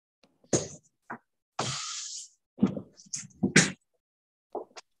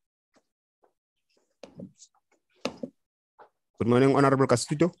Good morning, Honorable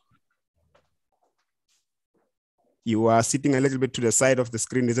Castillo. You are sitting a little bit to the side of the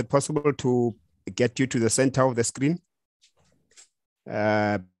screen. Is it possible to get you to the center of the screen?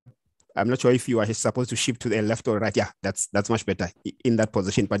 I'm not sure if you are supposed to shift to the left or right. Yeah, that's much better in that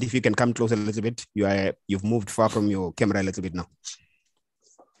position. But if you can come closer a little bit, you've moved far from your camera a little bit now.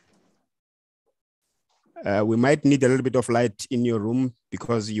 We might need a little bit of light in your room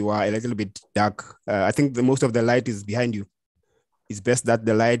because you are a little bit dark. I think most of the light is behind you. It's best that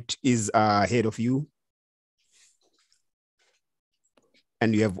the light is ahead of you.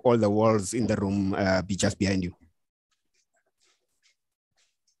 And you have all the walls in the room be just behind you.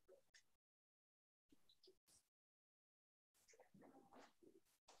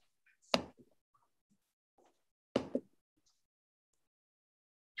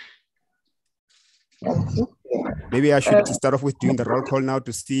 Maybe I should start off with doing the roll call now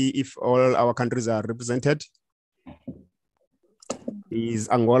to see if all our countries are represented. Is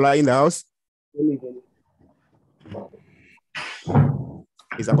Angola in the house?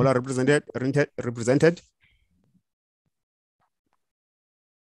 Is Angola represented?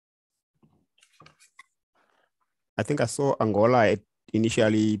 I think I saw Angola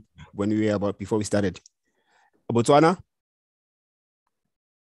initially when we were before we started. Botswana?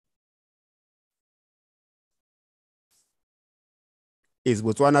 Is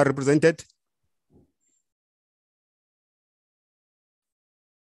Botswana represented?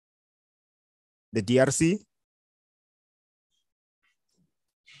 The DRC?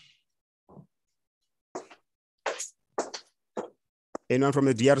 Anyone from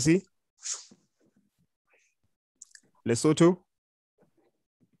the DRC? Lesotho?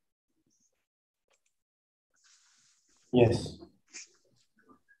 Yes.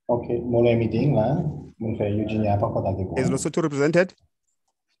 Okay, mulai meeting lah. Is Lesotho represented?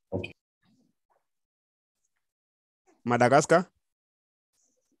 Okay. Madagascar?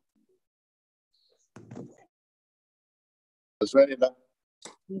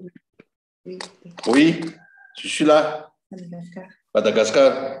 Oui, je suis là.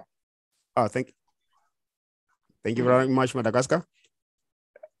 Madagascar. Oh, thank you very much, Madagascar.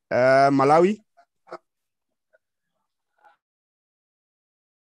 Malawi?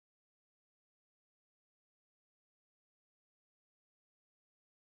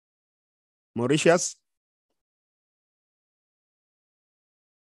 Mauritius?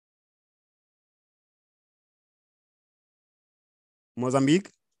 Mozambique?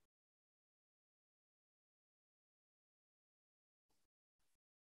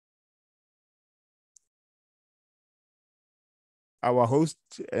 Our host,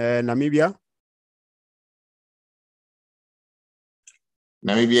 Namibia?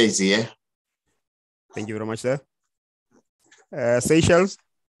 Namibia is here. Thank you very much, sir. Seychelles?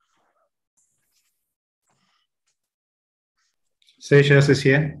 Seychelles is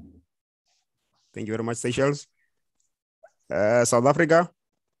here. Thank you very much, Seychelles. South Africa?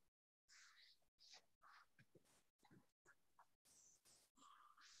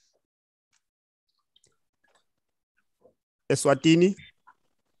 Eswatini?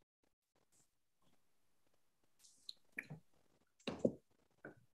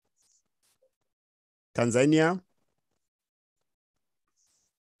 Tanzania?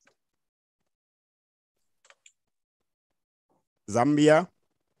 Zambia?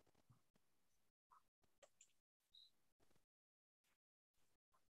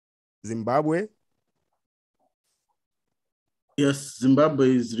 Zimbabwe? Yes,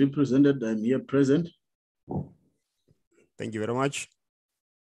 Zimbabwe is represented. I'm here present. Thank you very much.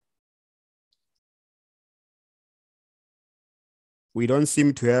 We don't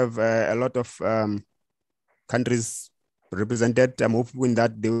seem to have a lot of countries represented. I'm hoping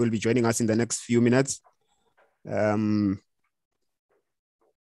that they will be joining us in the next few minutes.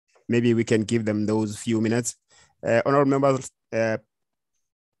 Maybe we can give them those few minutes. Honorable members,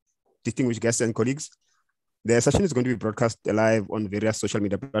 distinguished guests and colleagues, the session is going to be broadcast live on various social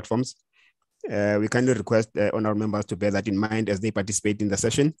media platforms. We kindly request honorable members to bear that in mind as they participate in the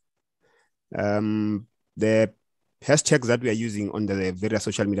session. The hashtags that we are using on the various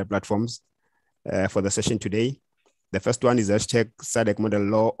social media platforms for the session today, the first one is hashtag SADC model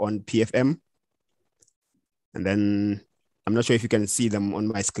law on PFM. And then I'm not sure if you can see them on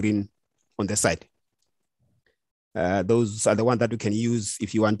my screen on the side. Those are the ones that you can use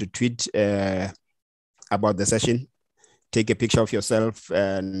if you want to tweet about the session. Take a picture of yourself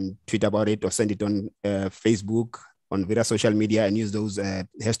and tweet about it, or send it on Facebook, on various social media, and use those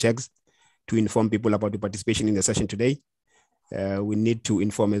hashtags to inform people about the participation in the session today. We need to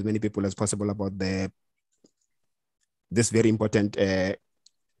inform as many people as possible about this very important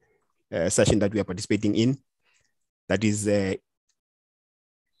session that we are participating in. That is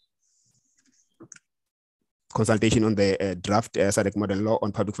consultation on the draft SADC model law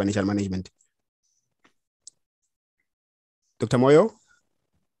on public financial management. Dr. Moyo,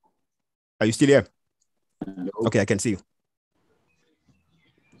 are you still here? Hello. Okay, I can see you.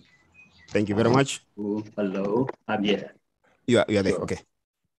 Thank you very much. Hello, I'm here. You are there. Sure. Okay.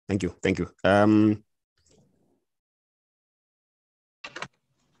 Thank you. Thank you. I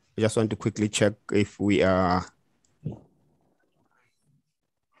just want to quickly check if we are.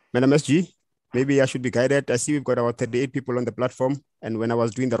 Madam SG, maybe I should be guided. I see we've got about 38 people on the platform. And when I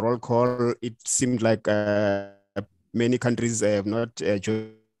was doing the roll call, it seemed like many countries have not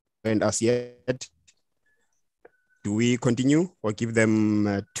joined us yet. Do we continue or give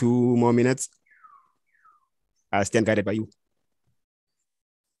them 2 more minutes? I stand guided by you.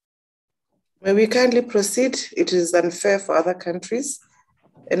 May we kindly proceed? It is unfair for other countries.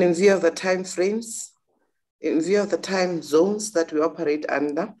 And in view of the time frames, in view of the time zones that we operate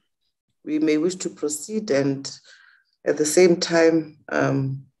under, we may wish to proceed and at the same time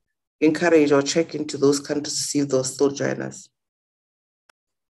encourage or check into those countries to see if they'll still join us.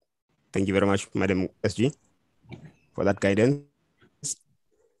 Thank you very much, Madam SG, for that guidance.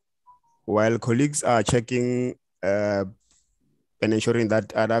 While colleagues are checking and ensuring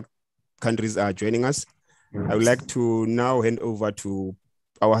that other countries are joining us, I would like to now hand over to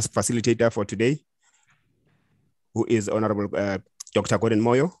our facilitator for today, who is Honorable Dr. Gordon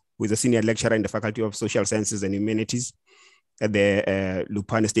Moyo, who is a senior lecturer in the Faculty of Social Sciences and Humanities at the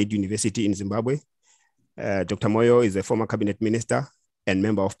Lupane State University in Zimbabwe. Dr. Moyo is a former cabinet minister and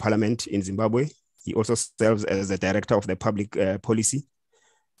member of parliament in Zimbabwe. He also serves as the director of the Public Policy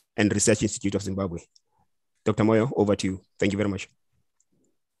and Research Institute of Zimbabwe. Dr. Moyo, over to you. Thank you very much.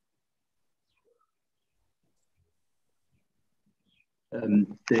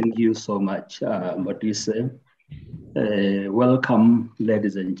 Thank you so much, Modise. Welcome,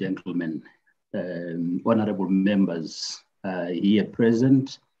 ladies and gentlemen, honorable members here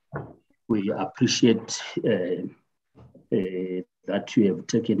present. We appreciate that you have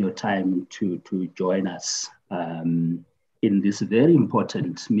taken your time to join us in this very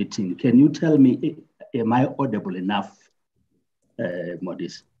important meeting. Can you tell me, am I audible enough,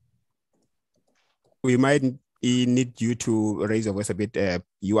 Modise? We might need you to raise your voice a bit.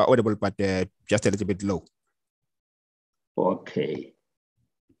 You are audible, but just a little bit low. Okay.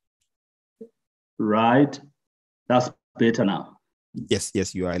 Right. That's better now.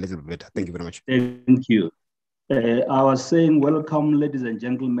 Yes, you are a little bit better. Thank you very much. Thank you. I was saying, welcome, ladies and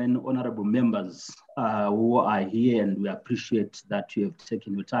gentlemen, honorable members who are here, and we appreciate that you have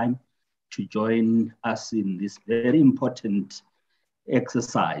taken your time to join us in this very important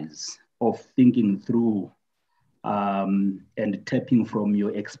exercise of thinking through and tapping from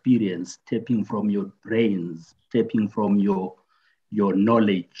your experience, tapping from your brains, tapping from your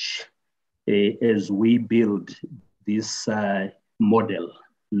knowledge as we build this model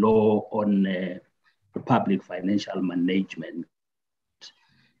law on public financial management.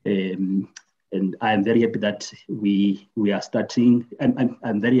 And I'm very happy that we are starting.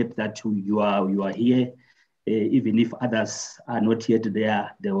 I'm very happy that you are here. Even if others are not yet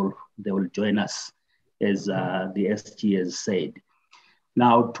there, they will join us, as the SG has said.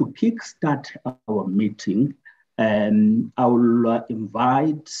 Now, to kickstart our meeting, I will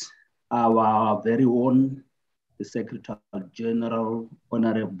invite our very own the Secretary General,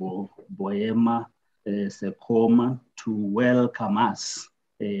 Honorable Boema Sekoma, to welcome us.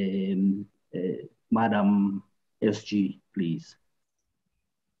 Madam SG, please.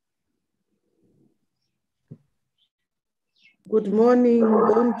 Good morning,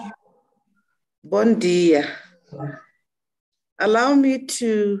 bon dia. Allow me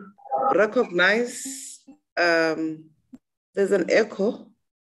to recognize, there's an echo.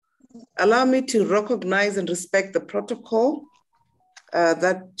 Allow me to recognize and respect the protocol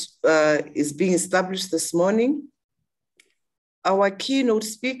that is being established this morning. Our keynote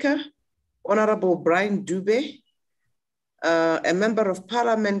speaker, Honorable Brian Dube, a member of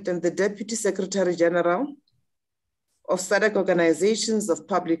parliament and the Deputy Secretary General of SADC Organizations of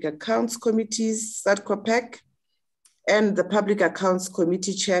Public Accounts Committees, SADCOPAC, and the Public Accounts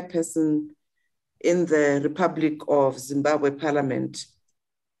Committee Chairperson in the Republic of Zimbabwe Parliament.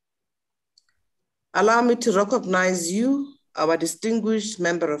 Allow me to recognize you, our distinguished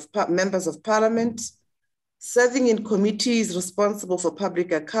members of Parliament, serving in committees responsible for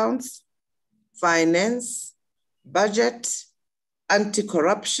public accounts, finance, budget,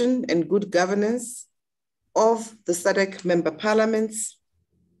 anti-corruption, and good governance of the SADC member parliaments.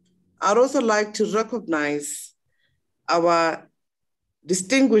 I'd also like to recognize our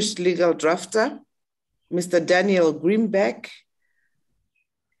distinguished legal drafter, Mr. Daniel Greenback,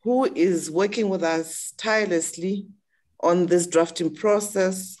 who is working with us tirelessly on this drafting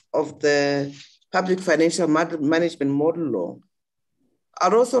process of the Public Financial Management Model Law.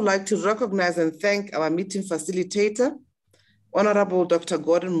 I'd also like to recognize and thank our meeting facilitator, Honorable Dr.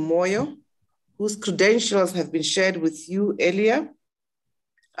 Gordon Moyo, whose credentials have been shared with you earlier.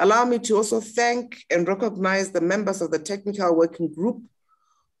 Allow me to also thank and recognize the members of the technical working group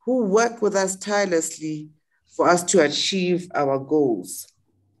who work with us tirelessly for us to achieve our goals.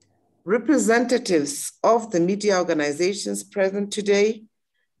 Representatives of the media organizations present today,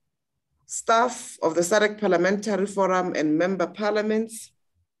 staff of the SADC Parliamentary Forum and member parliaments,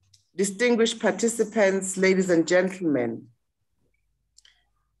 distinguished participants, ladies and gentlemen.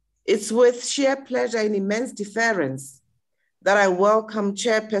 It's with sheer pleasure and immense deference that I welcome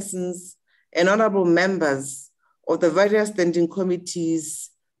chairpersons and honorable members of the various standing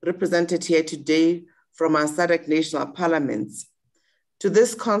committees represented here today from our SADC national parliaments to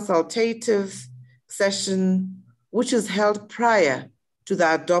this consultative session, which is held prior to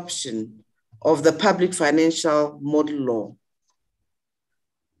the adoption of the Public Financial Model Law.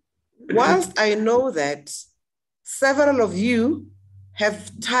 Whilst I know that several of you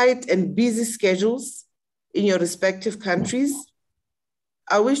have tight and busy schedules in your respective countries,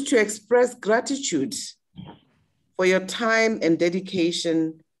 I wish to express gratitude for your time and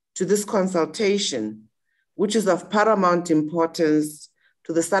dedication to this consultation, which is of paramount importance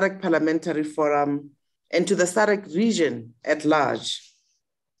to the SADC Parliamentary Forum and to the SADC region at large.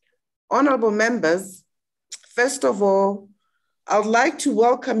 Honorable members, first of all, I would like to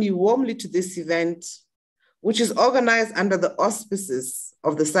welcome you warmly to this event, which is organized under the auspices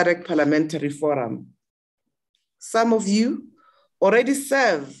of the SADC Parliamentary Forum. Some of you already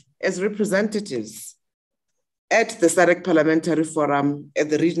serve as representatives at the SADC Parliamentary Forum at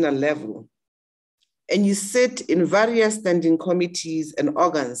the regional level, and you sit in various standing committees and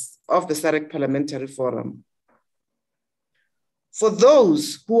organs of the SADC Parliamentary Forum. For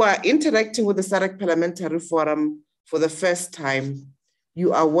those who are interacting with the SADC Parliamentary Forum for the first time,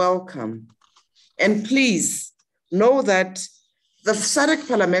 you are welcome. And please know that the SADC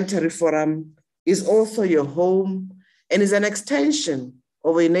Parliamentary Forum is also your home and is an extension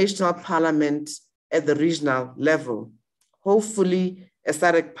of a national parliament at the regional level, hopefully a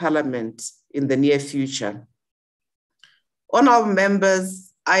SADC parliament in the near future. Honorable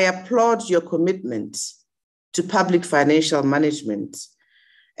members, I applaud your commitment to public financial management,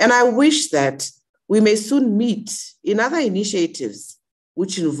 and I wish that we may soon meet in other initiatives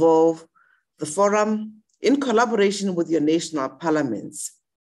which involve the forum in collaboration with your national parliaments.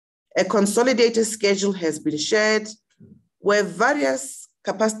 A consolidated schedule has been shared where various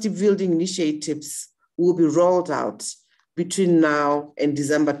capacity building initiatives will be rolled out between now and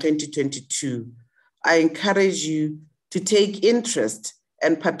December 2022. I encourage you to take interest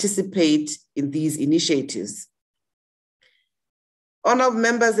and participate in these initiatives. Honorable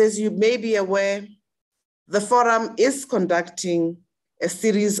members, as you may be aware, the forum is conducting a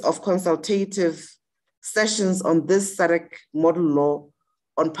series of consultative sessions on this SADC model law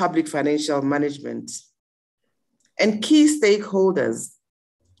on public financial management. And key stakeholders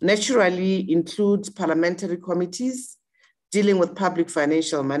naturally include parliamentary committees dealing with public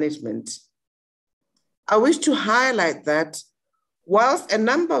financial management. I wish to highlight that whilst a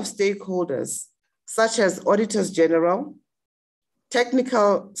number of stakeholders, such as auditors general,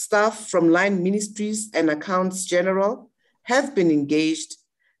 technical staff from line ministries and accounts general have been engaged,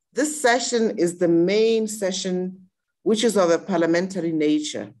 this session is the main session which is of a parliamentary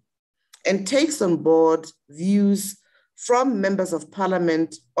nature and takes on board views from members of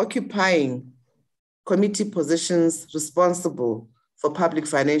parliament occupying committee positions responsible for public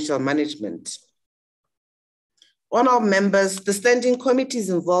financial management. Honorable members, the standing committees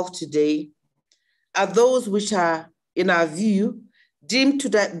involved today are those which are, in our view, deemed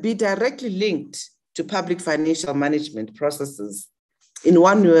to be directly linked to public financial management processes in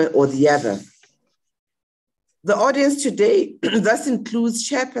one way or the other. The audience today thus includes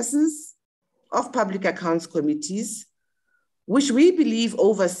chairpersons of public accounts committees, which we believe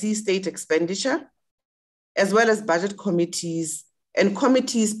oversee state expenditure, as well as budget committees and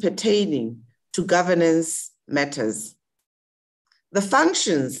committees pertaining to governance matters. The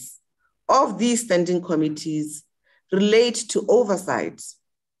functions of these standing committees relate to oversight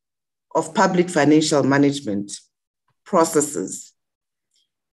of public financial management processes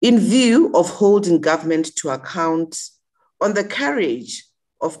in view of holding government to account on the carriage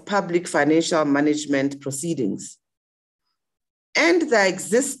of public financial management proceedings. And their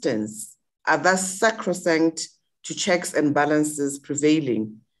existence are thus sacrosanct to checks and balances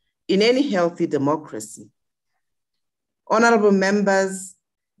prevailing in any healthy democracy. Honorable members,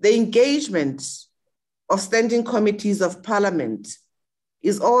 the engagement of standing committees of Parliament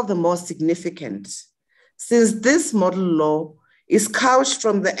is all the more significant, since this model law is couched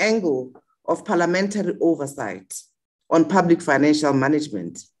from the angle of parliamentary oversight on public financial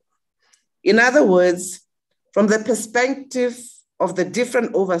management. In other words, from the perspective of the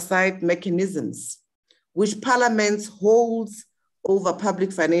different oversight mechanisms which Parliament holds over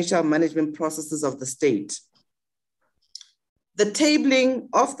public financial management processes of the state. The tabling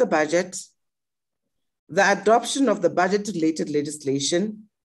of the budget, the adoption of the budget-related legislation,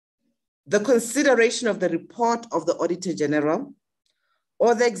 the consideration of the report of the Auditor General,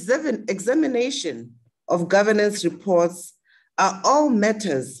 or the examination of governance reports are all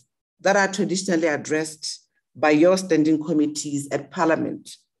matters that are traditionally addressed by your standing committees at Parliament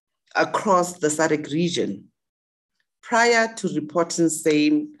across the SADC region, prior to reporting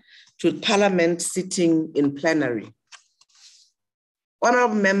same to Parliament sitting in plenary.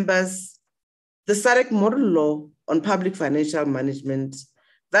 Honorable members, the SADC model law on public financial management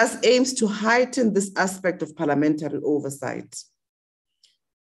thus aims to heighten this aspect of parliamentary oversight.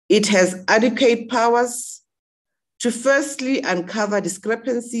 It has adequate powers to firstly uncover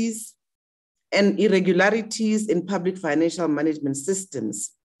discrepancies and irregularities in public financial management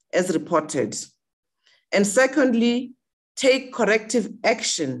systems as reported, and secondly, take corrective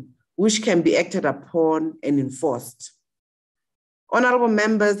action which can be acted upon and enforced. Honorable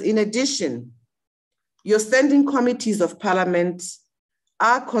members, in addition, your standing committees of Parliament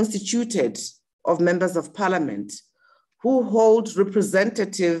are constituted of members of Parliament who hold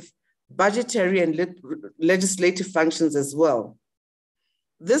representative, budgetary, and legislative functions as well.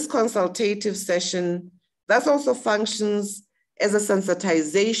 This consultative session thus also functions as a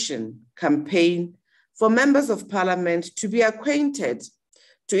sensitization campaign for members of Parliament to be acquainted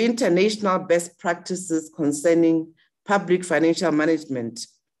to international best practices concerning public financial management,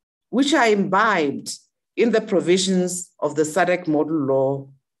 which are imbibed in the provisions of the SADC model law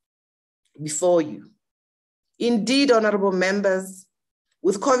before you. Indeed, honorable members,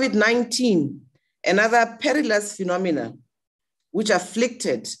 with COVID-19 and other perilous phenomena which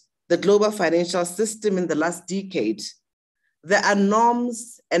afflicted the global financial system in the last decade, there are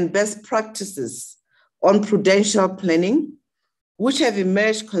norms and best practices on prudential planning which have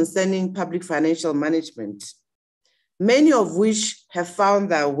emerged concerning public financial management, many of which have found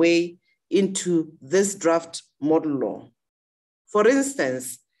their way into this draft model law. For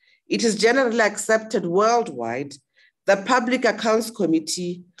instance, it is generally accepted worldwide that Public Accounts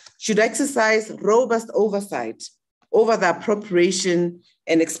Committee should exercise robust oversight over the appropriation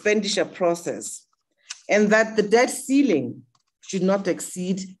and expenditure process, and that the debt ceiling should not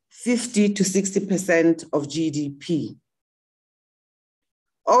exceed 50 to 60% of GDP.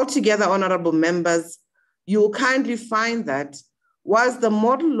 Altogether, honorable members, you will kindly find that whilst the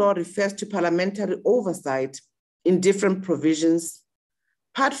model law refers to parliamentary oversight in different provisions,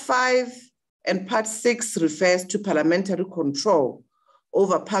 Part 5 and Part 6 refers to parliamentary control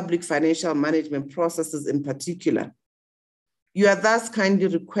over public financial management processes in particular. You are thus kindly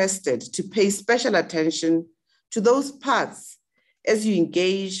requested to pay special attention to those parts as you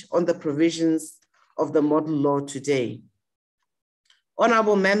engage on the provisions of the model law today.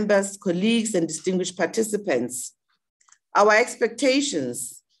 Honorable members, colleagues, and distinguished participants, our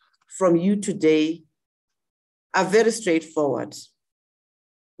expectations from you today are very straightforward.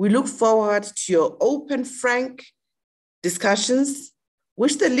 We look forward to your open, frank discussions,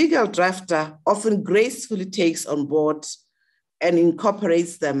 which the legal drafter often gracefully takes on board and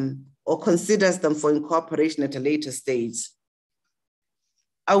incorporates them or considers them for incorporation at a later stage.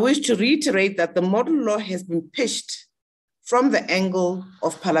 I wish to reiterate that the model law has been pitched from the angle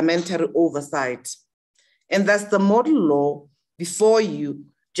of parliamentary oversight, and thus the model law before you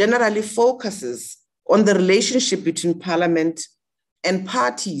generally focuses on the relationship between Parliament and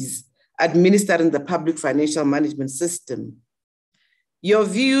parties administering the public financial management system. Your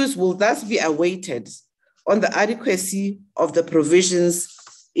views will thus be awaited on the adequacy of the provisions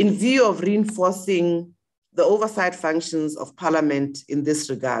in view of reinforcing the oversight functions of Parliament in this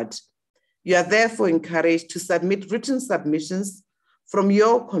regard. You are therefore encouraged to submit written submissions from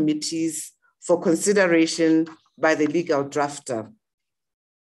your committees for consideration by the legal drafter.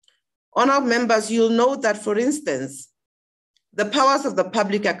 Honourable members, you'll note that, for instance, the powers of the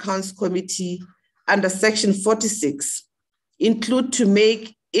Public Accounts Committee under Section 46 include to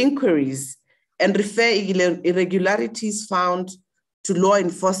make inquiries and refer irregularities found to law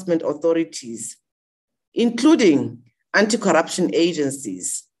enforcement authorities, including anti-corruption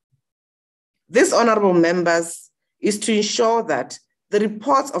agencies. This, honorable members, is to ensure that the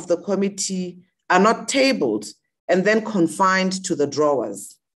reports of the committee are not tabled and then confined to the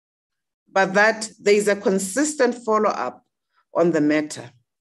drawers. but that there is a consistent follow-up on the matter.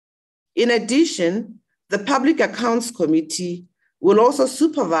 In addition, the Public Accounts Committee will also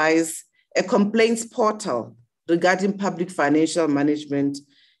supervise a complaints portal regarding public financial management,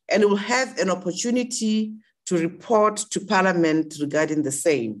 and will have an opportunity to report to Parliament regarding the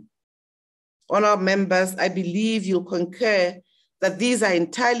same. Honourable members, I believe you'll concur that these are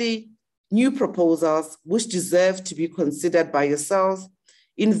entirely new proposals which deserve to be considered by yourselves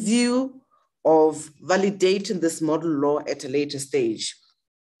in view of validating this model law at a later stage.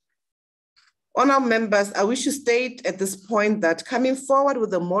 Honourable members, I wish to state at this point that coming forward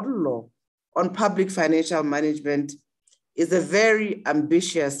with a model law on public financial management is a very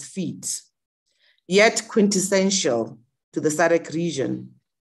ambitious feat, yet quintessential to the SADC region.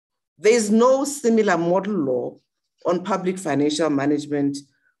 There is no similar model law on public financial management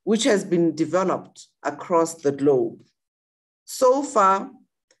which has been developed across the globe. So far,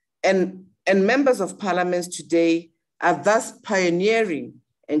 and members of parliament today are thus pioneering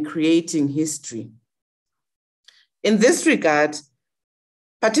and creating history. In this regard,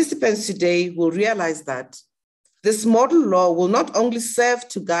 participants today will realize that this model law will not only serve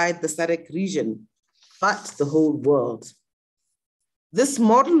to guide the SADC region, but the whole world. This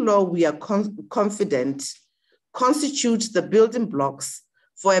model law, we are confident, constitutes the building blocks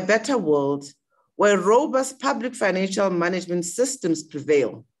for a better world where robust public financial management systems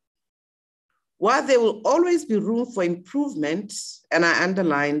prevail. While there will always be room for improvement, and I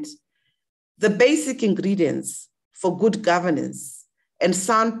underlined, the basic ingredients for good governance and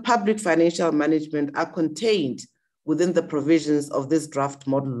sound public financial management are contained within the provisions of this draft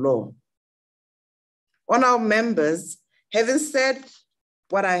model law. Honourable members, having said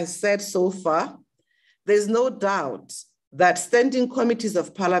what I have said so far, there's no doubt that standing committees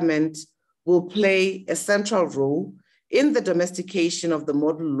of parliament will play a central role in the domestication of the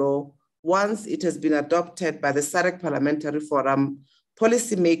model law once it has been adopted by the SADC Parliamentary Forum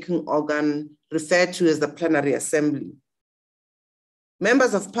policy-making organ referred to as the Plenary Assembly.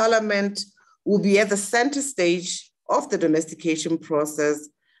 Members of Parliament will be at the center stage of the domestication process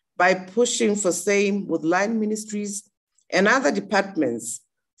by pushing for same with line ministries and other departments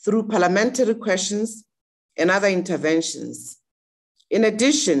through parliamentary questions and other interventions. In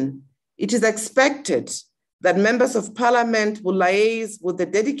addition, it is expected that members of parliament will liaise with the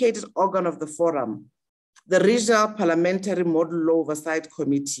dedicated organ of the forum, the Regional Parliamentary Model Law Oversight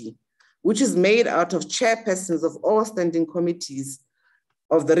Committee, which is made out of chairpersons of all standing committees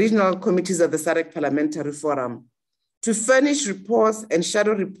of the regional committees of the SADC Parliamentary Forum, to furnish reports and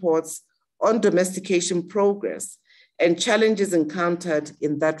shadow reports on domestication progress and challenges encountered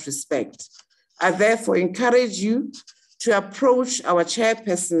in that respect. I therefore encourage you to approach our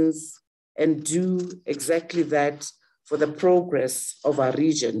chairpersons and do exactly that for the progress of our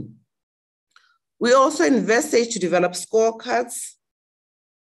region. We also envisage to develop scorecards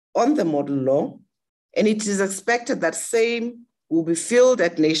on the model law, and it is expected that same will be filled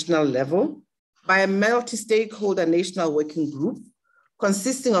at national level by a multi-stakeholder national working group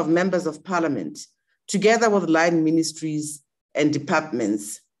consisting of members of parliament, together with line ministries and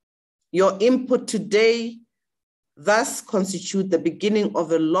departments. Your input today thus constitute the beginning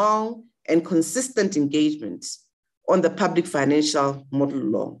of a long and consistent engagement on the public financial model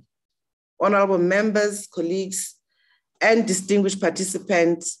law. Honorable members, colleagues, and distinguished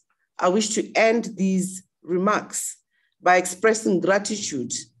participants, I wish to end these remarks by expressing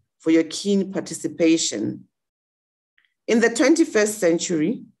gratitude for your keen participation. In the 21st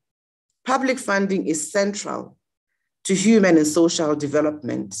century, public funding is central to human and social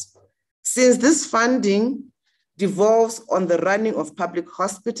development, since this funding devolves on the running of public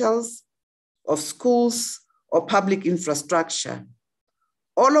hospitals, of schools, or public infrastructure,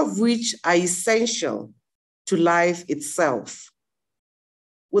 all of which are essential to life itself.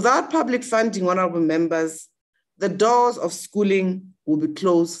 Without public funding, honorable members, the doors of schooling will be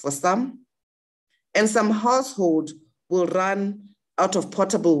closed for some, and some households will run out of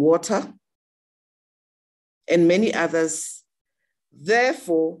potable water, and many others.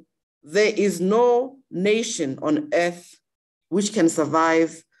 Therefore, there is no nation on earth which can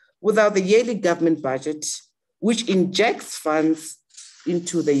survive without the yearly government budget, which injects funds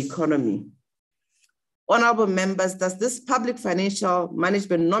into the economy. Honorable members, thus this public financial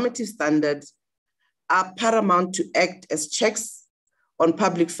management normative standards are paramount to act as checks on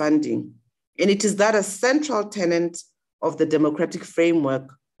public funding, and it is that a central tenet of the democratic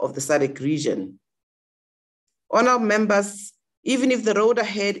framework of the SADC region. Honorable members, even if the road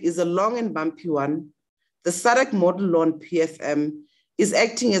ahead is a long and bumpy one, the SADC model law on PFM is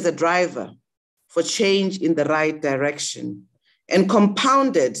acting as a driver for change in the right direction, and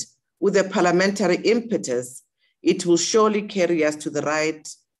compounded with a parliamentary impetus, it will surely carry us to the right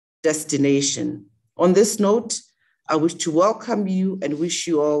destination. On this note, I wish to welcome you and wish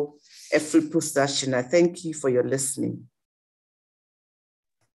you all a fruitful session. I thank you for your listening.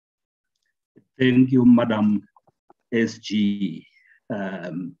 Thank you, Madam SG,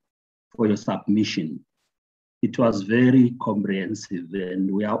 for your submission. It was very comprehensive, and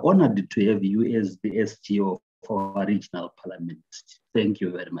we are honored to have you as the SG of our regional parliament. Thank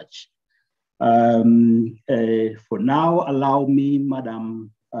you very much. For now, allow me,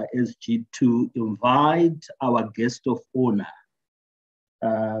 Madam SG, to invite our guest of honor,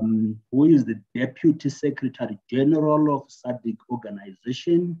 who is the Deputy Secretary General of SADC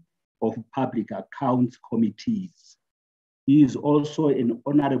Organization of Public Accounts Committees. He is also an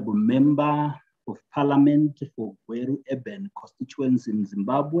honorable member of Parliament for Gweru Urban constituency in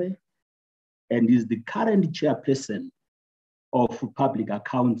Zimbabwe, and is the current chairperson of Public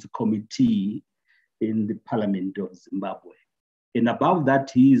Accounts Committee in the Parliament of Zimbabwe. And above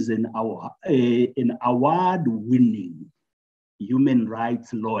that, he is an award-winning human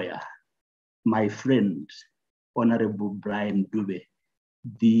rights lawyer, my friend, Honorable Brian Dube.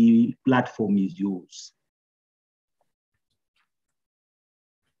 The platform is yours.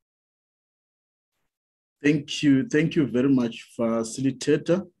 Thank you very much,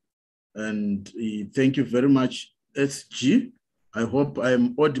 facilitator, and thank you very much, SG. I hope I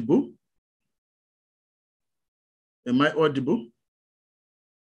am audible. Am I audible?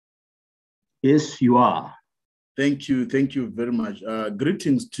 Yes, you are. Thank you very much.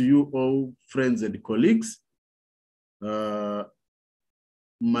 Greetings to you all, friends and colleagues.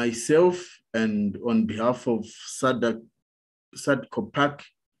 Myself and on behalf of SADC-COPAC,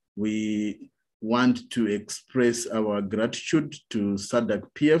 we want to express our gratitude to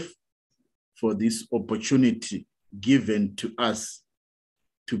SADC-PF for this opportunity given to us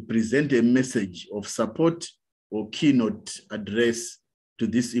to present a message of support or keynote address to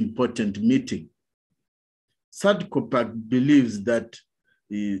this important meeting. SADC-COPAC believes that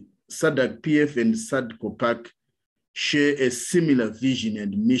the SADC-PF and SADC-COPAC share a similar vision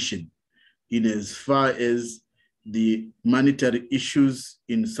and mission in as far as the monetary issues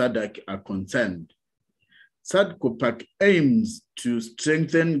in SADC are concerned. SADC-COPAC aims to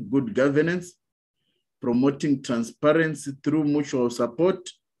strengthen good governance, promoting transparency through mutual support,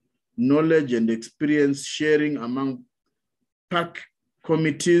 knowledge and experience sharing among PAC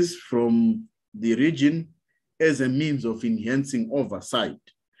committees from the region as a means of enhancing oversight.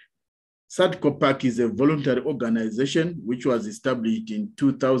 SADC-COPAC is a voluntary organization which was established in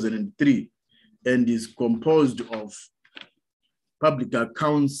 2003 and is composed of public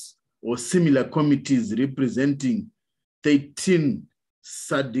accounts or similar committees representing 13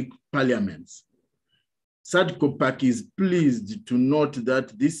 SADC parliaments. SADC-COPAC is pleased to note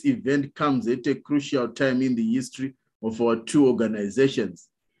that this event comes at a crucial time in the history of our two organizations,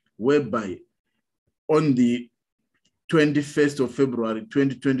 whereby on the 21st of February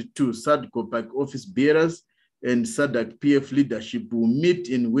 2022, SADC-COPAC office bearers and SADC-PF leadership will meet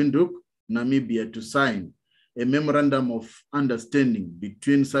in Windhoek, Namibia, to sign a memorandum of understanding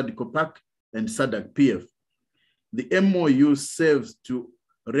between SADC-COPAC and SADC-PF. The MOU serves to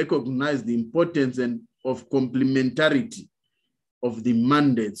recognize the importance of complementarity of the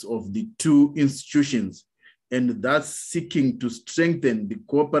mandates of the two institutions, and thus seeking to strengthen the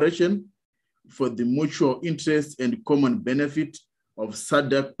cooperation for the mutual interest and common benefit of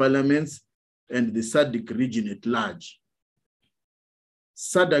SADC parliaments and the SADC region at large.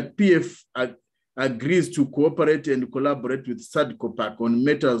 SADC-PF agrees to cooperate and collaborate with SADC-COPAC on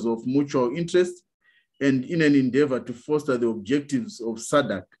matters of mutual interest and in an endeavor to foster the objectives of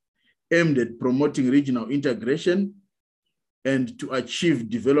SADC aimed at promoting regional integration and to achieve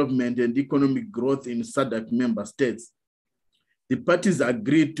development and economic growth in SADC member states. The parties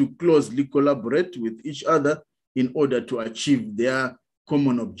agreed to closely collaborate with each other in order to achieve their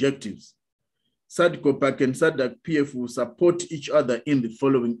common objectives. SADC-COPAC and SADC-PF will support each other in the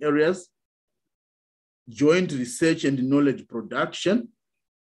following areas: joint research and knowledge production,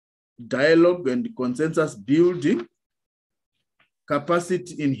 dialogue and consensus building,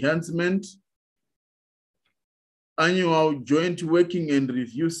 capacity enhancement, annual joint working and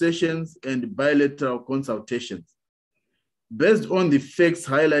review sessions, and bilateral consultations. Based on the facts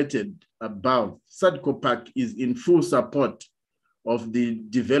highlighted above, SADC-COPAC is in full support of the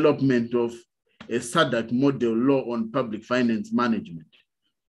development of a SADC model law on public finance management.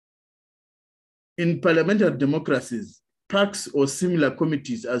 In parliamentary democracies, PACs or similar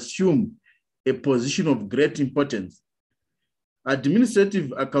committees assume a position of great importance.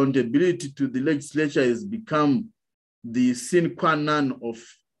 Administrative accountability to the legislature has become the sine qua non of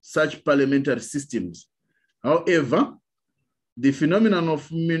such parliamentary systems. However, the phenomenon of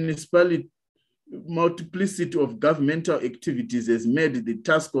multiplicity of governmental activities has made the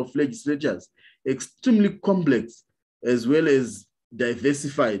task of legislatures extremely complex as well as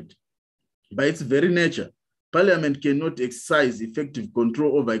diversified. By its very nature, Parliament cannot exercise effective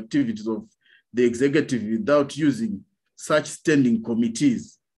control over activities of the executive without using such standing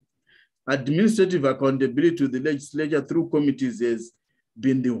committees. Administrative accountability to the legislature through committees has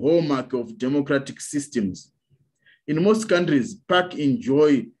been the hallmark of democratic systems. In most countries, PAC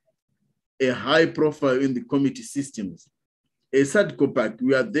enjoy a high profile in the committee systems. As SADC-PAC,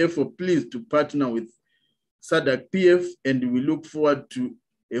 we are therefore pleased to partner with SADC-PF, and we look forward to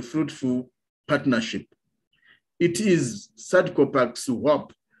a fruitful partnership. It is SADC-PAC's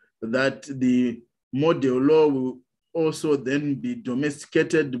hope that the model law will also then be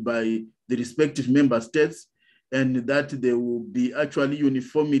domesticated by the respective member states, and that there will be actually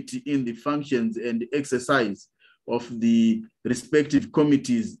uniformity in the functions and exercise of the respective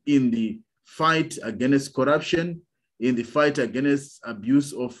committees in the fight against corruption, in the fight against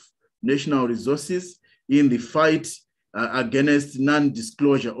abuse of national resources, in the fight against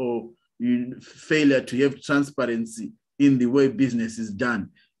non-disclosure or failure to have transparency in the way business is done.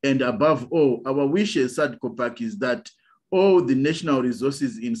 And above all, our wish as SADC-PAC is that all the national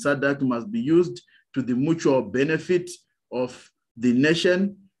resources in SADC must be used to the mutual benefit of the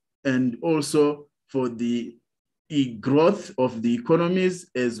nation and also for the growth of the economies,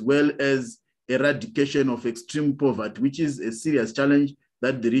 as well as eradication of extreme poverty, which is a serious challenge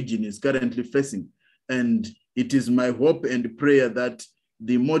that the region is currently facing. And it is my hope and prayer that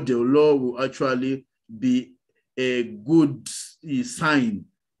the model law will actually be a good sign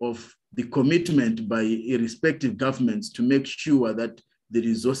of the commitment by respective governments to make sure that the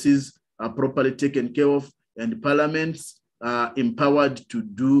resources are properly taken care of and parliaments are empowered to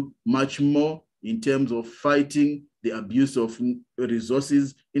do much more in terms of fighting the abuse of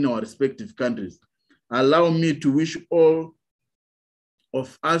resources in our respective countries. Allow me to wish all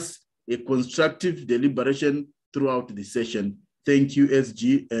of us a constructive deliberation throughout the session. Thank you,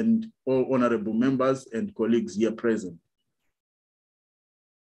 SG, and all honorable members and colleagues here present.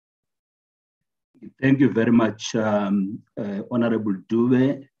 Thank you very much, Honorable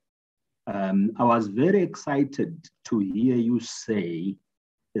Dube. I was very excited to hear you say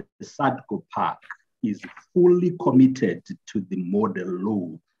that the SADC-PAC is fully committed to the model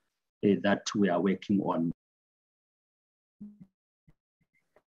law that we are working on.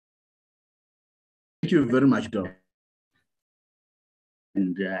 Thank you very much, Doc.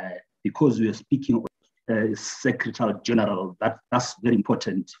 And because we are speaking of Secretary General, that's very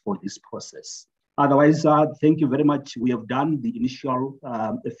important for this process. Otherwise, thank you very much. We have done the initial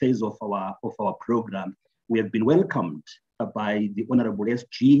phase of our program. We have been welcomed by the Honorable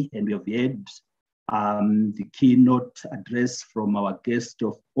SG, and we have heard the keynote address from our guest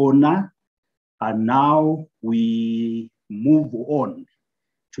of honor. And now we move on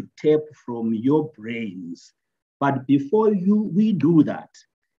to tap from your brains. But before we do that,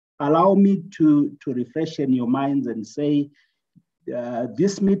 allow me to refresh in your minds and say,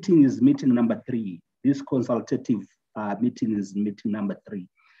 this meeting is meeting number 3. This consultative meeting is meeting number 3.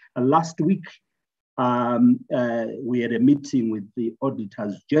 Last week, we had a meeting with the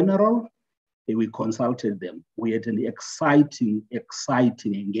Auditors General. We consulted them. We had an exciting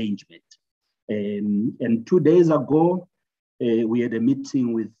engagement. And 2 days ago, we had a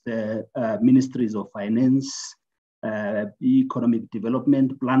meeting with Ministries of Finance, Economic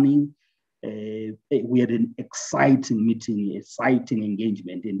Development, Planning. We had an exciting meeting, exciting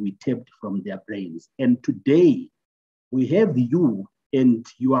engagement, and we tapped from their brains. And today, we have you, and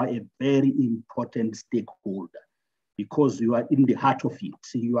you are a very important stakeholder because you are in the heart of it.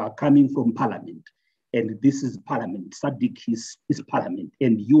 You are coming from Parliament, and this is Parliament. SADC is Parliament,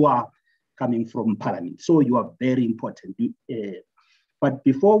 and you are coming from Parliament. So you are very important. But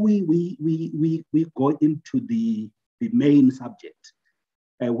before we go into the main subject,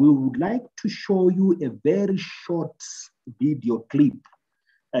 we would like to show you a very short video clip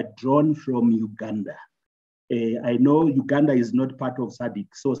drawn from Uganda. I know Uganda is not part of SADC,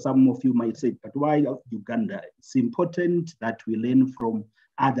 so some of you might say, but why Uganda? It's important that we learn from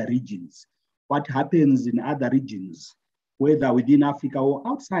other regions. What happens in other regions, whether within Africa or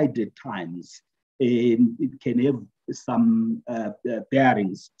outside at times, it can have some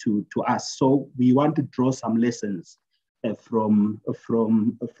bearings to us. So we want to draw some lessons from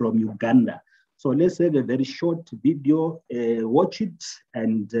Uganda. So let's have a very short video, watch it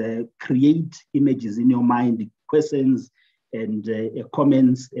and create images in your mind, questions and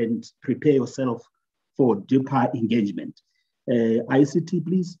comments, and prepare yourself for deeper engagement. ICT,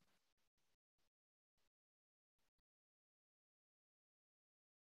 please.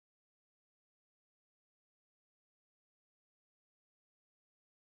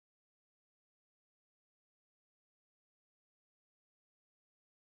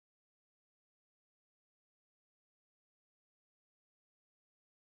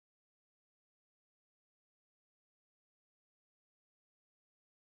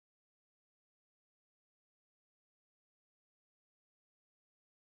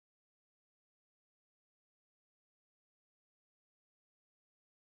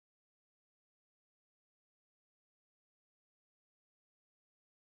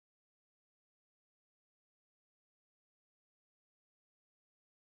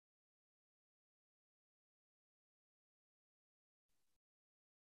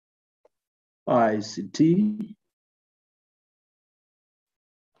 ICT.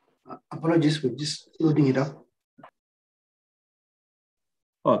 Apologies, we're just loading it up.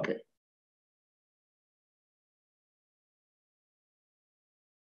 Okay.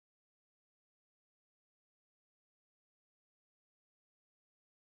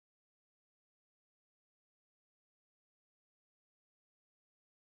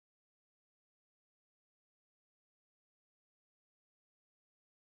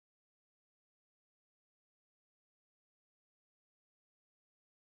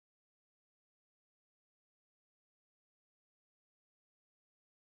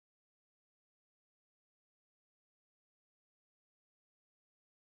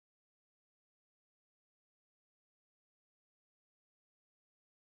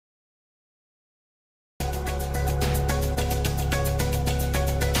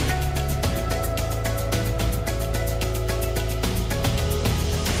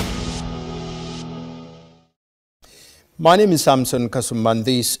 My name is Samson Kasumban.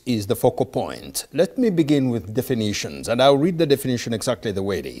 This is the focal point. Let me begin with definitions, and I'll read the definition exactly the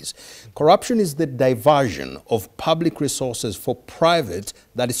way it is. Corruption is the diversion of public resources for private,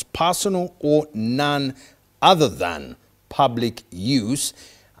 that is personal or none other than public use,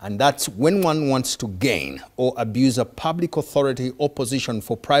 and that's when one wants to gain or abuse a public authority or position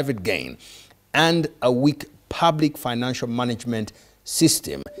for private gain and a weak public financial management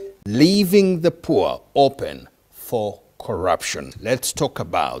system, leaving the poor open for corruption. Let's talk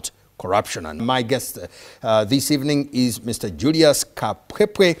about corruption. And my guest this evening is Mr. Julius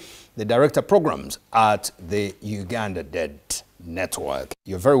Kapwepwe, the Director of Programs at the Uganda Debt Network.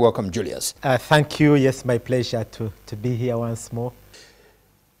 You're very welcome, Julius. Thank you. Yes, my pleasure to be here once more.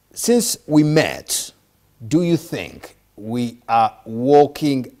 Since we met, do you think we are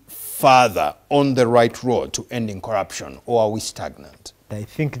walking further on the right road to ending corruption, or are we stagnant? I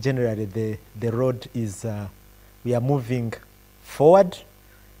think generally the road is, we are moving forward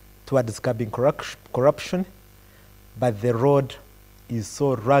towards curbing corruption, but the road is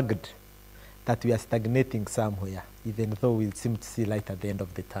so rugged that we are stagnating somewhere, even though we seem to see light at the end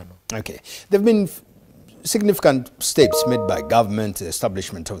of the tunnel. Okay. There have been significant steps made by government, the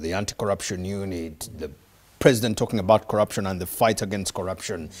establishment of the anti-corruption unit, the president talking about corruption and the fight against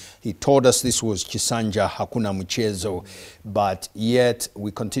corruption. He told us this was Chisanja Hakuna Mchezo, but yet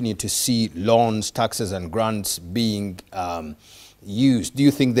we continue to see loans, taxes and grants being used. Do you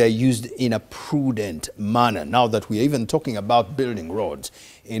think they're used in a prudent manner? Now that we're even talking about building roads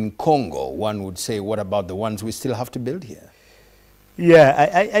in Congo, one would say, what about the ones we still have to build here?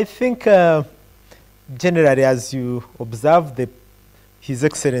 Yeah, I think generally, as you observe, His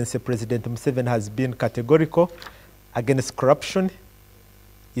Excellency President Museveni has been categorical against corruption.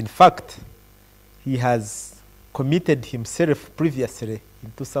 In fact, he has committed himself previously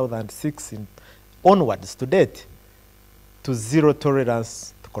in 2006 onwards to date to zero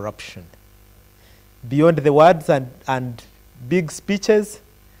tolerance to corruption. Beyond the words and big speeches,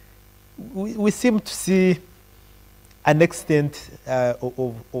 we seem to see an extent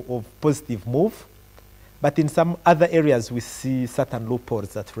of positive move. But in some other areas, we see certain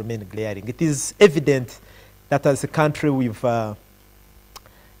loopholes that remain glaring. It is evident that as a country,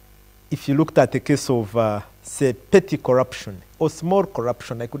 if you looked at the case of, say, petty corruption or small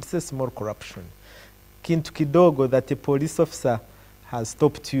corruption, I could say small corruption, kintu kidogo, that a police officer has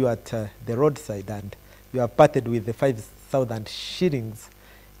stopped you at the roadside and you are parted with the 5,000 shillings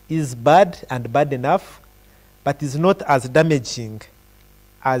is bad and bad enough, but is not as damaging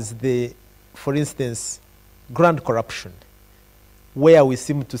as the, for instance, grand corruption, where we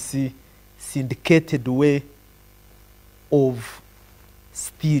seem to see syndicated way of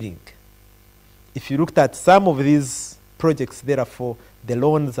stealing. If you looked at some of these projects, therefore, the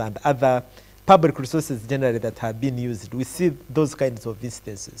loans and other public resources generally that have been used, we see those kinds of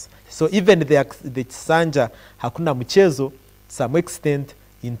instances. So even the Sanja Hakuna Mchezo some extent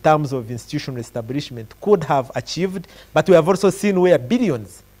in terms of institutional establishment could have achieved, but we have also seen where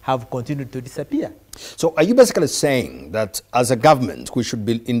billions have continued to disappear. So are you basically saying that as a government, we should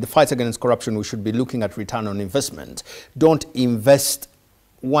be, in the fight against corruption, we should be looking at return on investment? Don't invest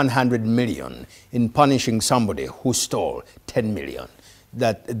 100 million in punishing somebody who stole 10 million.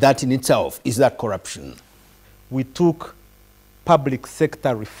 That in itself, is that corruption? We took public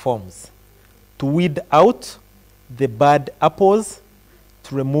sector reforms to weed out the bad apples,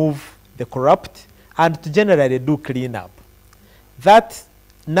 to remove the corrupt, and to generally do cleanup. That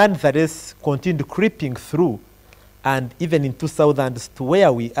nonetheless continued creeping through, and even in 2000s to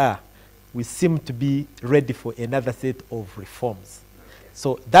where we are, we seem to be ready for another set of reforms.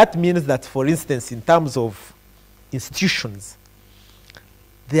 So that means that, for instance, in terms of institutions,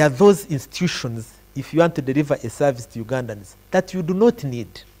 there are those institutions, if you want to deliver a service to Ugandans, that you do not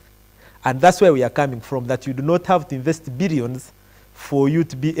need. And that's where we are coming from, that you do not have to invest billions for you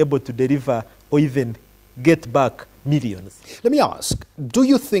to be able to deliver or even get back millions. Let me ask, do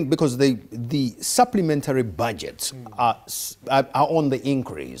you think, because the supplementary budgets are on the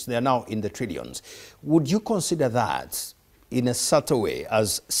increase, they are now in the trillions, would you consider that in a subtle way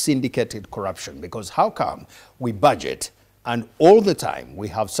as syndicated corruption? Because how come we budget and all the time we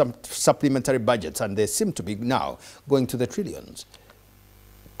have some supplementary budgets and they seem to be now going to the trillions?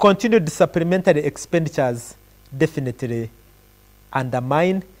 Continued supplementary expenditures definitely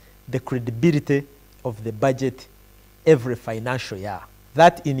undermine the credibility of the budget every financial year.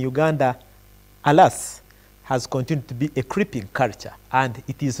 That in Uganda, alas, has continued to be a creeping culture, and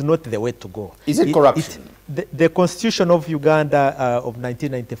it is not the way to go. Is it corruption? The Constitution of Uganda of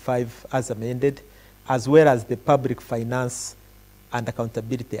 1995, as amended, as well as the Public Finance and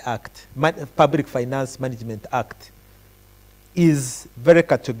Accountability Act, Public Finance Management Act, is very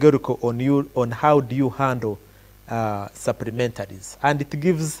categorical on how do you handle supplementaries. And it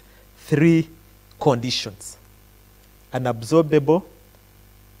gives 3 conditions: unabsorbable,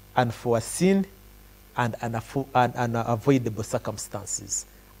 unforeseen, and unavoidable circumstances.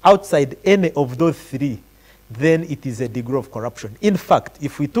 Outside any of those 3, then it is a degree of corruption. In fact,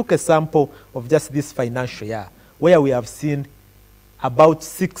 if we took a sample of just this financial year, where we have seen about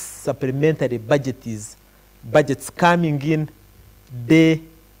 6 supplementary budgets coming in day,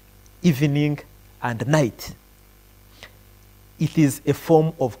 evening, and night, it is a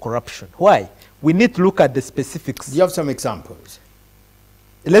form of corruption. Why? We need to look at the specifics. Do you have some examples?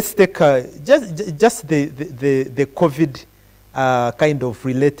 Let's take just the COVID kind of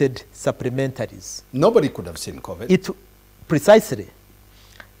related supplementaries. Nobody could have seen COVID. Precisely.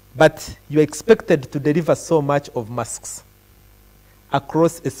 But you're expected to deliver so much of masks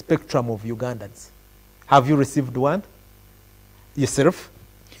across a spectrum of Ugandans. Have you received one yourself?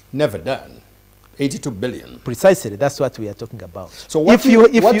 Never done. 82 billion. Precisely, that's what we are talking about. So if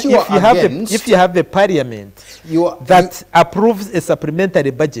you have a parliament that approves a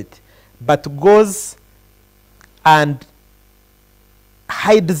supplementary budget but goes and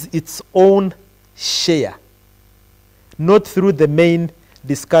hides its own share, not through the main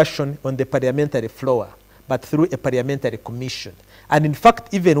discussion on the parliamentary floor, but through a parliamentary commission. And in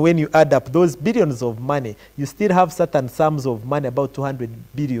fact, even when you add up those billions of money, you still have certain sums of money, about 200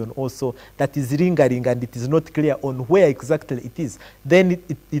 billion also, that is lingering, and it is not clear on where exactly it is. Then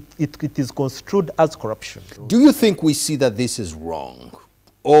it is construed as corruption. Do you think we see that this is wrong?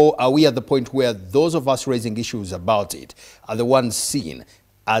 Or are we at the point where those of us raising issues about it are the ones seen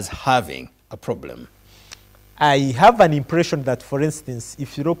as having a problem? I have an impression that, for instance,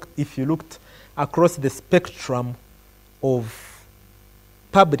 if you looked across the spectrum of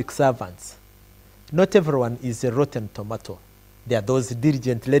public servants, not everyone is a rotten tomato. There are those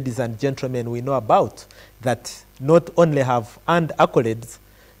diligent ladies and gentlemen we know about that not only have earned accolades,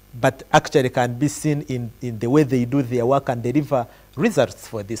 but actually can be seen in the way they do their work and deliver results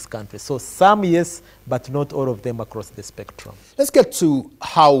for this country. So some, yes, but not all of them across the spectrum. Let's get to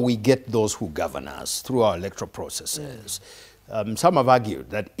how we get those who govern us through our electoral processes. Some have argued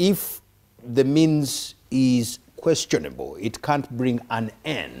that if the means is questionable, it can't bring an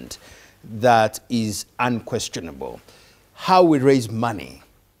end that is unquestionable. How we raise money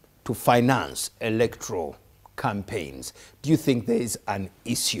to finance electoral campaigns, do you think there is an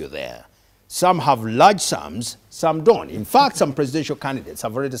issue there? Some have large sums, some don't. In fact, some presidential candidates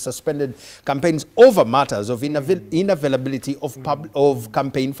have already suspended campaigns over matters of inavailability of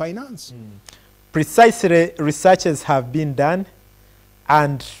campaign finance. Precisely, researches have been done,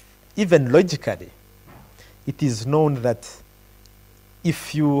 and even logically, it is known that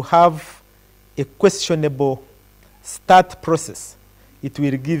if you have a questionable start process, it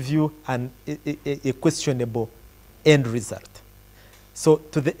will give you a questionable end result. So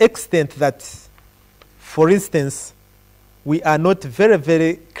to the extent that, for instance, we are not very,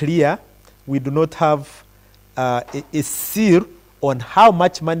 very clear, we do not have a seal on how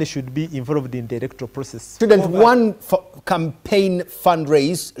much money should be involved in the electoral process. Shouldn't one campaign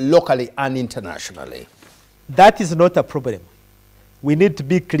fundraise locally and internationally? That is not a problem. We need to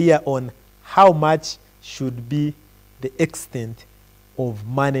be clear on how much should be the extent of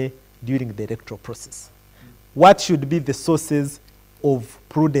money during the electoral process. What should be the sources of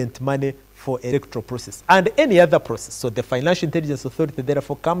prudent money for electoral process and any other process. So the Financial Intelligence Authority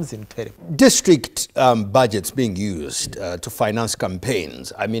therefore comes into play. District budgets being used to finance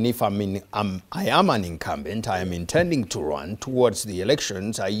campaigns. I mean, if I am an incumbent, I am intending to run towards the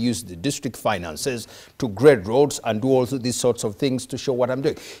elections. I use the district finances to grade roads and do also these sorts of things to show what I'm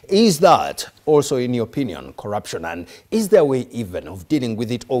doing. Is that also, in your opinion, corruption? And is there a way even of dealing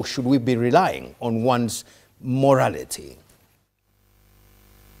with it, or should we be relying on one's morality?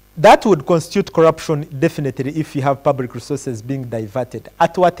 That would constitute corruption definitely if you have public resources being diverted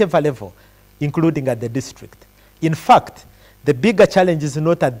at whatever level, including at the district. In fact, the bigger challenge is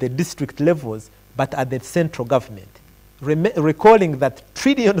not at the district levels, but at the central government. Recalling that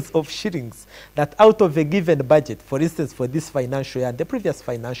trillions of shillings that out of a given budget, for instance, for this financial year, the previous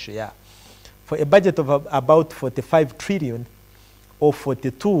financial year, for a budget of about 45 trillion or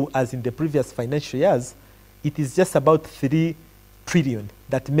 42 as in the previous financial years, it is just about 3 trillion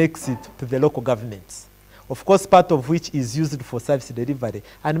that makes it to the local governments. Of course, part of which is used for service delivery,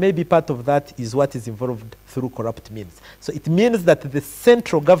 and maybe part of that is what is involved through corrupt means. So it means that the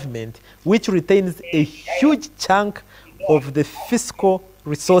central government, which retains a huge chunk of the fiscal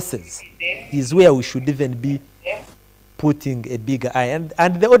resources, is where we should even be putting a bigger eye.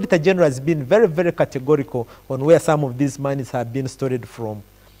 And the Auditor General has been very, very categorical on where some of these monies have been stolen from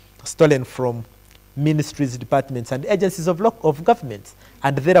ministries, departments, and agencies of government.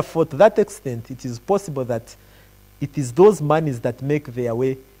 And therefore, to that extent, it is possible that it is those monies that make their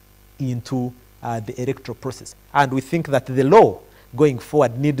way into the electoral process. And we think that the law going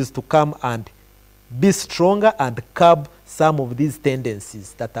forward needs to come and be stronger and curb some of these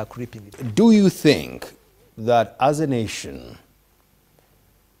tendencies that are creeping in. Do you think that as a nation,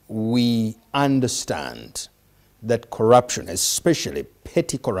 we understand that corruption, especially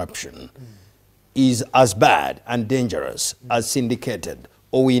petty corruption, is as bad and dangerous as syndicated,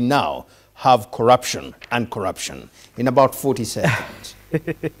 or we now have corruption and corruption? In about 40 seconds.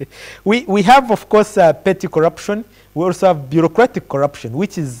 We have, of course, petty corruption. We also have bureaucratic corruption,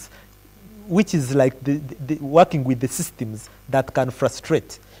 which is like the working with the systems that can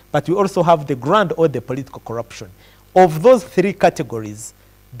frustrate. But we also have the grand or the political corruption. Of those three categories,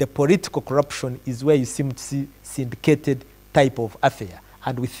 the political corruption is where you seem to see syndicated type of affair.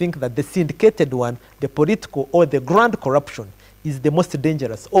 And we think that the syndicated one, the political or the grand corruption, is the most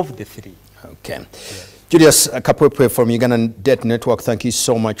dangerous of the three. Okay. Yeah. Julius Kapwepwe from Ugandan Debt Network, thank you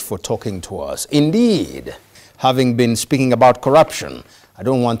so much for talking to us. Indeed, having been speaking about corruption, I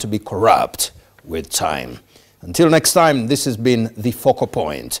don't want to be corrupt with time. Until next time, this has been The Focal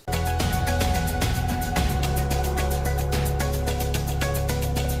Point.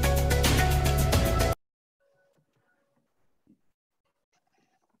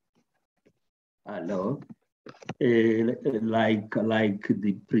 Hello. Like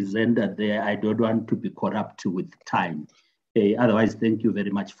the presenter there, I don't want to be corrupt with time. Otherwise, thank you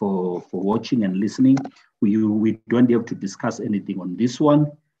very much for watching and listening. We don't have to discuss anything on this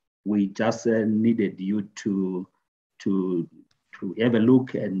one. We just needed you to have a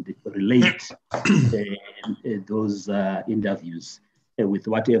look and relate those interviews with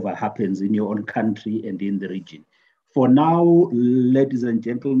whatever happens in your own country and in the region. For now, ladies and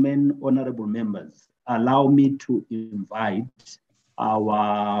gentlemen, honorable members, allow me to invite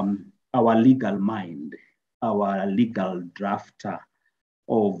our legal mind, our legal drafter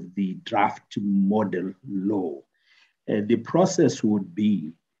of the draft model law. The process would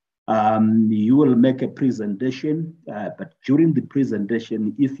be, you will make a presentation, but during the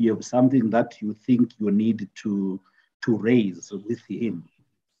presentation, if you have something that you think you need to raise with him,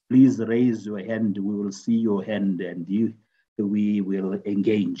 please raise your hand. We will see your hand and we will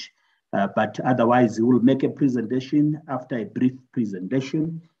engage. But otherwise, we will make a presentation. After a brief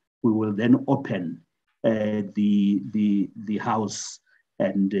presentation, we will then open the house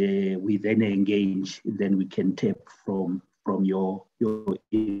and we then engage. Then we can take from your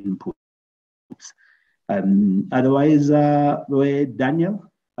inputs. Otherwise,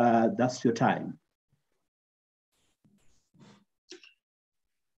 Daniel, that's your time.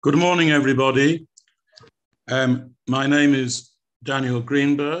 Good morning, everybody. My name is Daniel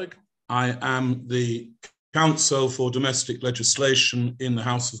Greenberg. I am the Counsel for Domestic Legislation in the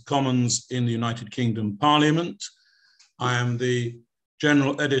House of Commons in the United Kingdom Parliament. I am the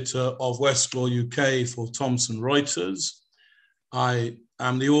General Editor of Westlaw UK for Thomson Reuters. I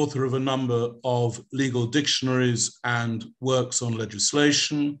am the author of a number of legal dictionaries and works on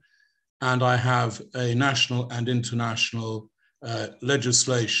legislation, and I have a national and international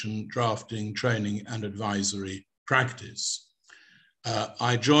legislation drafting, training, and advisory practice.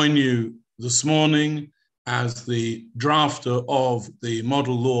 I join you this morning as the drafter of the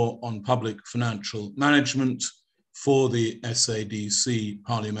Model Law on Public Financial Management for the SADC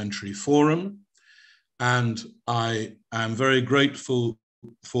Parliamentary Forum. And I am very grateful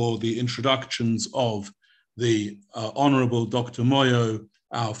for the introductions of the Honourable Dr. Moyo,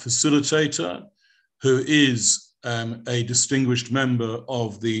 our facilitator, who is a distinguished member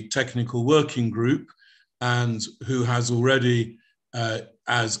of the technical working group and who has already,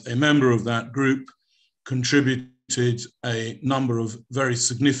 as a member of that group, contributed a number of very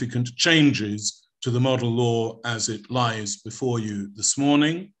significant changes to the model law as it lies before you this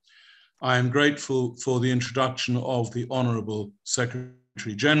morning. I am grateful for the introduction of the Honourable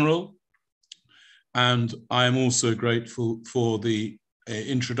Secretary General, and I am also grateful for the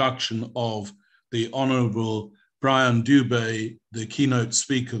introduction of the Honourable Brian Dubé, the keynote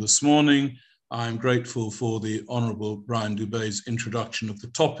speaker this morning. I am grateful for the Honourable Brian Dubé's introduction of the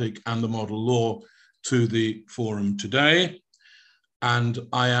topic and the model law to the forum today. And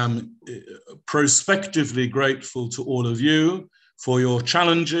I am prospectively grateful to all of you for your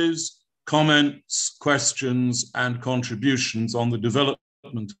challenges, comments, questions, and contributions on the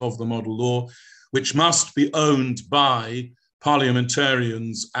development of the model law, which must be owned by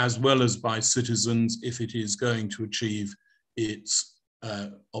parliamentarians as well as by citizens if it is going to achieve its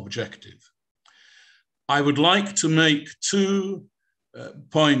objective. I would like to make two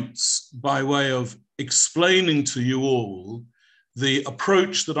points by way of explaining to you all the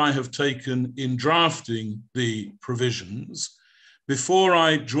approach that I have taken in drafting the provisions before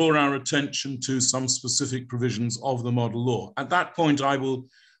I draw our attention to some specific provisions of the model law. At that point, I will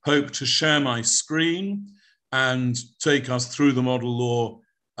hope to share my screen and take us through the model law,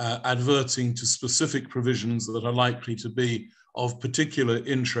 adverting to specific provisions that are likely to be of particular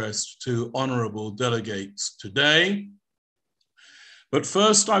interest to honourable delegates today. But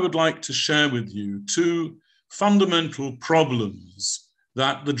first, I would like to share with you two fundamental problems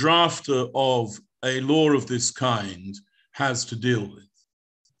that the drafter of a law of this kind has to deal with.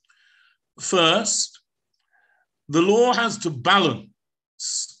 First, the law has to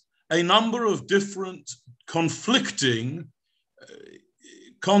balance a number of different conflicting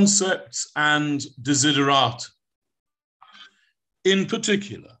concepts and desiderata. In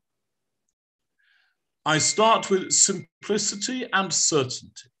particular, I start with simplicity and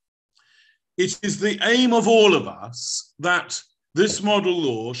certainty. It is the aim of all of us that this model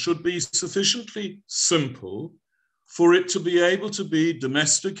law should be sufficiently simple for it to be able to be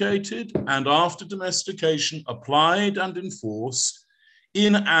domesticated and after domestication applied and enforced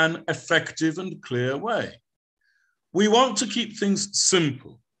in an effective and clear way. We want to keep things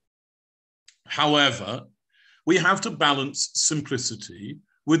simple. However, we have to balance simplicity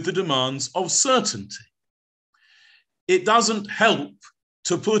with the demands of certainty. It doesn't help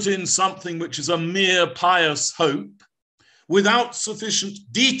to put in something which is a mere pious hope without sufficient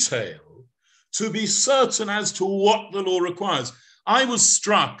detail to be certain as to what the law requires. I was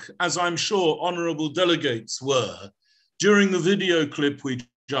struck, as I'm sure honourable delegates were, during the video clip we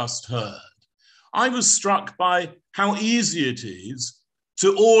just heard. I was struck by how easy it is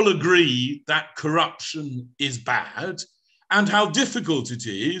to all agree that corruption is bad and how difficult it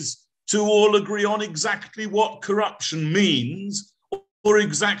is to all agree on exactly what corruption means or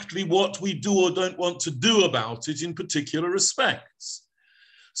exactly what we do or don't want to do about it in particular respects.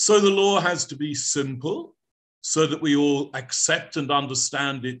 So the law has to be simple so that we all accept and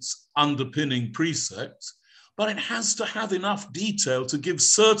understand its underpinning precepts, but it has to have enough detail to give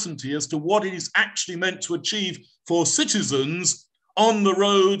certainty as to what it is actually meant to achieve for citizens on the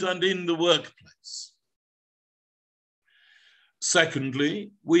road and in the workplace.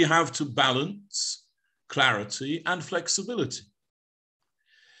 Secondly, we have to balance clarity and flexibility.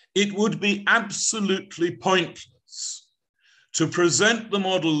 It would be absolutely pointless to present the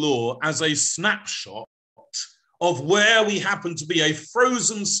model law as a snapshot of where we happen to be, a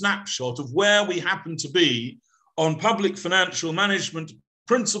frozen snapshot of where we happen to be on public financial management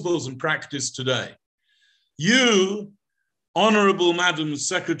principles and practice today. You, Honourable Madam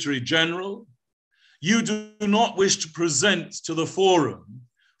Secretary General, you do not wish to present to the forum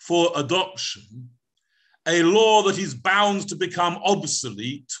for adoption a law that is bound to become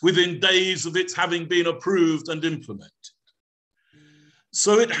obsolete within days of its having been approved and implemented.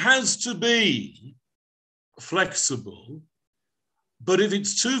 So it has to be flexible, but if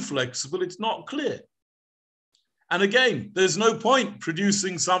it's too flexible, it's not clear. And again, there's no point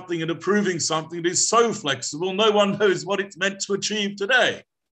producing something and approving something that is so flexible, no one knows what it's meant to achieve today.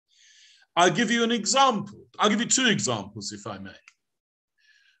 I'll give you an example. I'll give you two examples, if I may.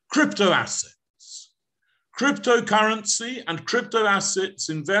 Crypto assets. Cryptocurrency and crypto assets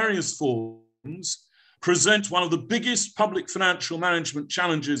in various forms present one of the biggest public financial management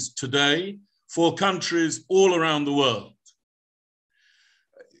challenges today for countries all around the world.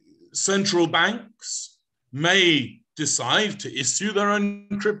 Central banks may decide to issue their own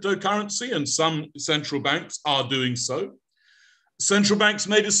cryptocurrency, and some central banks are doing so. Central banks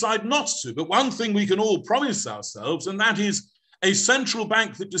may decide not to, but one thing we can all promise ourselves, and that is a central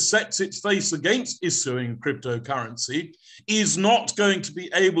bank that just sets its face against issuing cryptocurrency is not going to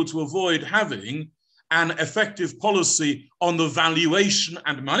be able to avoid having an effective policy on the valuation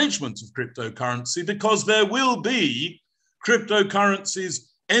and management of cryptocurrency, because there will be cryptocurrencies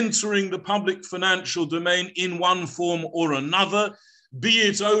entering the public financial domain in one form or another, be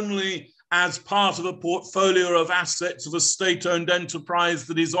it only as part of a portfolio of assets of a state-owned enterprise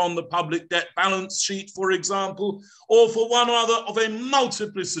that is on the public debt balance sheet, for example, or for one or other of a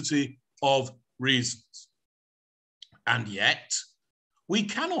multiplicity of reasons. And yet, we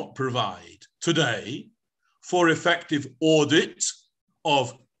cannot provide today for effective audit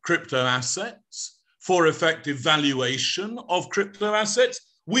of crypto assets, for effective valuation of crypto assets.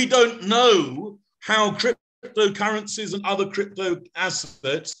 We don't know how cryptocurrencies and other crypto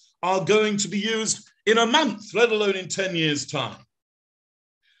assets are going to be used in a month, let alone in 10 years' time.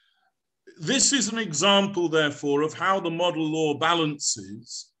 This is an example, therefore, of how the model law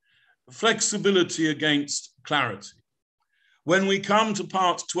balances flexibility against clarity. When we come to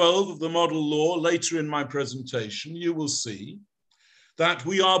part 12 of the model law later in my presentation, you will see that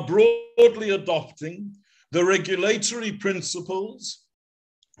we are broadly adopting the regulatory principles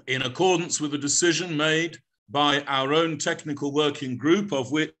in accordance with a decision made by our own technical working group,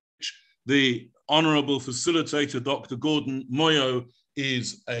 of which the Honourable Facilitator, Dr. Gordon Moyo,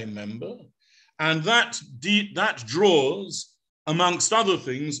 is a member. And that draws, amongst other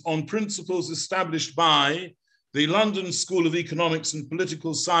things, on principles established by the London School of Economics and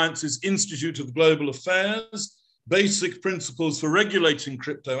Political Sciences Institute of Global Affairs, Basic Principles for Regulating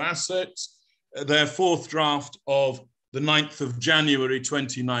Crypto Assets, their fourth draft of the 9th of January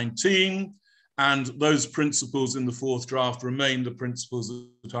 2019, and those principles in the fourth draft remain the principles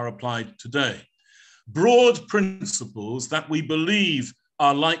that are applied today. Broad principles that we believe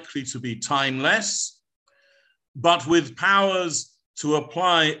are likely to be timeless, but with powers to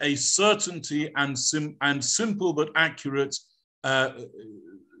apply a certainty and simple but accurate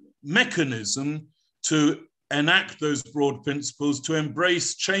mechanism to enact those broad principles, to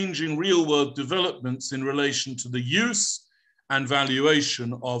embrace changing real-world developments in relation to the use and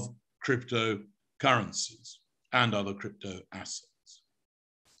valuation of cryptocurrencies and other crypto assets.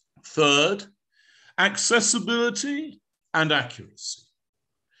 Third, accessibility and accuracy.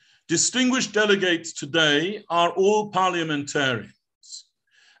 Distinguished delegates today are all parliamentarians,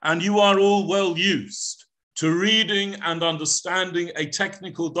 and you are all well used to reading and understanding a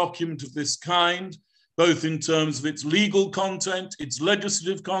technical document of this kind, both in terms of its legal content, its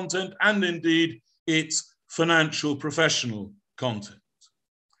legislative content, and indeed its financial professional content.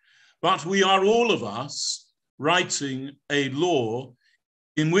 But we are all of us writing a law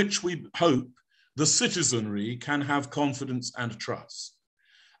in which we hope the citizenry can have confidence and trust.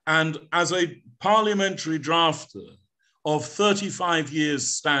 And as a parliamentary drafter of 35 years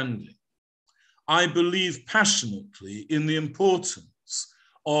standing, I believe passionately in the importance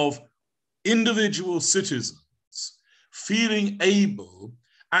of individual citizens feeling able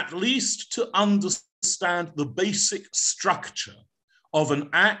at least to understand the basic structure of an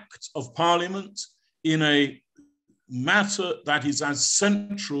act of parliament in a matter that is as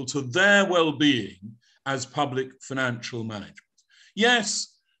central to their well-being as public financial management.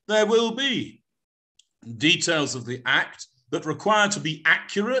 Yes, there will be details of the act that require to be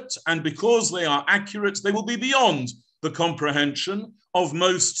accurate, and because they are accurate, they will be beyond the comprehension of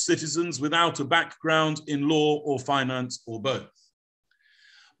most citizens without a background in law or finance or both.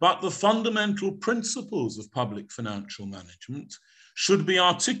 But the fundamental principles of public financial management should be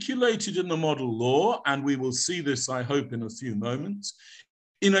articulated in the model law, and we will see this, I hope, in a few moments,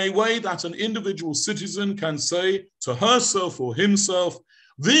 in a way that an individual citizen can say to herself or himself,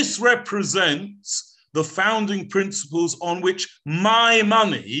 this represents the founding principles on which my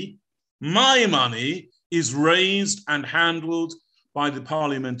money is raised and handled by the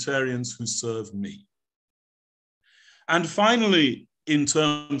parliamentarians who serve me. And finally, in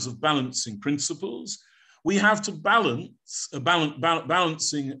terms of balancing principles, we have to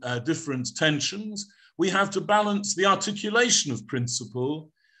balancing different tensions. We have to balance the articulation of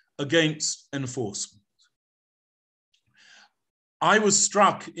principle against enforcement. I was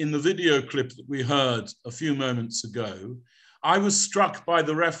struck in the video clip that we heard a few moments ago, I was struck by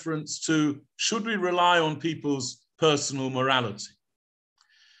the reference to, should we rely on people's personal morality?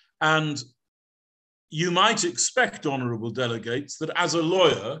 And you might expect, honorable delegates, that as a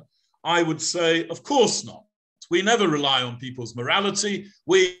lawyer, I would say, of course not. We never rely on people's morality.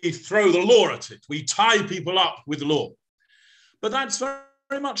 We throw the law at it. We tie people up with law. But that's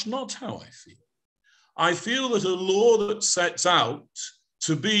very much not how I feel. I feel that a law that sets out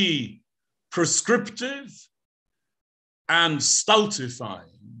to be prescriptive and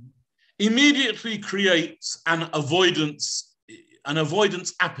stultifying immediately creates an avoidance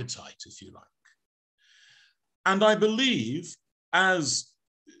appetite, if you like. And I believe, as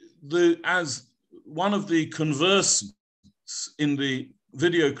one of the conversants in the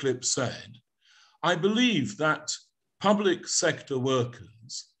video clip said, I believe that public sector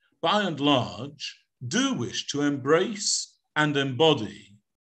workers, by and large, do wish to embrace and embody,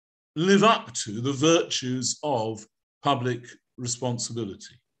 live up to the virtues of public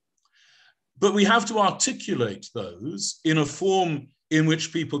responsibility. But we have to articulate those in a form in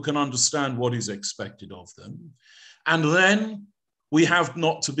which people can understand what is expected of them. And then we have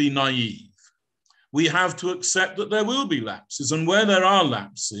not to be naive. We have to accept that there will be lapses, and where there are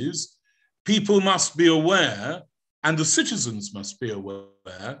lapses, people must be aware, and the citizens must be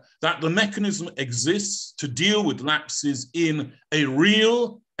aware, that the mechanism exists to deal with lapses in a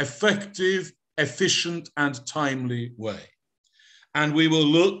real, effective, efficient, and timely way. And we will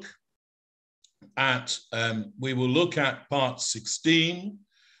look at part 16,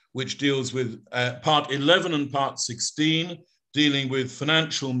 which deals with part 11 and part 16, dealing with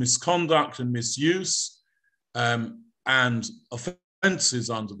financial misconduct and misuse and offences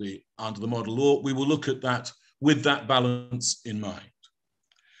under the model law. We will look at that with that balance in mind.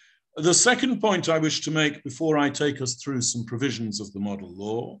 The second point I wish to make before I take us through some provisions of the model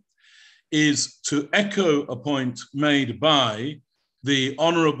law is to echo a point made by the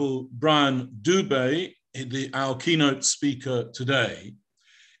Honourable Brian Dubé, our keynote speaker today,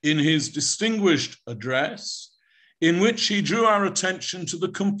 in his distinguished address, in which he drew our attention to the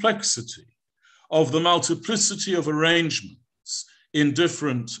complexity of the multiplicity of arrangements in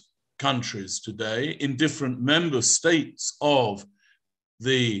different countries today, in different member states of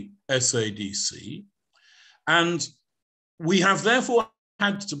the SADC. And we have therefore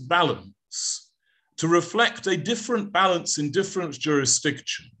had to balance, to reflect a different balance in different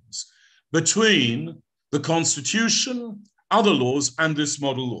jurisdictions between the Constitution, other laws, and this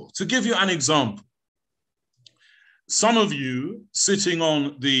model law. To give you an example, some of you sitting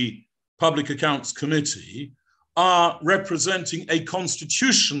on the Public Accounts Committee are representing a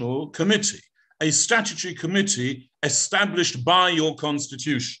constitutional committee, a statutory committee established by your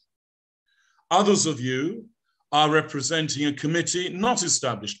constitution. Others of you are representing a committee not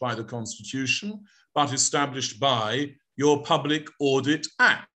established by the Constitution, but established by your Public Audit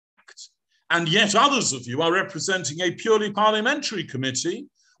Act. And yet others of you are representing a purely parliamentary committee,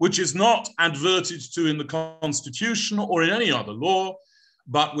 which is not adverted to in the Constitution or in any other law,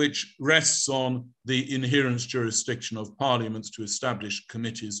 but which rests on the inherent jurisdiction of parliaments to establish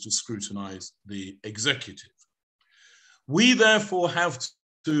committees to scrutinize the executive. We therefore have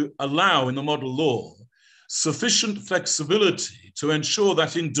to allow in the model law sufficient flexibility to ensure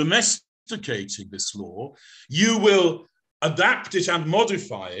that in domesticating this law, you will adapt it and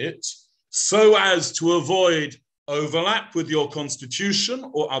modify it so as to avoid overlap with your constitution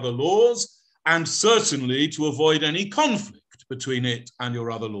or other laws, and certainly to avoid any conflict between it and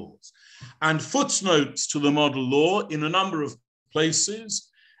your other laws. And footnotes to the model law in a number of places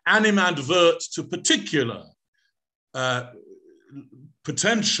animadvert to particular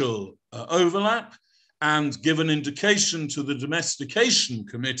potential overlap and give an indication to the domestication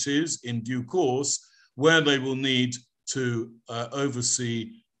committees in due course where they will need to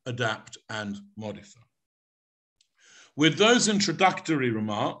oversee, adapt, and modify. With those introductory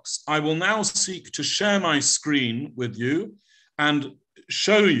remarks, I will now seek to share my screen with you and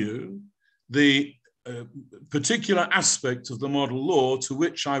show you the particular aspect of the model law to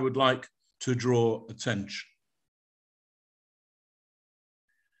which I would like to draw attention.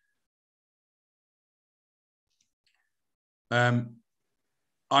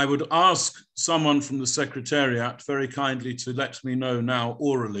 I would ask someone from the Secretariat very kindly to let me know now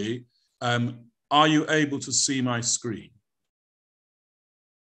orally are you able to see my screen?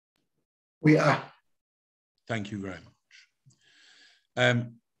 We are. Thank you very much.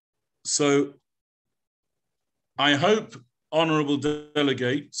 So I hope honourable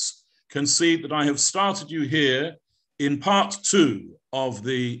delegates can see that I have started you here in part 2 of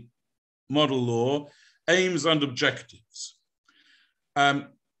the model law, aims and objectives.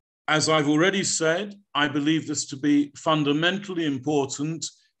 As I've already said, I believe this to be fundamentally important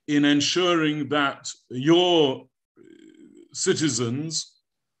in ensuring that your citizens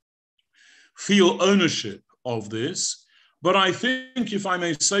feel ownership of this. But I think, if I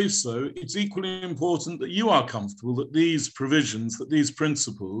may say so, it's equally important that you are comfortable that these provisions, that these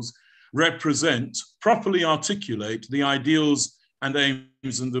principles represent, properly articulate the ideals and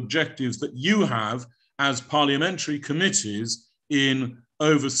aims and objectives that you have as parliamentary committees in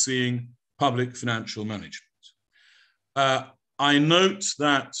overseeing public financial management. I note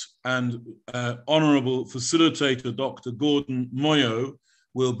that, and Honourable Facilitator Dr. Gordon Moyo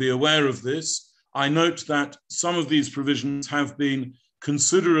will be aware of this, I note that some of these provisions have been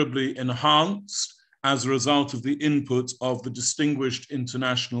considerably enhanced as a result of the input of the distinguished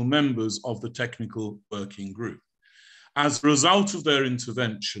international members of the technical working group. As a result of their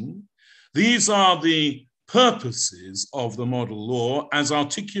intervention, these are the purposes of the model law as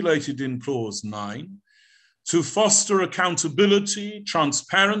articulated in clause 9, to foster accountability,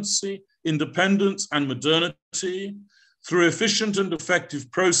 transparency, independence, and modernity through efficient and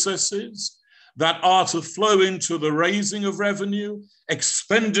effective processes that are to flow into the raising of revenue,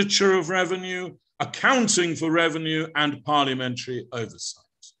 expenditure of revenue, accounting for revenue, and parliamentary oversight.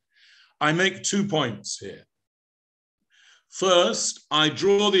 I make 2 points here. First, I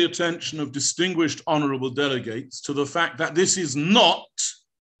draw the attention of distinguished honourable delegates to the fact that this is not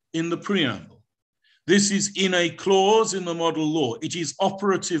in the preamble. This is in a clause in the model law. It is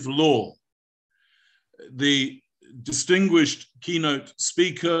operative law. The distinguished keynote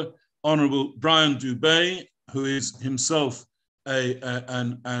speaker, Honourable Brian Dubé, who is himself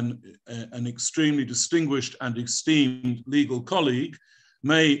an extremely distinguished and esteemed legal colleague,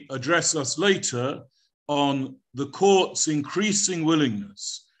 may address us later on the court's increasing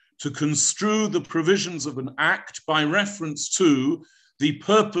willingness to construe the provisions of an act by reference to the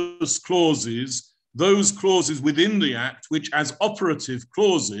purpose clauses, those clauses within the act which as operative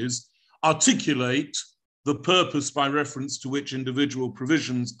clauses articulate the purpose by reference to which individual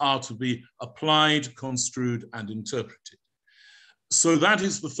provisions are to be applied, construed, and interpreted. So that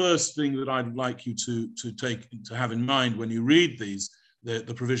is the first thing that I'd like you to have in mind when you read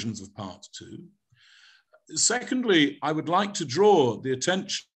the provisions of Part 2. Secondly, I would like to draw the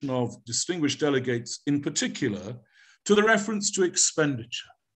attention of distinguished delegates in particular to the reference to expenditure,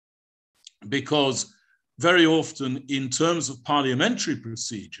 because very often in terms of parliamentary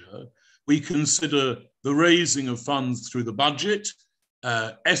procedure, we consider the raising of funds through the budget,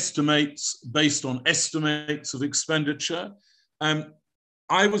 estimates based on estimates of expenditure.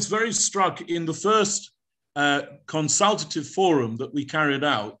 I was very struck in the first consultative forum that we carried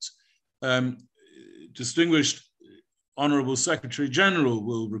out. Distinguished Honourable Secretary General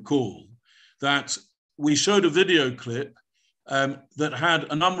will recall that we showed a video clip that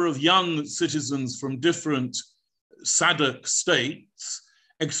had a number of young citizens from different SADC states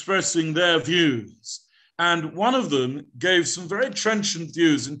expressing their views. And one of them gave some very trenchant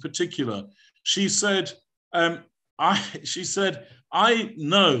views in particular. She said, I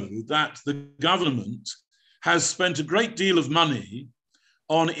know that the government has spent a great deal of money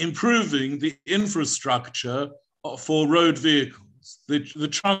on improving the infrastructure for road vehicles, the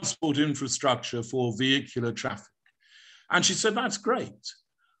transport infrastructure for vehicular traffic. And she said, that's great.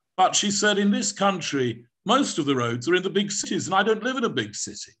 But she said, in this country, most of the roads are in the big cities, and I don't live in a big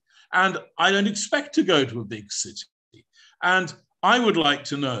city, and I don't expect to go to a big city. And I would like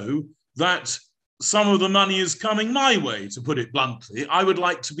to know that some of the money is coming my way, to put it bluntly. I would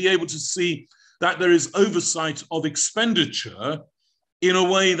like to be able to see that there is oversight of expenditure in a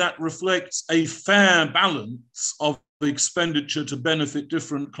way that reflects a fair balance of expenditure to benefit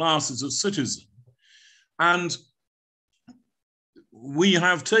different classes of citizens. And we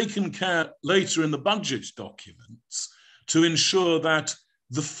have taken care later in the budget documents to ensure that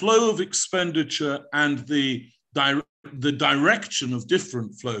the flow of expenditure and the direction of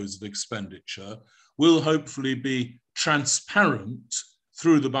different flows of expenditure will hopefully be transparent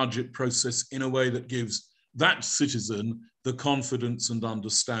through the budget process in a way that gives that citizen the confidence and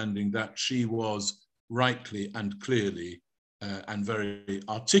understanding that she was rightly and clearly and very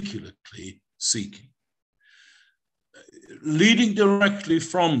articulately seeking. Leading directly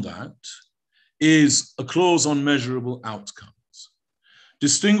from that is a clause on measurable outcomes.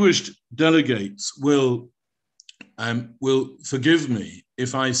 Distinguished delegates will forgive me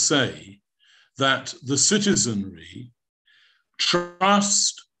if I say that the citizenry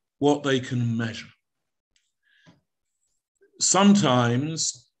trust what they can measure.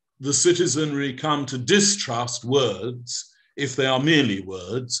 Sometimes the citizenry come to distrust words if they are merely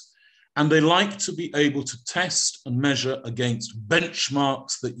words, and they like to be able to test and measure against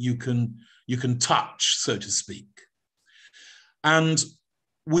benchmarks that you can touch, so to speak. And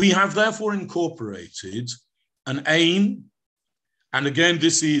we have therefore incorporated an aim, and again,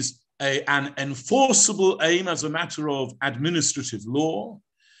 this is an enforceable aim as a matter of administrative law,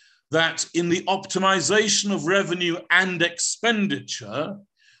 that in the optimization of revenue and expenditure,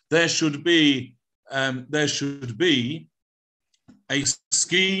 there should be a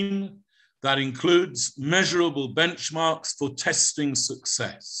scheme that includes measurable benchmarks for testing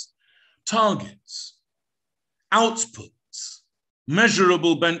success, targets, outputs,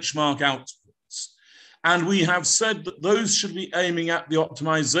 measurable benchmark outputs. And we have said that those should be aiming at the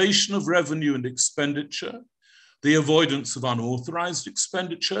optimization of revenue and expenditure, the avoidance of unauthorized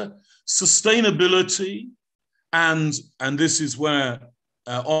expenditure, sustainability, and this is where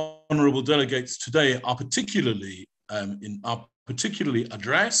honorable delegates today are particularly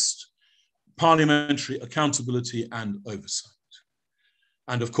addressed, parliamentary accountability and oversight.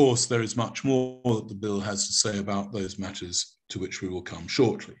 And of course, there is much more that the bill has to say about those matters, to which we will come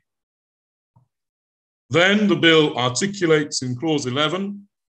shortly. Then the bill articulates in clause 11,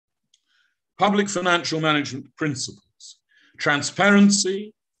 public financial management principles,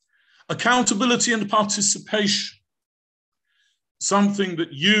 transparency, accountability and participation, something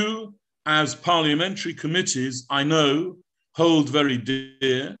that you as parliamentary committees, I know, hold very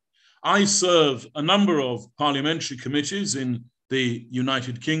dear. I serve a number of parliamentary committees in the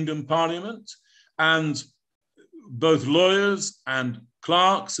United Kingdom Parliament, and both lawyers and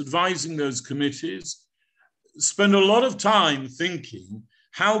clerks advising those committees spend a lot of time thinking,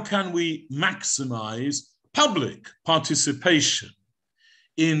 how can we maximize public participation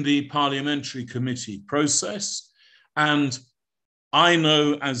in the parliamentary committee process? And I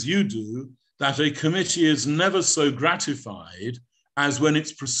know, as you do, that a committee is never so gratified as when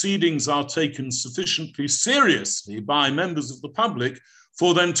its proceedings are taken sufficiently seriously by members of the public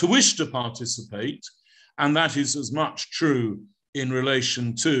for them to wish to participate. And that is as much true in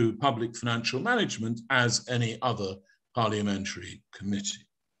relation to public financial management as any other parliamentary committee.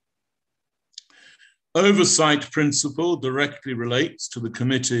 Oversight principle directly relates to the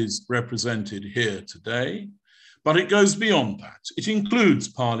committees represented here today, but it goes beyond that. It includes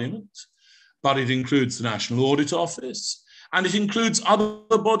Parliament, but it includes the National Audit Office, and it includes other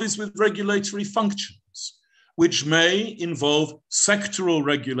bodies with regulatory functions, which may involve sectoral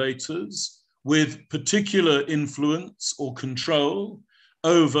regulators with particular influence or control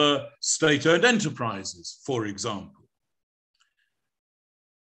over state-owned enterprises, for example.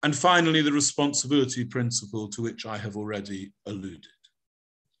 And finally, the responsibility principle, to which I have already alluded.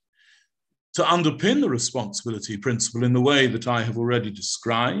 To underpin the responsibility principle in the way that I have already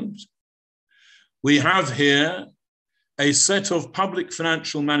described, we have here a set of public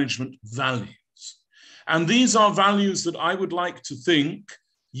financial management values. And these are values that I would like to think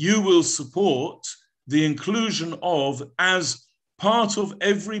you will support the inclusion of as part of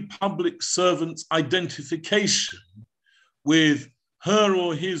every public servant's identification with her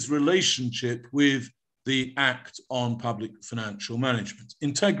or his relationship with the Act on Public Financial Management.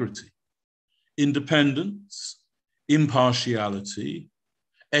 Integrity, independence, impartiality,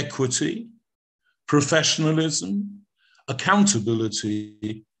 equity, professionalism,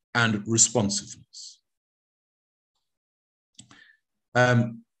 accountability, and responsiveness.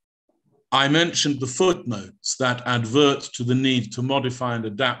 I mentioned the footnotes that advert to the need to modify and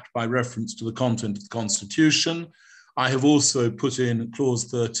adapt by reference to the content of the Constitution. I have also put in clause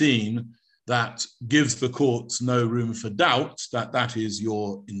 13 that gives the courts no room for doubt that that is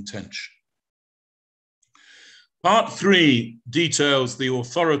your intention. Part 3 details the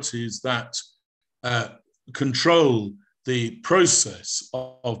authorities that control the process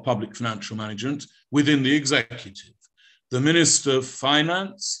of public financial management within the executive. The Minister of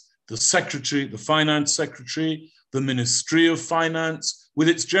Finance, the Secretary, the Finance Secretary, the Ministry of Finance, with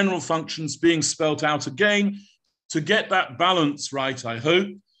its general functions being spelt out again to get that balance right, I hope,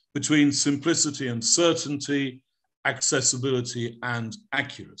 between simplicity and certainty, accessibility and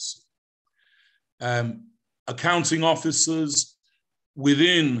accuracy. Accounting officers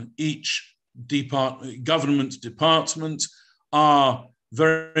within each government department are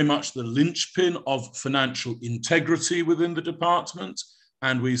very much the linchpin of financial integrity within the department,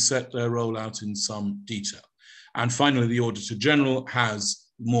 and we set their role out in some detail. And finally, the Auditor General has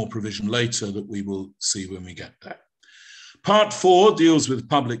more provision later that we will see when we get there. Part 4 deals with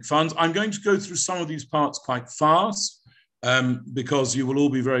public funds. I'm going to go through some of these parts quite fast because you will all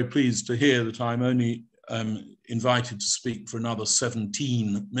be very pleased to hear that I'm only invited to speak for another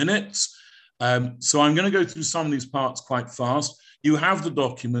 17 minutes. So I'm going to go through some of these parts quite fast. You have the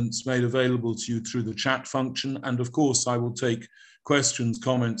documents made available to you through the chat function. And of course, I will take questions,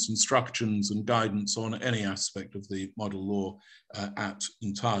 comments, instructions, and guidance on any aspect of the model law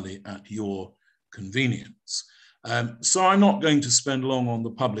entirely at your convenience. So I'm not going to spend long on the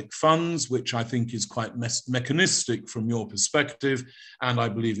public funds, which I think is quite mechanistic from your perspective, and I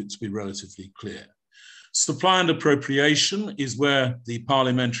believe it to be relatively clear. Supply and appropriation is where the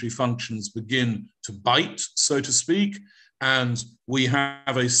parliamentary functions begin to bite, so to speak, and we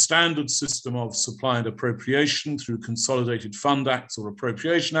have a standard system of supply and appropriation through consolidated fund acts or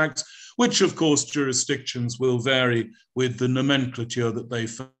appropriation acts, which of course jurisdictions will vary with the nomenclature that they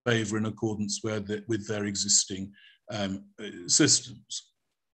favor in accordance with their existing systems.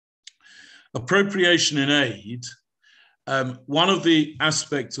 Appropriation in aid, one of the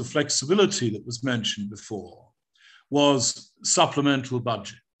aspects of flexibility that was mentioned before was supplemental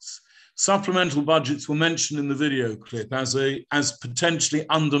budgets. Supplemental budgets were mentioned in the video clip as potentially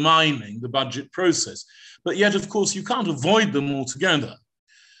undermining the budget process. But yet, of course, you can't avoid them altogether.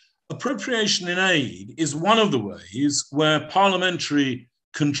 Appropriation in aid is one of the ways where parliamentary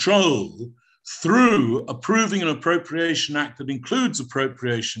control, through approving an appropriation act that includes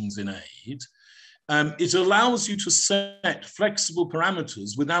appropriations in aid, it allows you to set flexible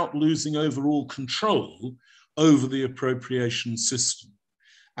parameters without losing overall control over the appropriation system.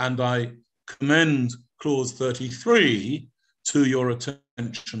 And I commend clause 33 to your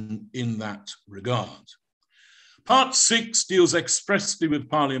attention in that regard. Part 6 deals expressly with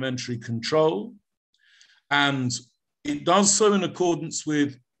parliamentary control, and it does so in accordance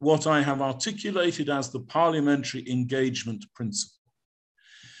with what I have articulated as the parliamentary engagement principle.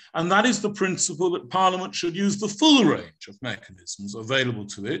 And that is the principle that Parliament should use the full range of mechanisms available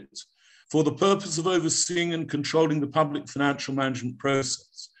to it for the purpose of overseeing and controlling the public financial management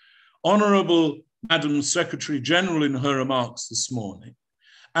process. Honourable Madam Secretary General, in her remarks this morning,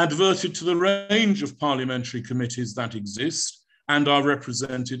 adverted to the range of parliamentary committees that exist and are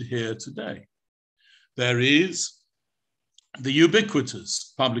represented here today. There is the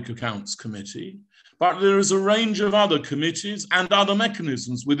ubiquitous Public Accounts Committee, but there is a range of other committees and other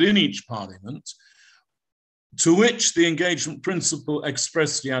mechanisms within each parliament to which the engagement principle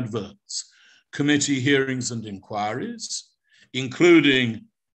expressly adverts. Committee hearings and inquiries, including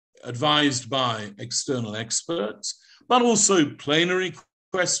advised by external experts, but also plenary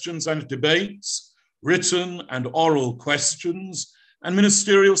questions and debates, written and oral questions, and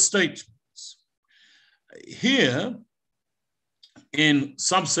ministerial statements. Here, in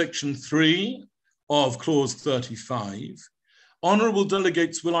subsection 3 of clause 35, honourable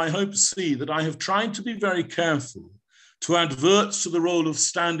delegates will, I hope, see that I have tried to be very careful to advert to the role of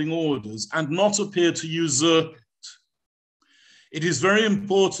standing orders and not appear to usurp it. It is very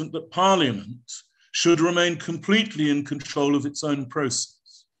important that Parliament should remain completely in control of its own process.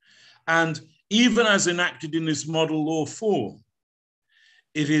 And even as enacted in this model law form,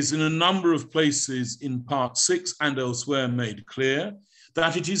 it is in a number of places in Part 6 and elsewhere made clear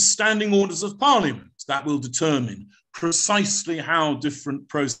that it is standing orders of Parliament that will determine precisely how different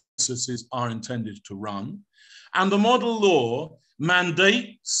processes are intended to run. And the model law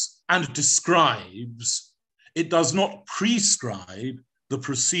mandates and describes, it does not prescribe the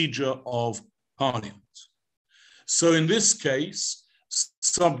procedure of Parliament. So in this case,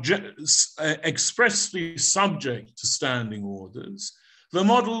 expressly subject to standing orders, the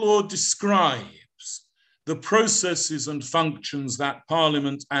model law describes the processes and functions that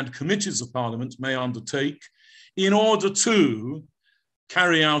Parliament and committees of Parliament may undertake in order to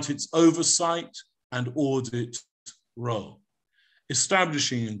carry out its oversight and audit role,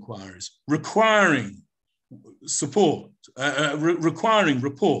 establishing inquiries, requiring support, requiring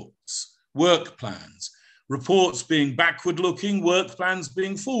reports, work plans, reports being backward-looking, work plans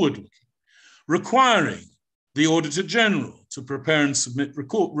being forward-looking, requiring the Auditor General to prepare and submit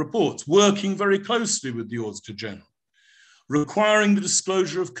reports, working very closely with the Auditor General, requiring the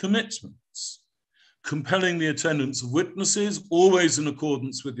disclosure of commitments, compelling the attendance of witnesses, always in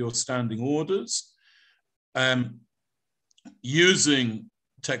accordance with your standing orders, using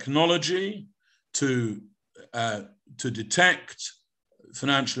technology to detect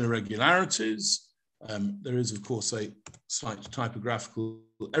financial irregularities. There is, of course, a slight typographical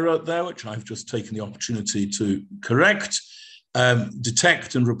error there, which I've just taken the opportunity to correct.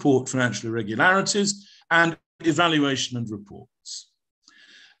 Detect and report financial irregularities, and evaluation and reports.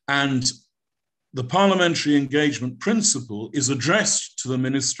 And the parliamentary engagement principle is addressed to the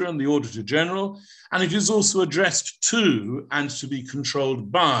Minister and the Auditor General, and it is also addressed to and to be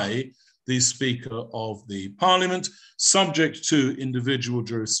controlled by the Speaker of the Parliament, subject to individual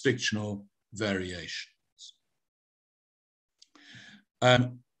jurisdictional variations.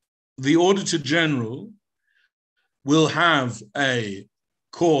 The Auditor General will have a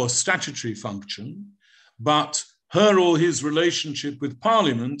core statutory function, but her or his relationship with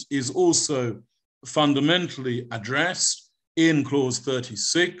Parliament is also fundamentally addressed in clause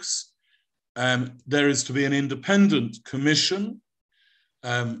 36. There is to be an independent commission.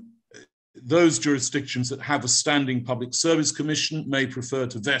 Those jurisdictions that have a standing public service commission may prefer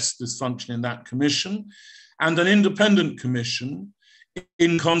to vest this function in that commission, and an independent commission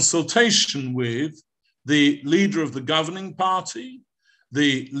in consultation with the leader of the governing party,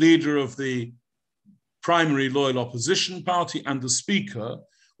 the leader of the primary loyal opposition party, and the Speaker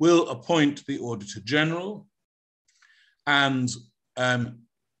will appoint the Auditor General, and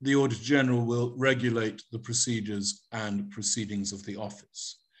the Auditor General will regulate the procedures and proceedings of the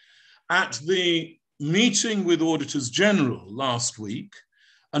office. At the meeting with Auditors General last week,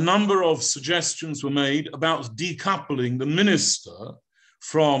 a number of suggestions were made about decoupling the Minister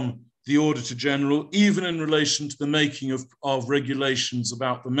from the Auditor General, even in relation to the making of regulations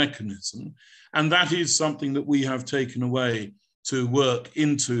about the mechanism. And that is something that we have taken away to work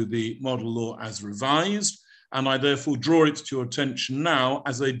into the model law as revised. And I therefore draw it to your attention now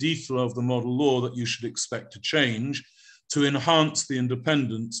as a detail of the model law that you should expect to change to enhance the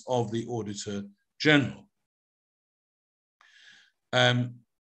independence of the Auditor General.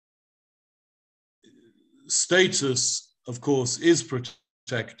 Status, of course, is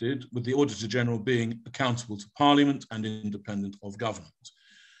protected, with the Auditor General being accountable to Parliament and independent of government.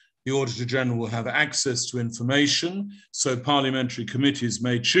 The Auditor General will have access to information, so parliamentary committees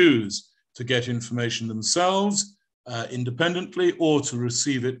may choose to get information themselves independently or to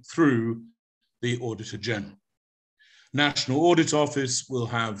receive it through the Auditor General. National Audit Office will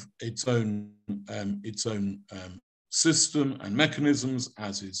have its own system and mechanisms,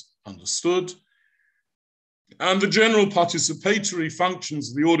 as is understood. And the general participatory functions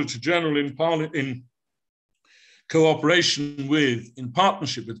of the Auditor General in cooperation with, in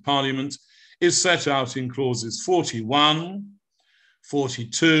partnership with Parliament, is set out in clauses 41,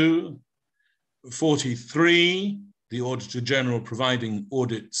 42, 43, the Auditor General providing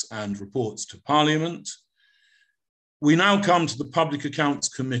audits and reports to Parliament. We now come to the Public Accounts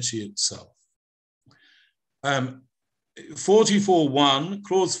Committee itself. 44.1,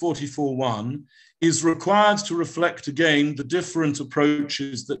 clause 44.1, is required to reflect again the different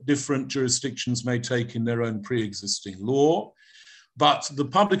approaches that different jurisdictions may take in their own pre-existing law. But the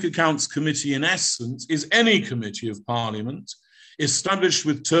Public Accounts Committee, in essence, is any committee of Parliament established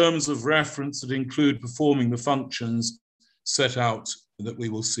with terms of reference that include performing the functions set out that we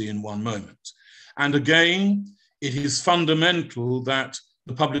will see in one moment. And again, it is fundamental that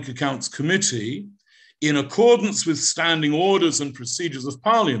the Public Accounts Committee, in accordance with standing orders and procedures of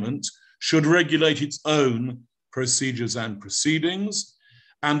Parliament, should regulate its own procedures and proceedings.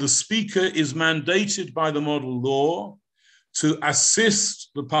 And the Speaker is mandated by the model law to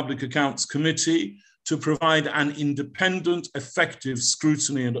assist the Public Accounts Committee to provide an independent, effective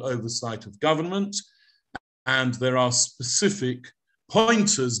scrutiny and oversight of government. And there are specific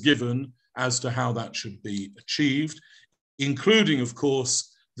pointers given as to how that should be achieved, including, of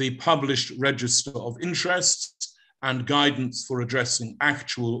course, the published register of interests and guidance for addressing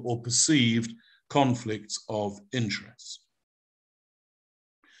actual or perceived conflicts of interest.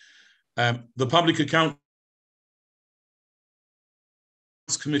 The Public Accounts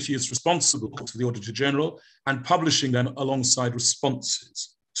Committee is responsible to the Auditor General and publishing them alongside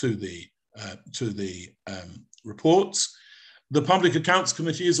responses to the reports. The Public Accounts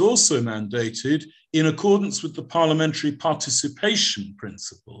Committee is also mandated, in accordance with the parliamentary participation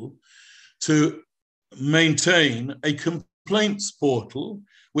principle, to maintain a complaints portal,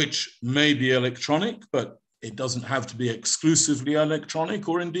 which may be electronic, but it doesn't have to be exclusively electronic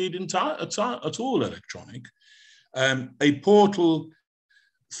or indeed at all electronic, a portal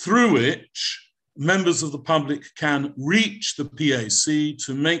through which members of the public can reach the PAC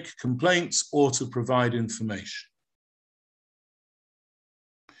to make complaints or to provide information.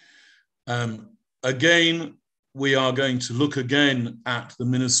 Again, we are going to look again at the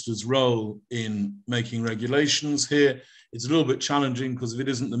Minister's role in making regulations here. It's a little bit challenging because if it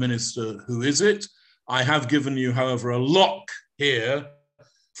isn't the Minister, who is it? I have given you, however, a lock here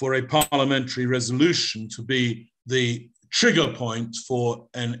for a parliamentary resolution to be the trigger point for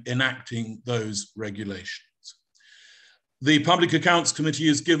enacting those regulations. the Public Accounts Committee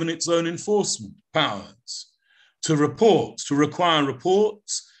is given its own enforcement powers to report, to require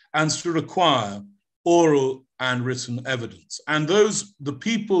reports, and to require oral and written evidence. And the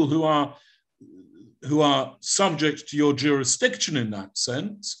people who are subject to your jurisdiction in that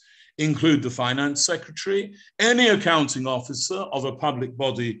sense include the Finance Secretary, any accounting officer of a public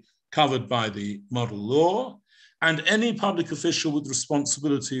body covered by the model law, and any public official with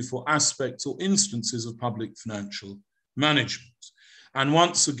responsibility for aspects or instances of public financial management. And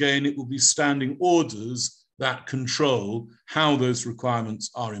once again, it will be standing orders that control how those requirements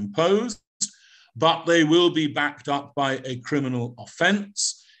are imposed, but they will be backed up by a criminal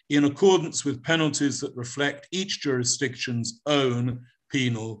offence in accordance with penalties that reflect each jurisdiction's own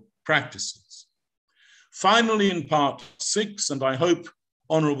penal practices. Finally, in part 6, and I hope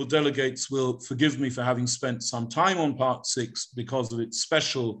honourable delegates will forgive me for having spent some time on part 6 because of its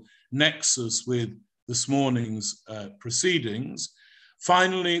special nexus with this morning's proceedings.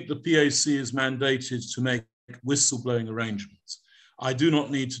 Finally, the PAC is mandated to make whistleblowing arrangements. I do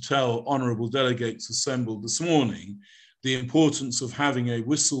not need to tell honourable delegates assembled this morning the importance of having a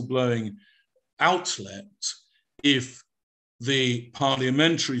whistleblowing outlet if the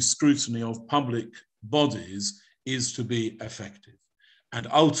parliamentary scrutiny of public bodies is to be effective. And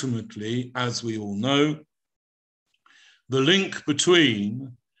ultimately, as we all know, the link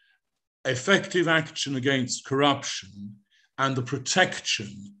between effective action against corruption and the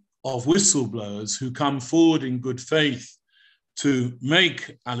protection of whistleblowers who come forward in good faith to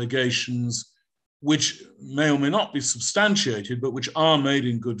make allegations which may or may not be substantiated, but which are made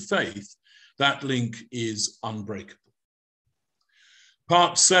in good faith, that link is unbreakable.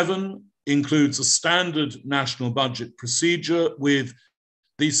 Part 7 includes a standard national budget procedure with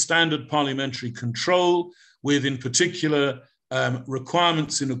the standard parliamentary control, with in particular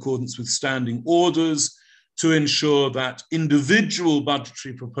requirements in accordance with standing orders to ensure that individual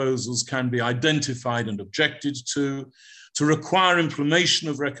budgetary proposals can be identified and objected to require implementation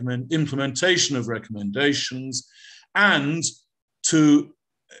of recommendations, and to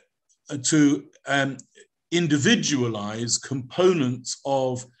individualize components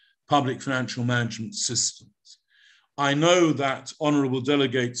of public financial management systems. I know that honourable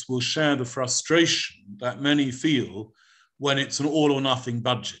delegates will share the frustration that many feel when it's an all or nothing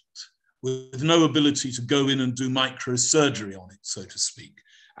budget, with no ability to go in and do microsurgery on it, so to speak,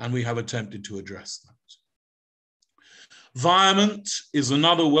 and we have attempted to address that. Virement is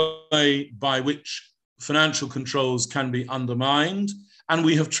another way by which financial controls can be undermined, and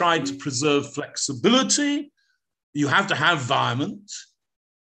we have tried to preserve flexibility. You have to have virement.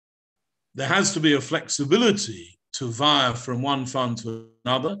 There has to be a flexibility to vire from one fund to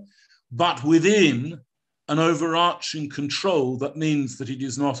another, but within an overarching control that means that it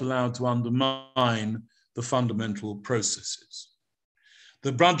is not allowed to undermine the fundamental processes.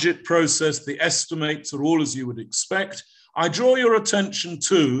 The budget process, the estimates are all as you would expect. I draw your attention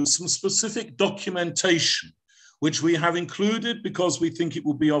to some specific documentation which we have included because we think it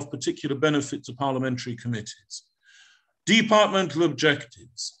will be of particular benefit to parliamentary committees. Departmental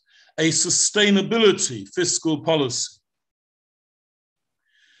objectives, a sustainability fiscal policy,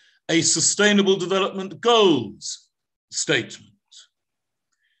 a sustainable development goals statement,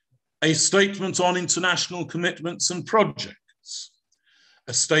 a statement on international commitments and projects,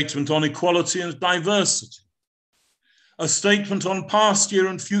 a statement on equality and diversity, a statement on past year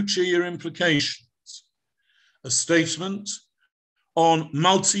and future year implications, a statement on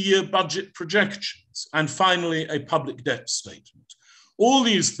multi-year budget projections, and finally, a public debt statement. All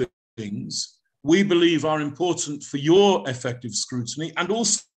these things we believe are important for your effective scrutiny and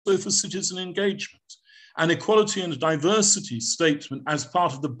also for citizen engagement. An equality and diversity statement as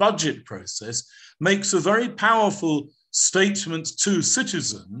part of the budget process makes a very powerful statement to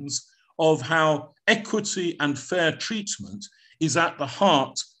citizens of how equity and fair treatment is at the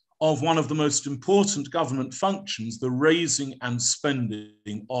heart of one of the most important government functions, the raising and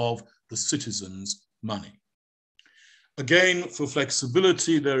spending of the citizens' money. Again, for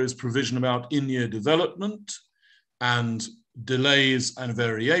flexibility, there is provision about in-year development and delays and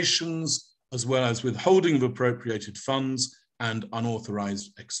variations, as well as withholding of appropriated funds and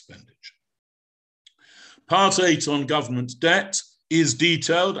unauthorized expenditure. Part 8 on government debt is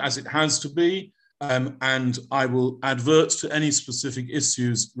detailed as it has to be, and I will advert to any specific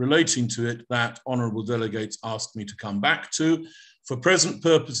issues relating to it that honourable delegates asked me to come back to. For present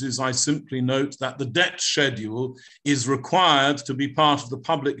purposes, I simply note that the debt schedule is required to be part of the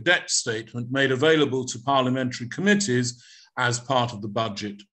public debt statement made available to parliamentary committees as part of the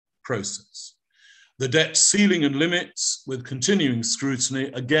budget process. The debt ceiling and limits with continuing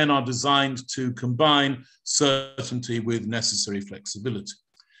scrutiny, again, are designed to combine certainty with necessary flexibility.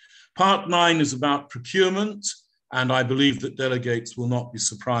 Part 9 is about procurement, and I believe that delegates will not be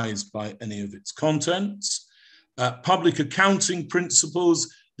surprised by any of its contents. Public accounting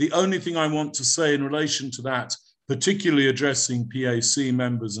principles, the only thing I want to say in relation to that, particularly addressing PAC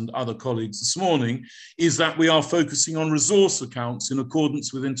members and other colleagues this morning, is that we are focusing on resource accounts in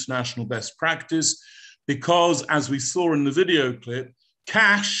accordance with international best practice, because as we saw in the video clip,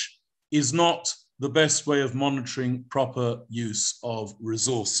 cash is not the best way of monitoring proper use of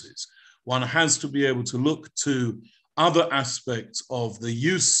resources. One has to be able to look to other aspects of the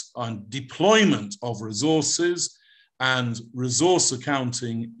use and deployment of resources, and resource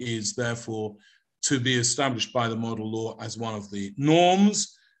accounting is therefore to be established by the model law as one of the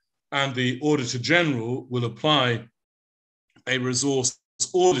norms, and the Auditor General will apply a resource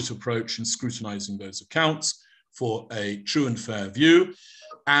audit approach in scrutinizing those accounts for a true and fair view.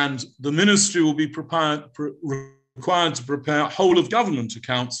 And the ministry will be required to prepare whole of government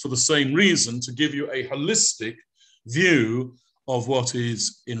accounts for the same reason, to give you a holistic view of what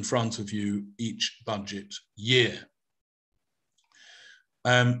is in front of you each budget year.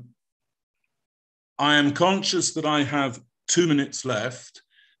 I am conscious that I have 2 minutes left,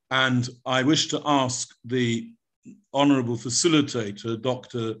 and I wish to ask the Honourable Facilitator,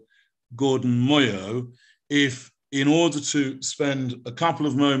 Dr. Gordon Moyo, if in order to spend a couple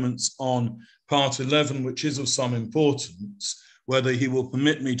of moments on part 11, which is of some importance, whether he will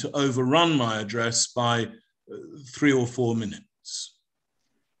permit me to overrun my address by 3 or 4 minutes.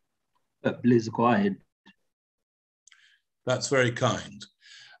 Please go ahead. That's very kind.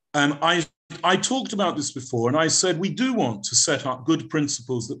 I talked about this before, and I said we do want to set up good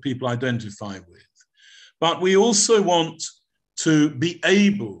principles that people identify with, but we also want to be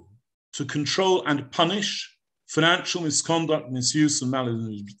able to control and punish financial misconduct, misuse, and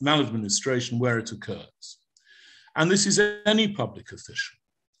maladministration where it occurs. And this is any public official.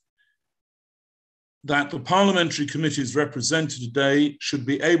 That the parliamentary committees represented today should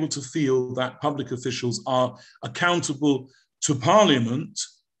be able to feel that public officials are accountable to Parliament,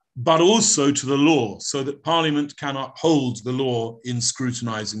 but also to the law, so that Parliament can uphold the law in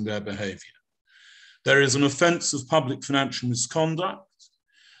scrutinising their behaviour. There is an offence of public financial misconduct.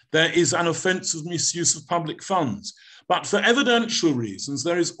 There is an offence of misuse of public funds. But for evidential reasons,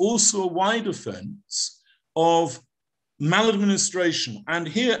 there is also a wide offence of maladministration. And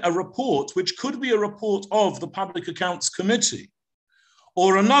here a report, which could be a report of the Public Accounts Committee,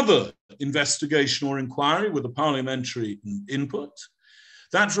 or another investigation or inquiry with a parliamentary input,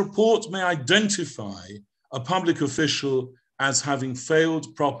 that report may identify a public official as having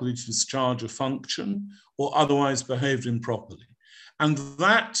failed properly to discharge a function or otherwise behaved improperly. And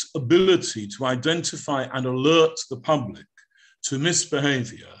that ability to identify and alert the public to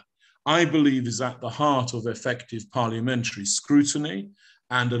misbehavior, I believe, is at the heart of effective parliamentary scrutiny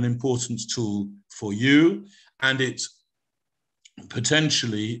and an important tool for you. And it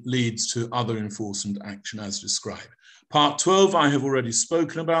potentially leads to other enforcement action as described. Part 12, I have already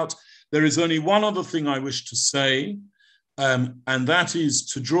spoken about. There is only one other thing I wish to say, and that is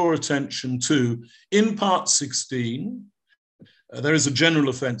to draw attention to, in part 16, there is a general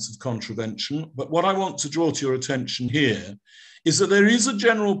offence of contravention, but what I want to draw to your attention here is that there is a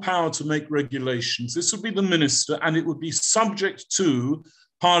general power to make regulations. This would be the minister, and it would be subject to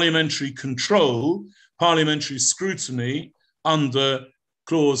parliamentary control, parliamentary scrutiny under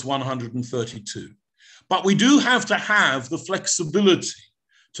clause 132. But we do have to have the flexibility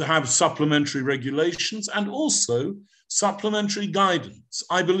to have supplementary regulations and also supplementary guidance.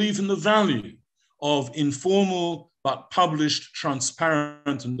 I believe in the value of informal but published,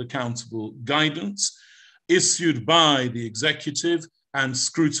 transparent and accountable guidance issued by the executive and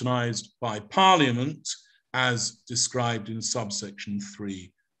scrutinised by Parliament as described in subsection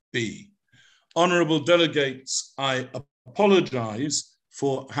 3B. Honourable delegates, I apologise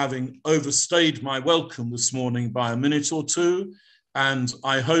for having overstayed my welcome this morning by a minute or two, and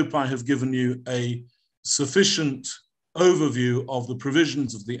I hope I have given you a sufficient overview of the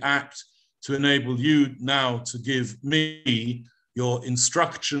provisions of the Act to enable you now to give me your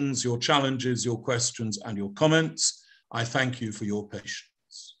instructions, your challenges, your questions, and your comments. I thank you for your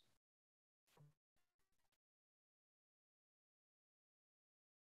patience.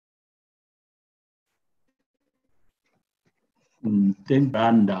 Thank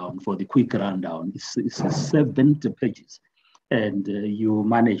rundown for the quick rundown. It's 70 pages, and you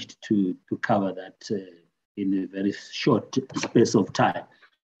managed to cover that in a very short space of time.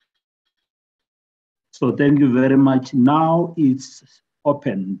 So thank you very much. Now it's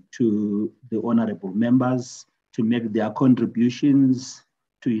open to the honorable members to make their contributions,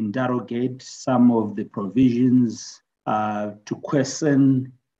 to interrogate some of the provisions, to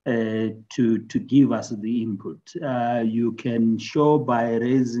question, to give us the input. You can show by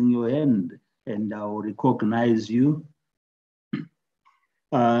raising your hand and I'll recognize you.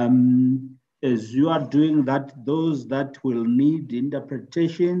 As you are doing that, those that will need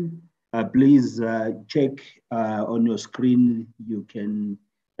interpretation, please check on your screen. You can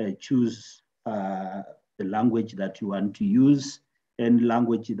choose the language that you want to use, and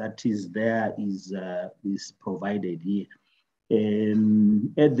language that is there is provided here.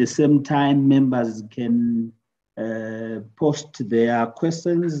 At the same time, members can post their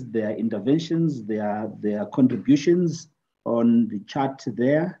questions, their interventions, their contributions on the chat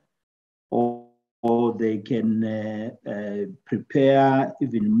there, or they can prepare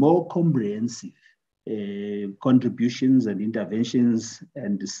even more comprehensive contributions and interventions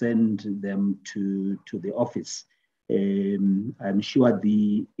and send them to the office. I'm sure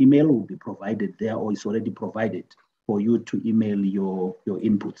the email will be provided there, or is already provided for you to email your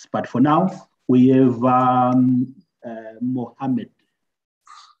inputs. But for now, we have Mohammed.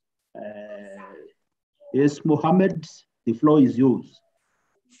 Yes, Mohammed, the floor is yours.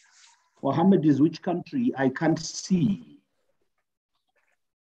 Mohammed is which country? I can't see.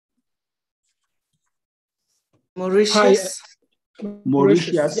 Mauritius. Hi,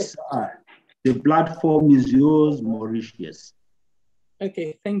 Mauritius. Yes. The platform is yours, Mauritius.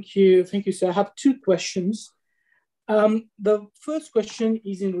 Okay, thank you. Thank you, sir. I have two questions. The first question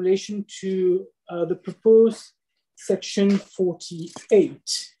is in relation to the proposed section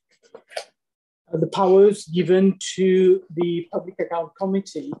 48, the powers given to the Public Account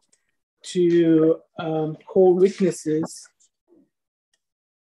Committee to call witnesses.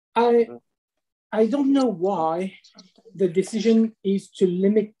 I don't know why the decision is to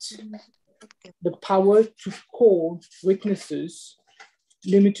limit the power to call witnesses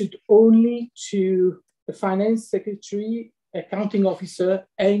limited only to the finance secretary, accounting officer,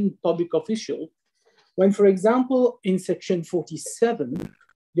 and public official, when, for example, in section 47,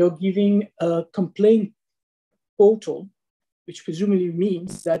 you're giving a complaint portal, which presumably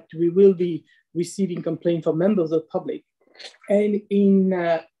means that we will be receiving complaints from members of the public. And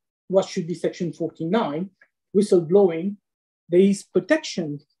in what should be section 49, whistleblowing, there is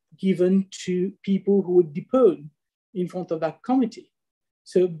protection given to people who would depose in front of that committee.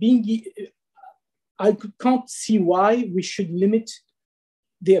 So I can't see why we should limit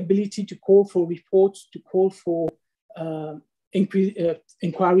the ability to call for reports, to call for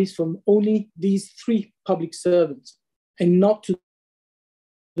inquiries from only these three public servants and not to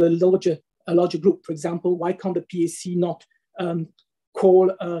a larger group. For example, why can't the PAC not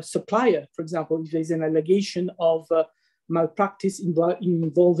call a supplier, for example, if there's an allegation of malpractice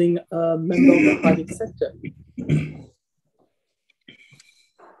involving a member of the private sector?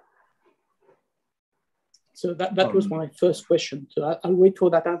 So that was my first question. So I'll wait for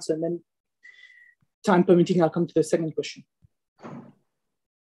that answer, and then time permitting, I'll come to the second question.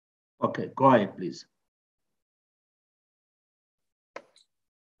 Okay, go ahead, please.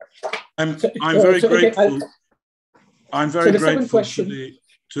 I'm very grateful. I'm very grateful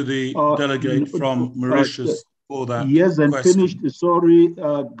to the delegate from Mauritius for that. Yes, and finished. Sorry,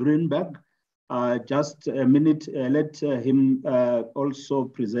 Greenberg. Just a minute. Let him also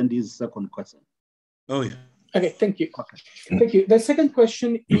present his second question. Oh yeah. Okay, thank you. Okay. Thank you. The second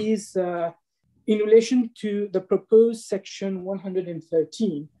question is in relation to the proposed section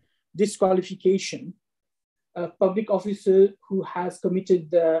 113, disqualification. A public officer who has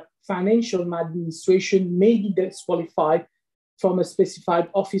committed financial maladministration may be disqualified from a specified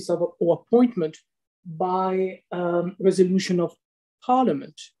office or appointment by resolution of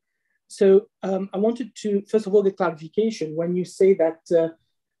Parliament. So I wanted to, first of all, get clarification when you say that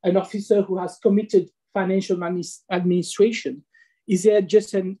an officer who has committed financial administration, is there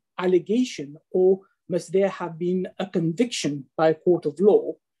just an allegation, or must there have been a conviction by a court of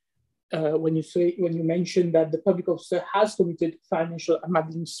law? When you mention that the public officer has committed financial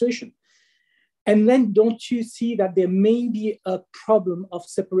maladministration. And then don't you see that there may be a problem of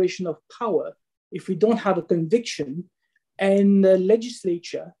separation of power if we don't have a conviction and the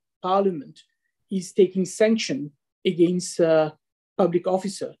legislature, Parliament, is taking sanction against a public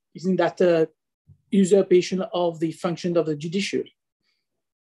officer? Isn't that a usurpation of the function of the judiciary?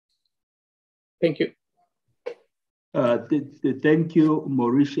 Thank you. Thank you,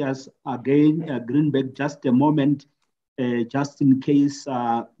 Mauritius. Again, Greenberg, just a moment, just in case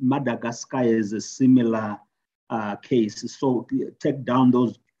Madagascar is a similar case. So take down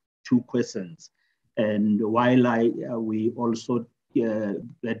those two questions. And while we also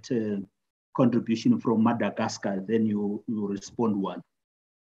get a contribution from Madagascar, then you respond one.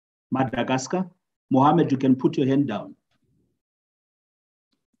 Madagascar, Mohamed, you can put your hand down.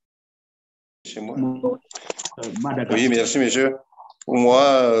 C'est moi. Oui, merci, monsieur. Pour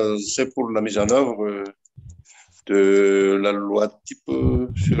moi, c'est pour la mise en œuvre de la loi type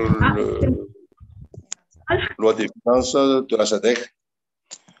sur la loi des finances de la SADC.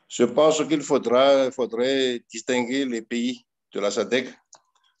 Je pense qu'il faudrait distinguer les pays de la SADC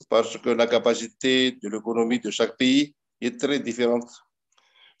parce que la capacité de l'économie de chaque pays est très différente.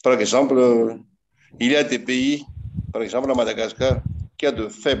 Par exemple, il y a des pays, par exemple à Madagascar, qui a de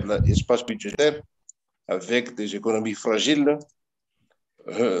faibles espaces budgétaires avec des économies fragiles.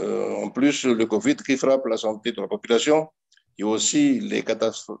 En plus, le Covid qui frappe la santé de la population et aussi les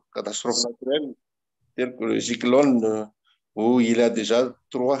catastrophes naturelles telles que le cyclone où il y a déjà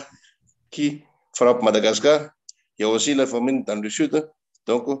 3 qui frappent Madagascar. Il y a aussi la famine dans le sud.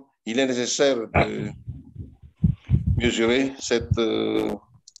 Donc, il est nécessaire de mesurer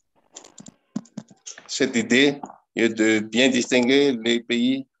cette idée et de bien distinguer les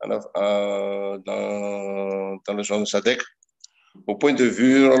pays dans la zone SADC. Au point de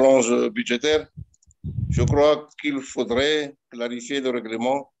vue relance budgétaire, je crois qu'il faudrait clarifier le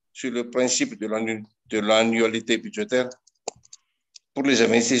règlement sur le principe de l'annualité budgétaire. Pour les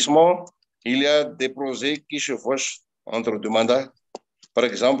investissements, il y a des projets qui chevauchent entre 2 mandats. Par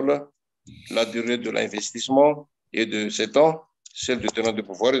exemple, la durée de l'investissement est de 7 ans, celle du tenant de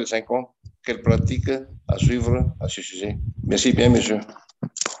pouvoir est de 5 ans. Quelle pratique à suivre à ce sujet? Merci bien, monsieur.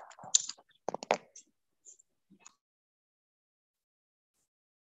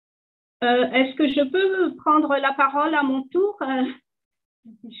 Est-ce que je peux prendre la parole à mon tour?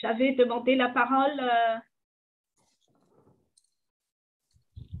 J'avais demandé la parole.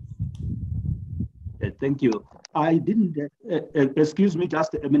 Thank you. I didn't, excuse me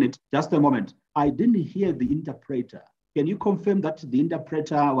just a minute, just a moment. I didn't hear the interpreter. Can you confirm that the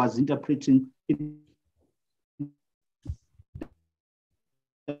interpreter was interpreting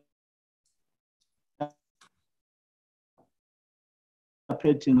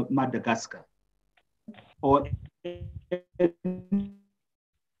Madagascar? Or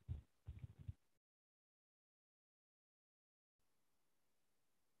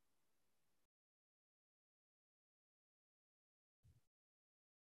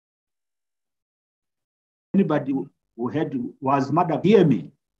anybody who had was Madagascar? Hear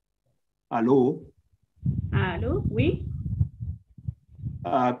me? Hello? Allô, oui.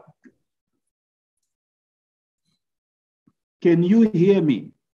 Can you hear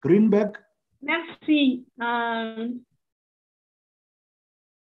me? Greenberg? Merci.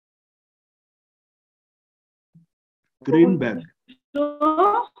 Greenberg.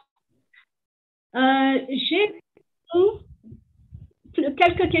 J'ai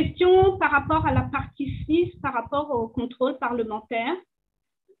quelques questions par rapport à la partie 6, par rapport au contrôle parlementaire.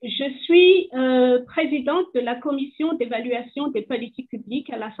 Je suis présidente de la commission d'évaluation des politiques publiques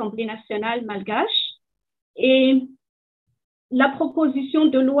à l'Assemblée nationale malgache et la proposition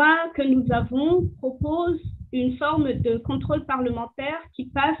de loi que nous avons propose une forme de contrôle parlementaire qui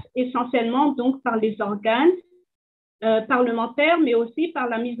passe essentiellement donc par les organes parlementaires, mais aussi par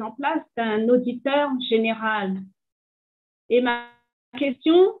la mise en place d'un auditeur général. Et ma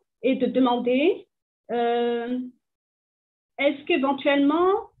question est de demander est-ce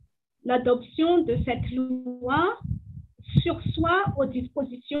qu'éventuellement l'adoption de cette loi sursoit aux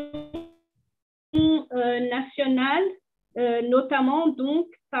dispositions nationales, notamment donc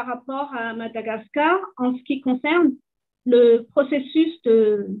par rapport à Madagascar en ce qui concerne le processus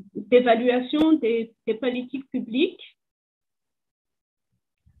d'évaluation des politiques publiques,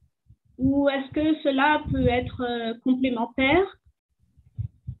 ou est-ce que cela peut être complémentaire?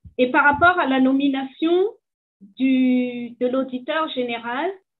 Et par rapport à la nomination de l'auditeur général,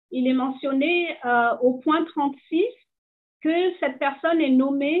 il est mentionné au point 36 que cette personne est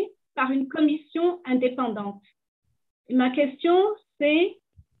nommée par une commission indépendante. Et ma question, c'est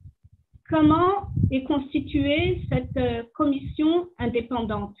comment est constituée cette commission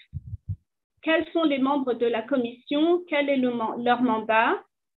indépendante? Quels sont les membres de la commission? Quel est leur mandat?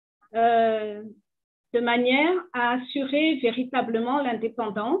 De manière à assurer véritablement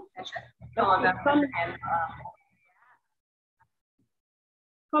l'indépendance.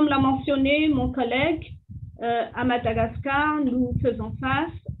 Comme l'a mentionné mon collègue, à Madagascar, nous faisons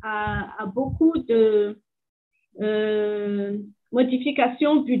face à beaucoup de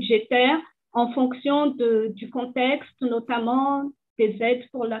modifications budgétaires en fonction du contexte, notamment des aides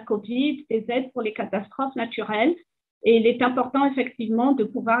pour la COVID, des aides pour les catastrophes naturelles. Et il est important effectivement de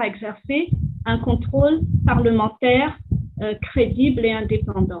pouvoir exercer un contrôle parlementaire crédible et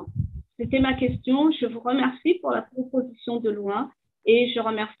indépendant. C'était ma question. Je vous remercie pour la proposition de loi et je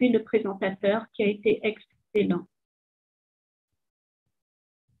remercie le présentateur qui a été excellent.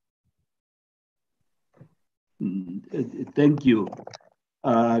 Thank you.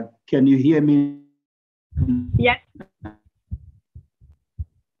 Can you hear me? Yes.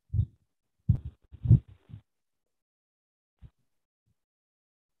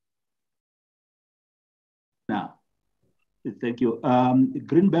 Now, thank you.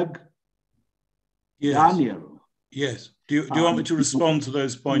 Greenberg, yes. Daniel. Yes. Do you want me to respond to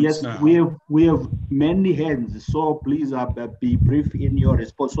those points yes, now? We have many hands, so please be brief in your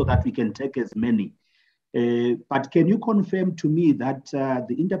response so that we can take as many. But can you confirm to me that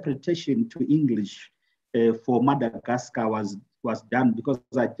the interpretation to English for Madagascar was done, because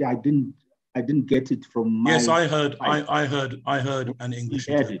I didn't get it from my. Yes, I heard an English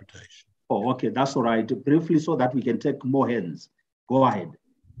interpretation. Oh, okay, that's all right. Briefly, so that we can take more hands. Go ahead.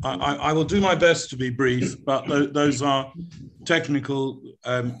 I will do my best to be brief, but those are technical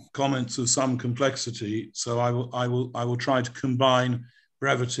comments of some complexity. So I will try to combine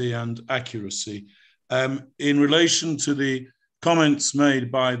brevity and accuracy. In relation to the comments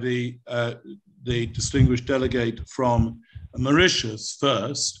made by the distinguished delegate from Mauritius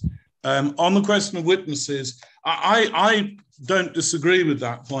first, on the question of witnesses, I don't disagree with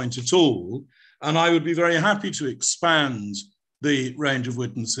that point at all, and I would be very happy to expand the range of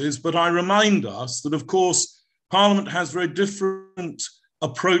witnesses, but I remind us that, of course, Parliament has very different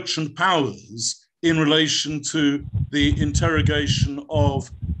approach and powers in relation to the interrogation of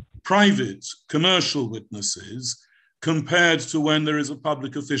private commercial witnesses compared to when there is a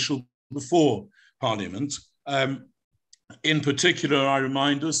public official before Parliament. In particular, I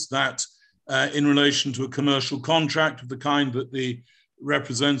remind us that in relation to a commercial contract of the kind that the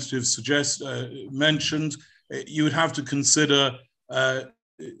representative mentioned, you would have to consider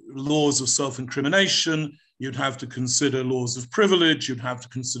laws of self-incrimination, you'd have to consider laws of privilege, you'd have to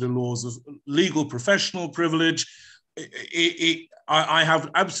consider laws of legal professional privilege. I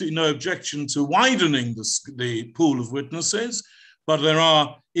have absolutely no objection to widening the pool of witnesses, but there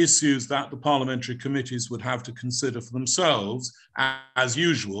are issues that the parliamentary committees would have to consider for themselves, as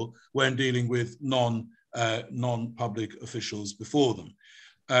usual, when dealing with non-public officials before them.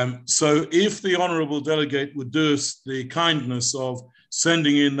 So if the honourable delegate would do us the kindness of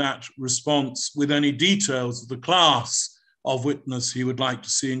sending in that response with any details of the class of witness he would like to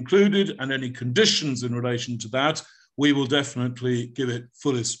see included and any conditions in relation to that, we will definitely give it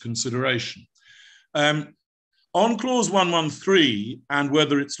fullest consideration. On clause 113 and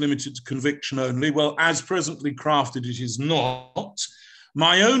whether it's limited to conviction only, well, as presently crafted, it is not.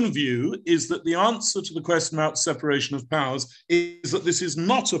 My own view is that the answer to the question about separation of powers is that this is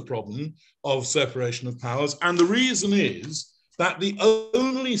not a problem of separation of powers. And the reason is that the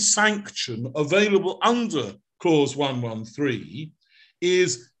only sanction available under clause 113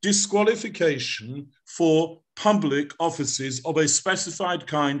 is disqualification for public offices of a specified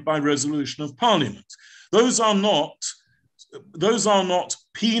kind by resolution of Parliament. Those are not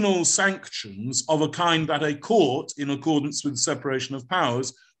penal sanctions of a kind that a court, in accordance with separation of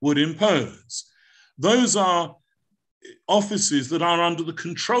powers, would impose. Those are offices that are under the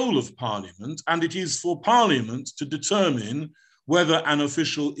control of Parliament, and it is for Parliament to determine whether an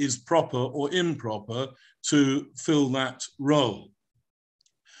official is proper or improper to fill that role.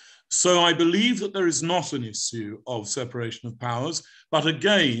 So I believe that there is not an issue of separation of powers, but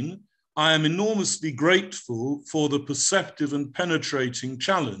again, I am enormously grateful for the perceptive and penetrating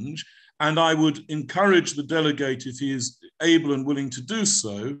challenge, and I would encourage the delegate, if he is able and willing to do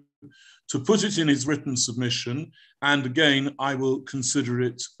so, to put it in his written submission, and again, I will consider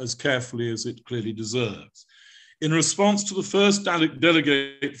it as carefully as it clearly deserves. In response to the first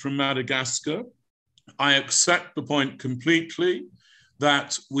delegate from Madagascar, I accept the point completely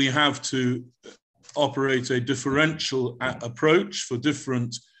that we have to operate a differential approach for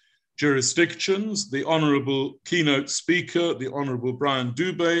different jurisdictions. The Honourable keynote speaker, the Honourable Brian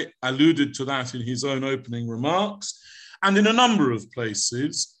Dubé, alluded to that in his own opening remarks. And in a number of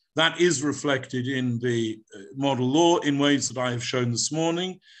places, that is reflected in the model law in ways that I have shown this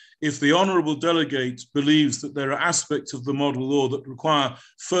morning. If the Honourable delegate believes that there are aspects of the model law that require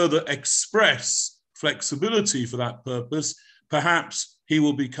further express flexibility for that purpose, perhaps he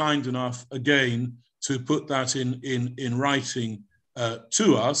will be kind enough again to put that in writing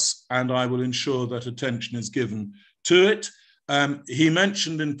to us, and I will ensure that attention is given to it. He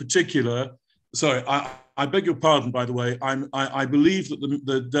mentioned in particular, sorry, I I beg your pardon, by the way. I believe that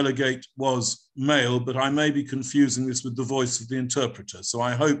the delegate was male, but I may be confusing this with the voice of the interpreter. So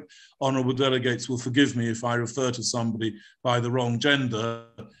I hope honourable delegates will forgive me if I refer to somebody by the wrong gender,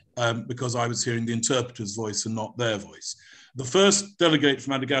 because I was hearing the interpreter's voice and not their voice. The first delegate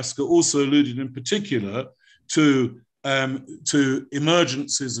from Madagascar also alluded in particular to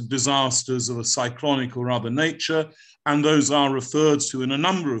emergencies and disasters of a cyclonic or other nature, and those are referred to in a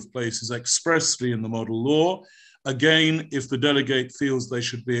number of places expressly in the model law. Again, if the delegate feels they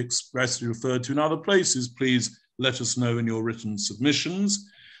should be expressly referred to in other places, please let us know in your written submissions.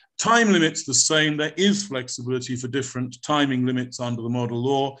 Time limits the same. There is flexibility for different timing limits under the model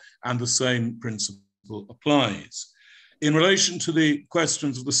law, and the same principle applies. In relation to the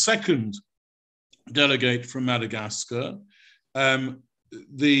questions of the second delegate from Madagascar,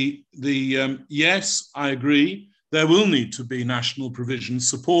 yes, I agree. There will need to be national provisions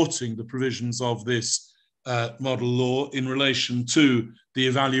supporting the provisions of this model law in relation to the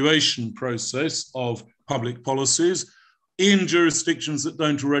evaluation process of public policies in jurisdictions that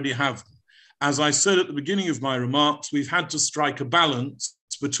don't already have them. As I said at the beginning of my remarks, we've had to strike a balance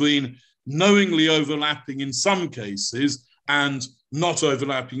between knowingly overlapping in some cases and not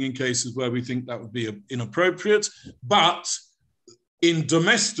overlapping in cases where we think that would be inappropriate. But in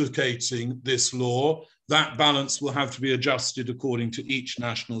domesticating this law, that balance will have to be adjusted according to each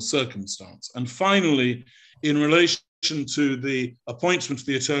national circumstance. And finally, in relation to the appointment of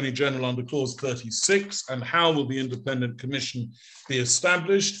the Attorney General under Clause 36 and how will the Independent Commission be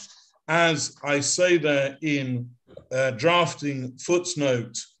established, as I say there in drafting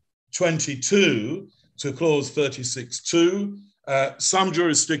footnote 22 to Clause 36.2, some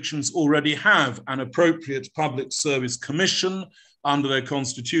jurisdictions already have an appropriate public service commission under their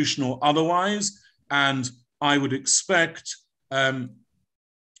constitution or otherwise, and I would expect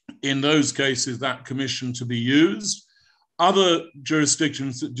in those cases that commission to be used. Other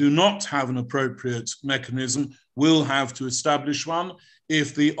jurisdictions that do not have an appropriate mechanism will have to establish one.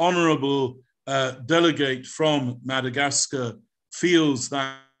 If the honourable delegate from Madagascar feels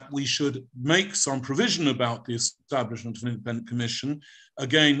that we should make some provision about the establishment of an independent commission,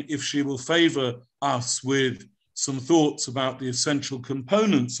 again, if she will favour us with some thoughts about the essential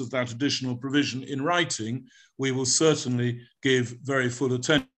components of that additional provision in writing, we will certainly give very full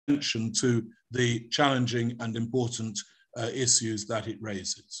attention to the challenging and important issues that it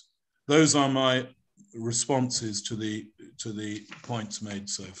raises. Those are my responses to the points made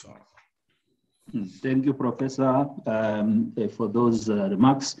so far. Thank you, Professor, for those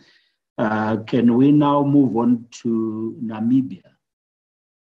remarks. Can we now move on to Namibia,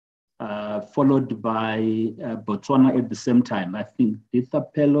 followed by Botswana at the same time? I think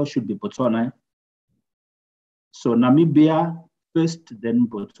Dithapelo should be Botswana. So Namibia first, then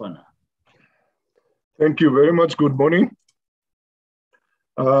Botswana. Thank you very much. Good morning.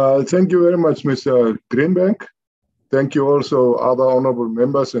 Thank you very much, Mr. Greenbank. Thank you also other honorable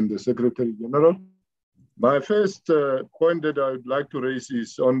members and the Secretary General. My first point that I would like to raise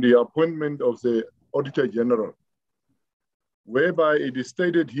is on the appointment of the Auditor General, whereby it is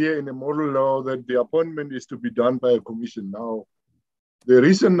stated here in the model law that the appointment is to be done by a commission. Now, the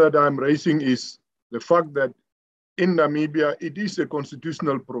reason that I'm raising is the fact that in Namibia, it is a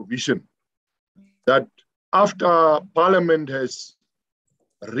constitutional provision that after Parliament has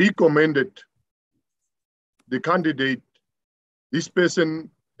recommended the candidate, this person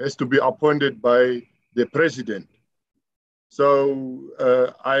has to be appointed by the president. So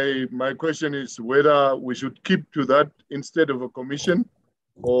my question is whether we should keep to that instead of a commission,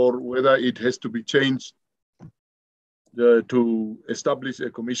 or whether it has to be changed to establish a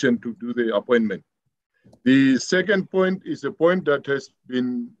commission to do the appointment. The second point is a point that has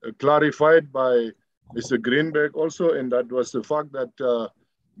been clarified by Mr. Greenberg also, and that was the fact that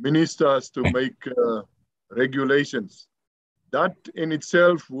ministers to make regulations. That in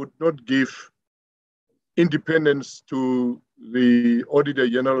itself would not give independence to the Auditor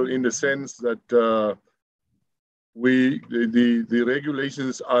General in the sense that the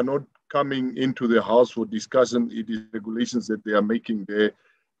regulations are not coming into the House for discussion. It is regulations that they are making there,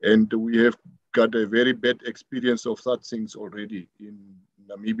 and we have got a very bad experience of such things already in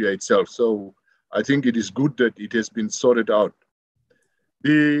Namibia itself. So I think it is good that it has been sorted out.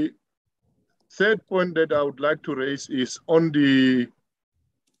 The third point that I would like to raise is on the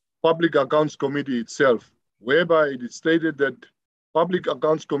Public Accounts Committee itself, whereby it is stated that Public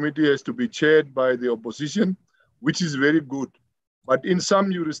Accounts Committee has to be chaired by the opposition, which is very good. But in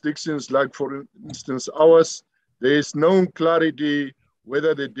some jurisdictions, like for instance ours, there is no clarity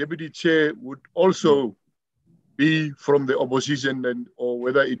whether the deputy chair would also be from the opposition or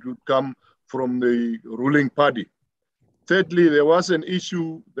whether it would come from the ruling party. Thirdly, there was an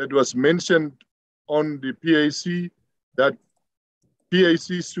issue that was mentioned on the PAC that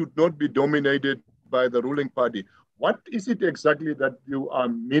PAC should not be dominated by the ruling party. What is it exactly that you are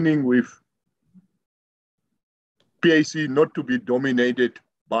meaning with PAC not to be dominated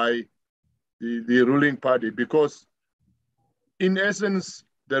by the ruling party? Because in essence,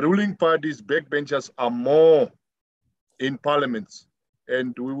 the ruling party's backbenchers are more in parliaments,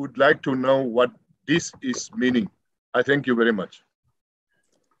 and we would like to know what this is meaning. I thank you very much.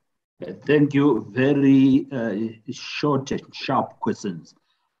 Thank you. Very short and sharp questions.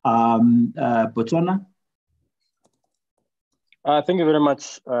 Botswana? Thank you very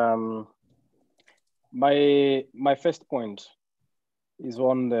much. My first point is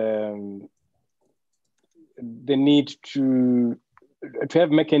on the need to have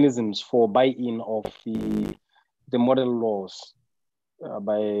mechanisms for buy-in of the model laws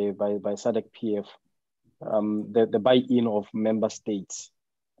by SADC-PF, the buy-in of member states,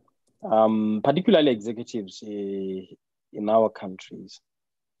 particularly executives in our countries.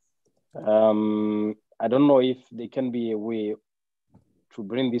 I don't know if there can be a way to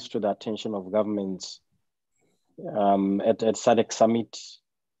bring this to the attention of governments at SADC Summit,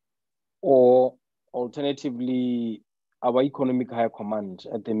 or alternatively, our economic higher command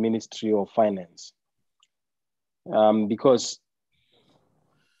at the Ministry of Finance. Because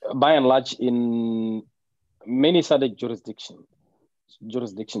by and large, in many SADC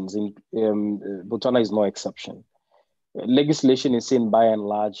jurisdictions, in Botswana is no exception. Legislation is seen by and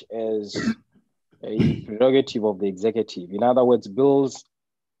large as a prerogative of the executive. In other words, bills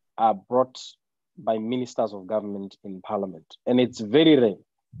are brought by ministers of government in parliament. And it's very rare,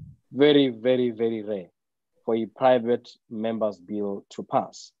 very, very, very rare for a private member's bill to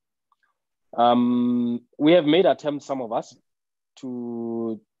pass. We have made attempts, some of us,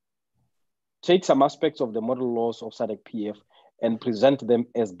 to take some aspects of the model laws of SADC-PF and present them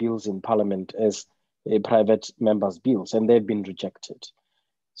as bills in parliament, as private members' bills, and they've been rejected.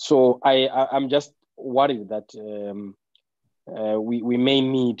 So I'm just worried that we may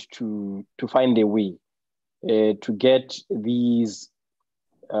need to find a way to get these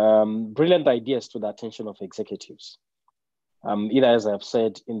brilliant ideas to the attention of executives, either, as I've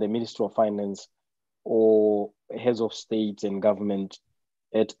said, in the Ministry of Finance or heads of state and government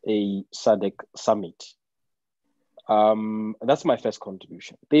at a SADC summit. That's my first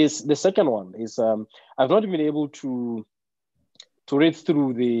contribution. The second one is I've not been able to read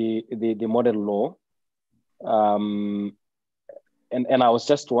through the model law, and I was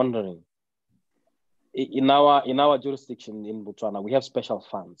just wondering, in our jurisdiction in Botswana, we have special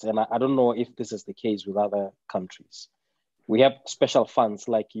funds, and I don't know if this is the case with other countries. We have special funds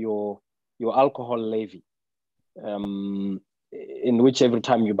like your alcohol levy, in which every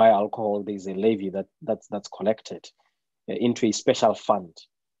time you buy alcohol, there's a levy that's collected into a special fund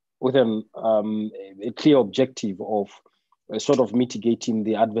with a clear objective of sort of mitigating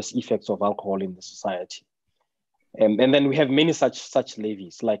the adverse effects of alcohol in the society. And then we have many such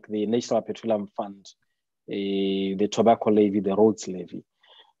levies, like the National Petroleum Fund, the tobacco levy, the roads levy.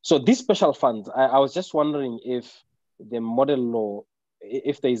 So these special funds, I was just wondering if the model law,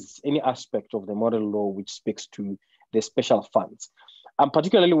 if there's any aspect of the model law which speaks to the special funds. I'm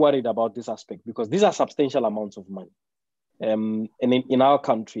particularly worried about this aspect because these are substantial amounts of money. And in our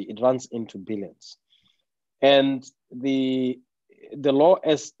country, it runs into billions. And the law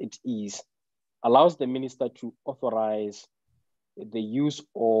as it is allows the minister to authorize the use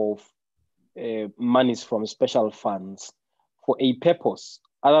of monies from special funds for a purpose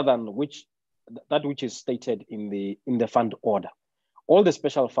other than that which is stated in the fund order. All the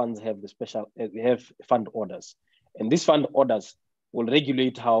special funds have have fund orders, and these fund orders will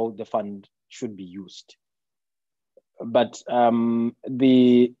regulate how the fund should be used. But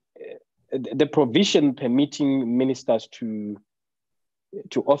the provision permitting ministers to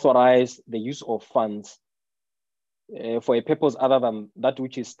authorize the use of funds for a purpose other than that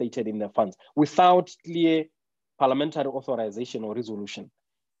which is stated in the funds without clear parliamentary authorization or resolution,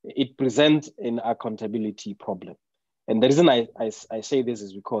 it presents an accountability problem. And the reason I say this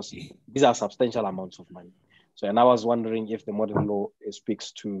is because these are substantial amounts of money. So, and I was wondering if the modern law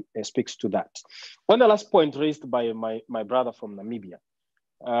speaks to that. On the last point raised by my brother from Namibia,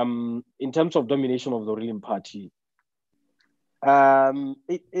 in terms of domination of the ruling party,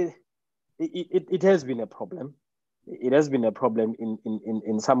 it has been a problem. It has been a problem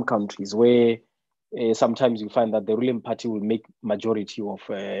in some countries where sometimes you find that the ruling party will make majority of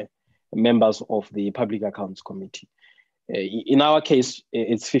members of the Public Accounts Committee. In our case,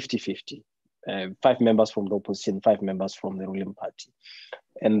 it's 50-50. 5 members from the opposition, 5 members from the ruling party,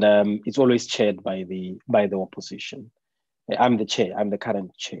 and it's always chaired by the opposition. I'm the chair. I'm the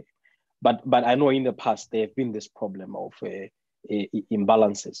current chair, but I know in the past there have been this problem of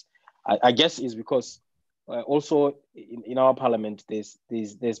imbalances. I guess is because also in our parliament there's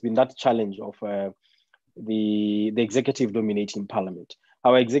been that challenge of the executive dominating parliament.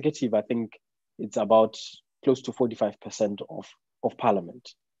 Our executive, I think, it's about close to 45% of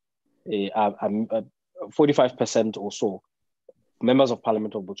parliament. 45% or so members of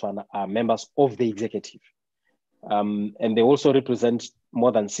parliament of Botswana are members of the executive. And they also represent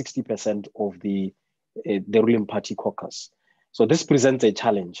more than 60% of the ruling party caucus. So this presents a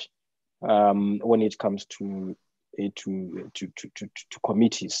challenge when it comes to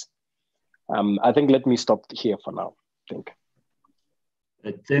committees. I think let me stop here for now.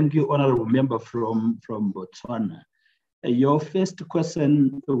 Thank you, Honorable Member from Botswana. Your first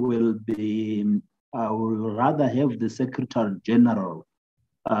question will be, I will rather have the Secretary General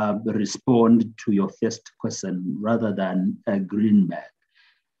respond to your first question rather than Greenberg.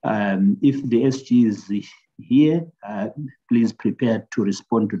 If the SG is here, please prepare to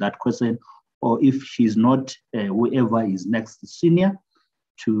respond to that question, or if she's not, whoever is next senior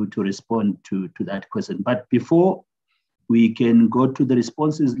to respond to that question. But before we can go to the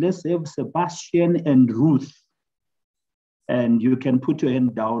responses, let's have Sebastian and Ruth. And you can put your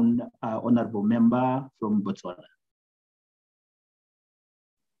hand down, Honorable Member from Botswana.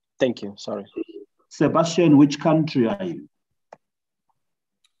 Thank you, sorry. Sebastian, which country are you?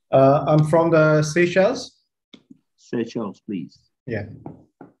 I'm from the Seychelles. Seychelles, please. Yeah.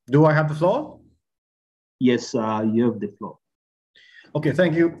 Do I have the floor? Yes, you have the floor. Okay,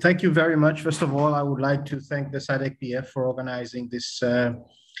 thank you. Thank you very much. First of all, I would like to thank the SADC-PF for organizing this,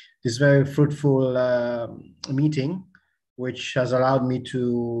 this very fruitful meeting, which has allowed me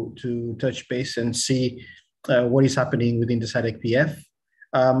to touch base and see what is happening within the SADC-PF.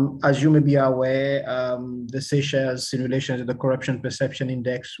 As you may be aware, the Seychelles, in relation to the Corruption Perception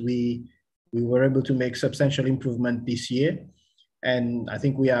Index, we were able to make substantial improvement this year. And I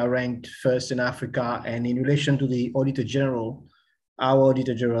think we are ranked first in Africa. And in relation to the Auditor General, our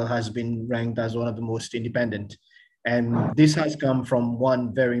Auditor General has been ranked as one of the most independent. And this has come from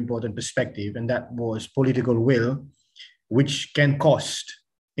one very important perspective, and that was political will, which can cost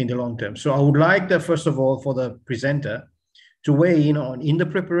in the long term. So I would like that, first of all, for the presenter to weigh in on, in the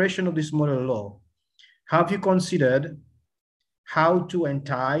preparation of this model law, have you considered how to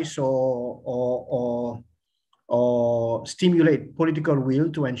entice or stimulate political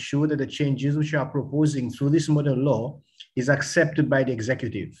will to ensure that the changes which you are proposing through this model law is accepted by the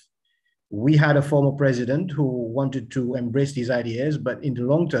executive? We had a former president who wanted to embrace these ideas, but in the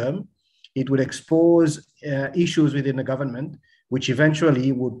long term, it would expose issues within the government, which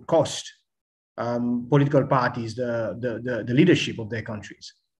eventually would cost political parties the leadership of their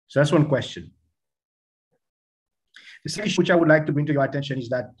countries. So that's one question. The second issue which I would like to bring to your attention is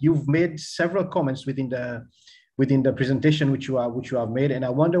that you've made several comments within the presentation which you have made, and I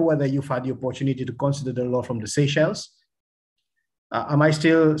wonder whether you've had the opportunity to consider the law from the Seychelles. Am I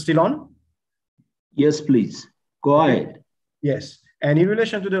still on? Yes, please. Go ahead. Yes. And in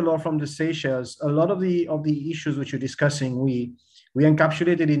relation to the law from the Seychelles, a lot of the issues which you're discussing, we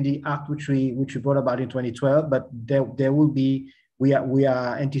encapsulated in the act which we brought about in 2012, but there will be, we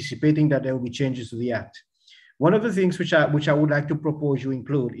are anticipating that there will be changes to the act. One of the things which I would like to propose you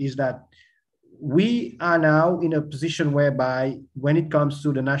include is that we are now in a position whereby when it comes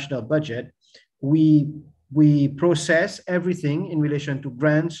to the national budget, we process everything in relation to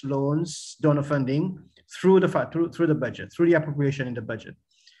grants, loans, donor funding through the budget, through the appropriation in the budget.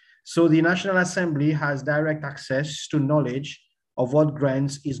 So the National Assembly has direct access to knowledge of what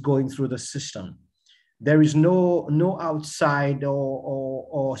grants is going through the system. There is no outside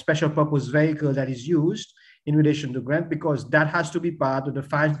or special purpose vehicle that is used in relation to grant, because that has to be part of the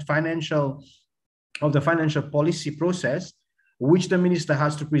financial policy process, which the minister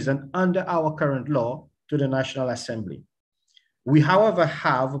has to present under our current law to the National Assembly. We, however,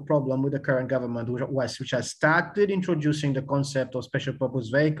 have a problem with the current government, which has started introducing the concept of special purpose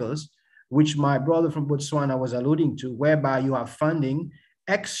vehicles, which my brother from Botswana was alluding to, whereby you have funding,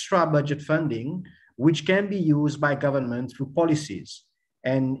 extra budget funding, which can be used by government through policies.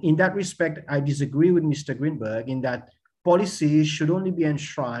 And in that respect, I disagree with Mr. Greenberg in that policies should only be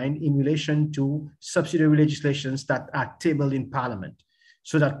enshrined in relation to subsidiary legislations that are tabled in Parliament,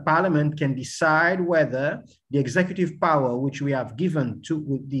 so that Parliament can decide whether the executive power which we have given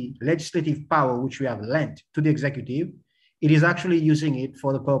to the legislative power which we have lent to the executive, it is actually using it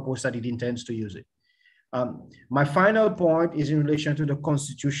for the purpose that it intends to use it. My final point is in relation to the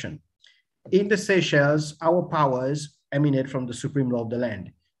Constitution. in the Seychelles, our powers emanate from the supreme law of the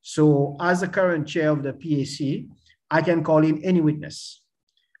land. So as the current chair of the PAC, I can call in any witness.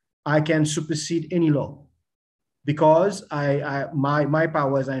 I can supersede any law because my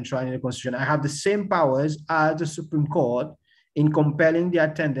powers are enshrined in the Constitution. I have the same powers as the Supreme Court in compelling the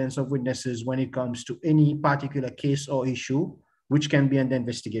attendance of witnesses when it comes to any particular case or issue which can be under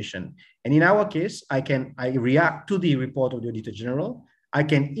investigation. And in our case, I react to the report of the Auditor General. I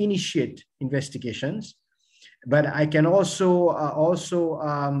can initiate investigations, but I can also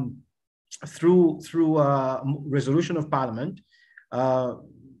through resolution of Parliament,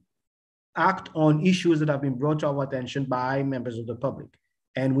 act on issues that have been brought to our attention by members of the public.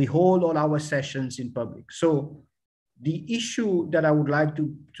 And we hold all our sessions in public. So the issue that I would like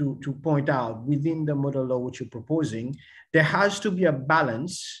to point out within the model law which you're proposing, there has to be a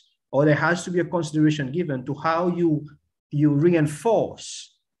balance, or there has to be a consideration given to how you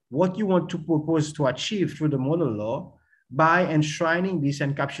reinforce what you want to propose to achieve through the model law by enshrining this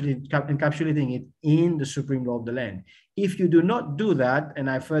and encapsulating it in the supreme law of the land. If you do not do that, and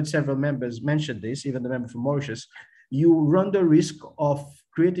I've heard several members mention this, even the member from Mauritius, you run the risk of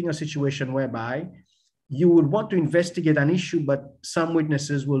creating a situation whereby you would want to investigate an issue, but some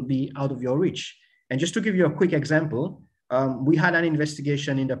witnesses will be out of your reach. And just to give you a quick example, we had an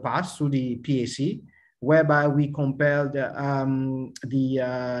investigation in the past through the PAC, whereby we compelled the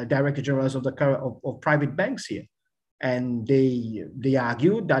director generals of private banks here. And they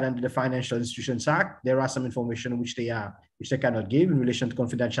argued that under the Financial Institutions Act, there are some information which they cannot give in relation to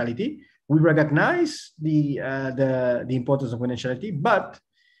confidentiality. We recognize the importance of confidentiality, but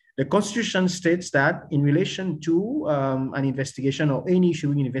the Constitution states that in relation to an investigation or any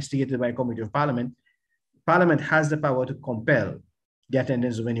issue being investigated by a committee of Parliament, Parliament has the power to compel the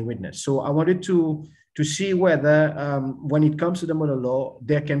attendance of any witness. So I wanted to see whether when it comes to the model law,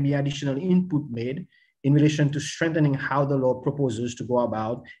 there can be additional input made in relation to strengthening how the law proposes to go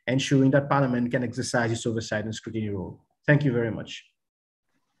about ensuring that Parliament can exercise its oversight and scrutiny role. Thank you very much.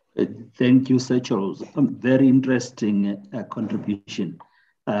 Thank you, Sir Charles. Very interesting contribution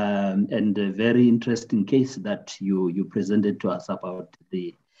and a very interesting case that you presented to us about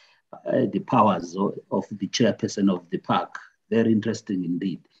the powers of the chairperson of the park. Very interesting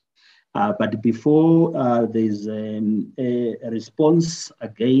indeed. But before there's a response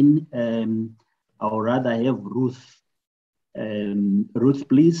again, I would rather have Ruth. Ruth,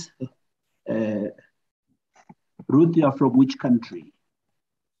 please. Ruth, you are from which country?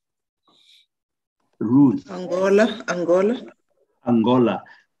 Ruth. Angola.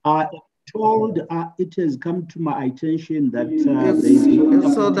 I am told it has come to my attention that there is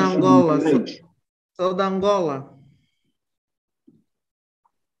South Angola.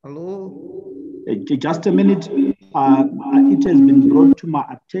 Hello? Just a minute. It has been brought to my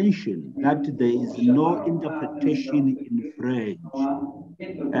attention that there is no interpretation in French.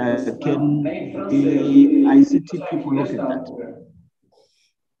 Can the ICT people look at that?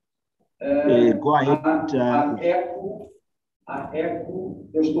 Go ahead. Há eco,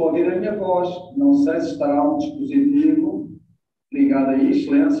 eu estou a ouvir a minha voz. Não sei se estará um dispositivo ligado aí,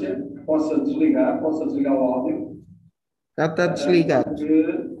 excelência, que possa desligar o áudio. Já está desligado.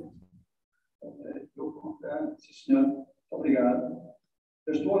 Sim, senhor. Muito obrigado.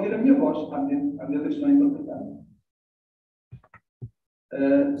 Eu estou a ouvir a minha voz, à medida que estou a interpretar.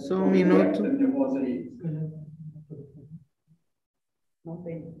 Só um minuto. A minha voz aí. Não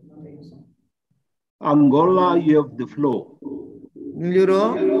tem som. Angola, you have the floor.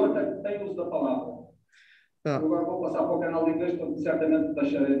 Melhorou? Tem uso da palavra. Eu agora vou passar para o canal de inglês, porque certamente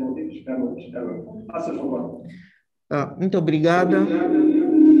deixarei no ouvido. Espero. Faça favor. Muito obrigada.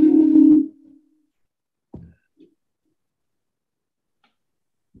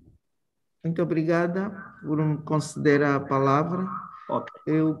 Muito obrigada por me conceder a palavra.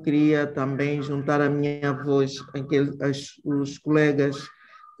 Okay. Eu queria também juntar a minha voz os colegas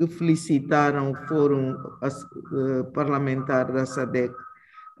que felicitaram o Fórum Parlamentar da SADC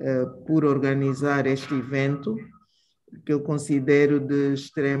por organizar este evento, que eu considero de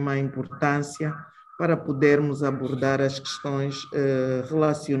extrema importância para podermos abordar as questões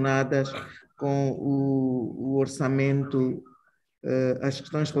relacionadas com o orçamento, as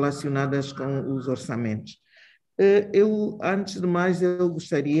questões relacionadas com os orçamentos. Eu, antes de mais, eu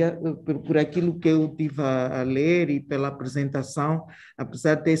gostaria, por aquilo que eu tive a ler e pela apresentação,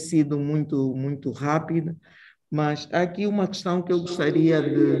 apesar de ter sido muito rápida, mas há aqui uma questão que eu gostaria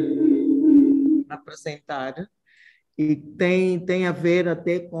de apresentar e tem a ver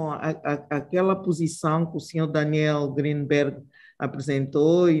até com aquela posição que o senhor Daniel Greenberg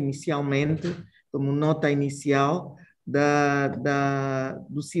apresentou inicialmente, como nota inicial,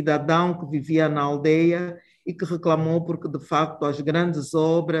 do cidadão que vivia na aldeia e que reclamou porque, de facto, as grandes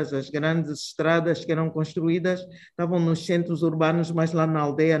obras, as grandes estradas que eram construídas estavam nos centros urbanos, mas lá na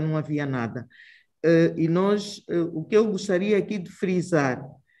aldeia não havia nada. E nós, o que eu gostaria aqui de frisar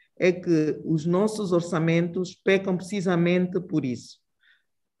é que os nossos orçamentos pecam precisamente por isso.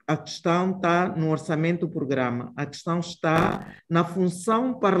 A questão está no orçamento do programa, a questão está na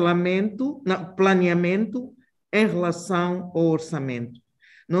função parlamento, no planeamento em relação ao orçamento.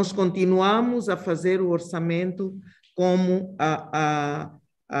 Nós continuamos a fazer o orçamento como há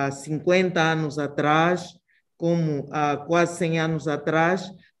 50 anos atrás, como há quase 100 anos atrás,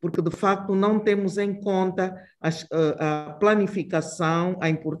 porque de facto não temos em conta a planificação, a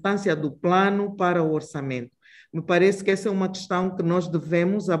importância do plano para o orçamento. Me parece que essa é uma questão que nós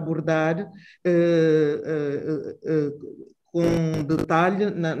devemos abordar com detalhe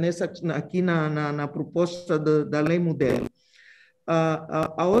aqui na proposta da lei modelo.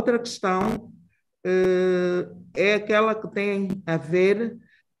 A outra questão é aquela que tem a ver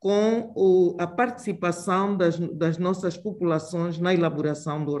com a participação das nossas populações na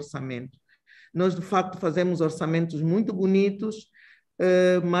elaboração do orçamento. Nós, de facto, fazemos orçamentos muito bonitos,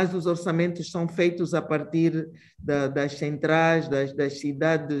 mas os orçamentos são feitos a partir das centrais, das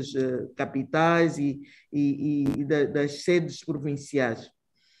cidades capitais e das sedes provinciais.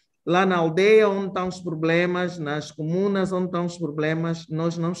 Lá na aldeia, onde estão os problemas, nas comunas, onde estão os problemas,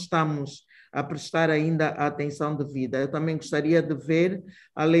 nós não estamos a prestar ainda a atenção devida. Eu também gostaria de ver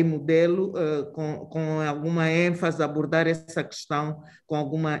a lei modelo com alguma ênfase, abordar essa questão com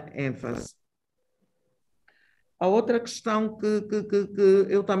alguma ênfase. A outra questão que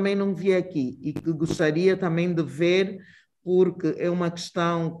eu também não vi aqui e que gostaria também de ver, porque é uma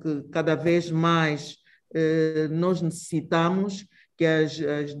questão que cada vez mais nós necessitamos que as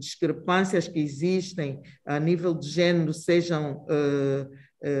discrepâncias que existem a nível de género sejam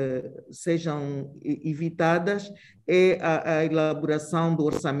evitadas, é a elaboração do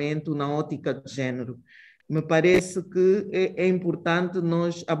orçamento na ótica de género. Me parece que é importante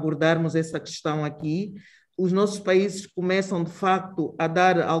nós abordarmos essa questão aqui. Os nossos países começam, de facto, a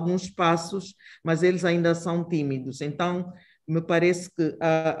dar alguns passos, mas eles ainda são tímidos. Então, me parece que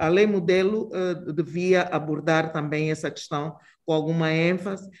a lei modelo devia abordar também essa questão com alguma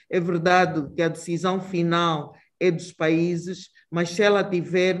ênfase. É verdade que a decisão final é dos países, mas se ela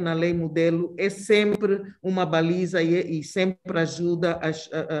tiver na lei modelo, é sempre uma baliza e sempre ajuda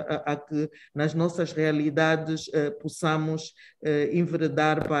a que nas nossas realidades possamos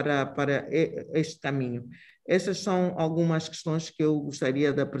enveredar para este caminho. Essas são algumas questões que eu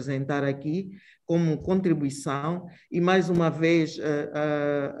gostaria de apresentar aqui como contribuição e, mais uma vez,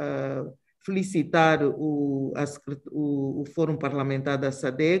 felicitar o Fórum Parlamentar da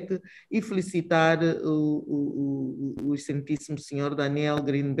SADC e felicitar o excelentíssimo senhor Daniel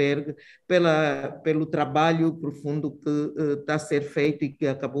Greenberg pelo trabalho profundo que está a ser feito e que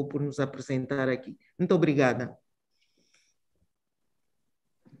acabou por nos apresentar aqui. Muito obrigada.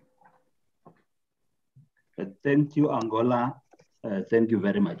 Thank you, Angola. Thank you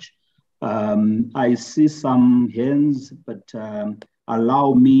very much. I see some hands, but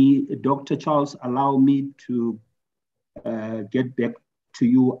allow me, Dr. Charles, allow me to get back to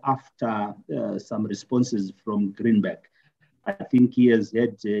you after some responses from Greenberg. I think he has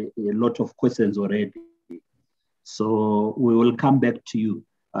had a lot of questions already. So we will come back to you.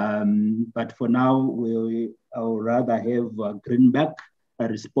 But for now, I would rather have Greenberg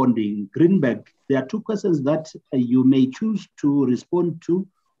responding. Greenberg, there are two questions that you may choose to respond to,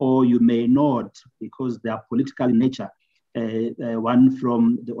 or you may not, because they are political in nature. One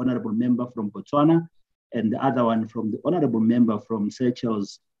from the honorable member from Botswana, and the other one from the honorable member from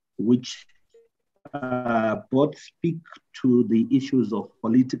Seychelles, which both speak to the issues of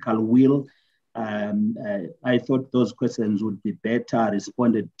political will. I thought those questions would be better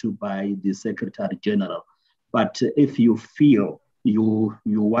responded to by the Secretary General. But if you feel you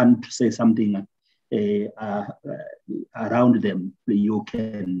want to say something around them, you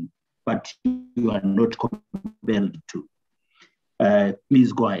can, but you are not compelled to.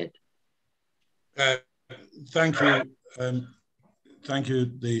 Please go ahead. Thank you. Thank you,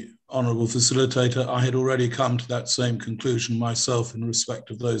 the Honourable Facilitator. I had already come to that same conclusion myself in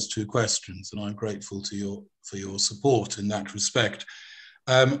respect of those two questions, and I'm grateful to for your support in that respect.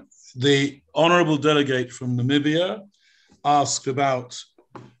 The Honourable Delegate from Namibia asked about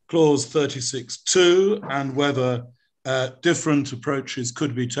Clause 36.2 and whether different approaches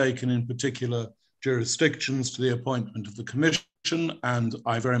could be taken in particular jurisdictions to the appointment of the Commission, and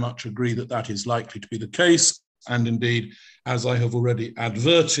I very much agree that that is likely to be the case. And indeed, as I have already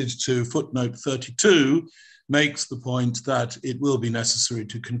adverted to footnote 32, makes the point that it will be necessary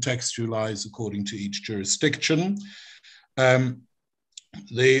to contextualize according to each jurisdiction.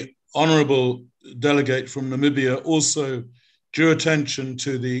 The honorable delegate from Namibia also drew attention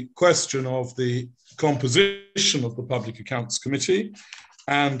to the question of the composition of the Public Accounts Committee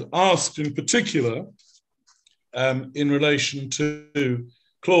and asked in particular in relation to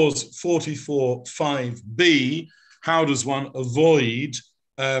clause 44.5b, how does one avoid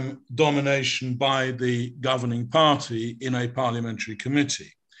domination by the governing party in a parliamentary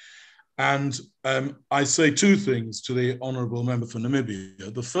committee? And I say two things to the honourable member for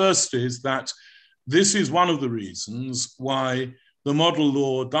Namibia. The first is that this is one of the reasons why the model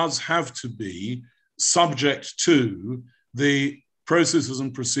law does have to be subject to the processes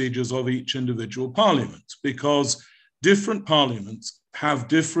and procedures of each individual parliament, because different parliaments have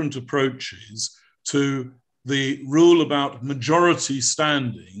different approaches to the rule about majority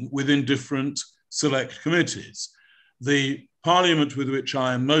standing within different select committees. The parliament with which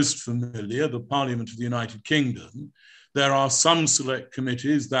I am most familiar, the Parliament of the United Kingdom, there are some select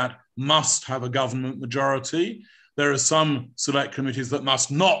committees that must have a government majority. There are some select committees that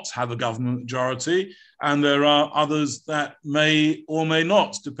must not have a government majority, and there are others that may or may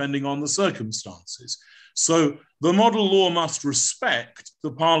not, depending on the circumstances. So the model law must respect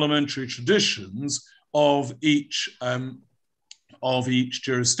the parliamentary traditions of each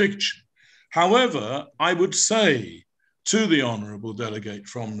jurisdiction. However, I would say to the honourable delegate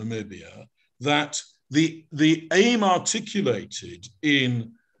from Namibia that the aim articulated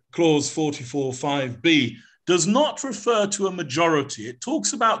in clause 44.5b does not refer to a majority. It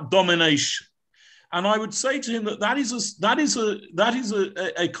talks about domination. And I would say to him that that is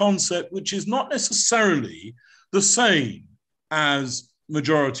a concept which is not necessarily the same as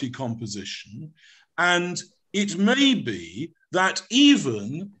majority composition. And it may be that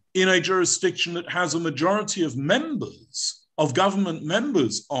even in a jurisdiction that has a majority of members, of government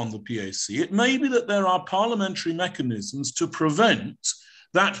members on the PAC, it may be that there are parliamentary mechanisms to prevent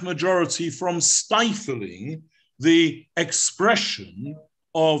that majority from stifling the expression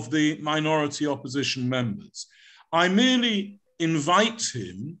of the minority opposition members. I merely invite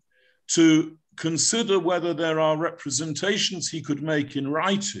him to consider whether there are representations he could make in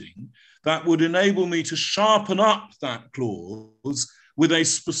writing that would enable me to sharpen up that clause with a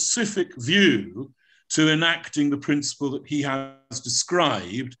specific view to enacting the principle that he has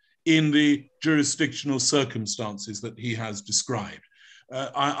described in the jurisdictional circumstances that he has described.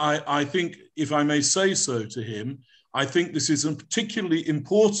 I think, if I may say so to him, I think this is a particularly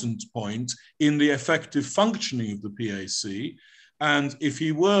important point in the effective functioning of the PAC. And if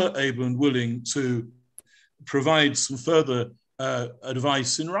he were able and willing to provide some further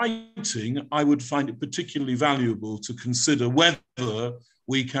advice in writing, I would find it particularly valuable to consider whether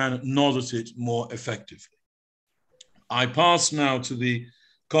we can nod at it more effectively. I pass now to the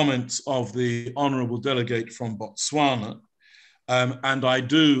comments of the honourable delegate from Botswana, and I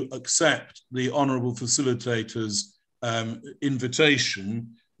do accept the honourable facilitator's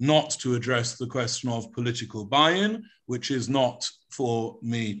invitation not to address the question of political buy-in, which is not for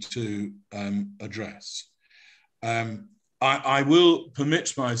me to address. I will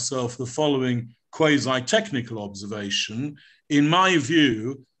permit myself the following quasi-technical observation. In my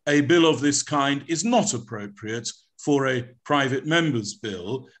view, a bill of this kind is not appropriate for a private member's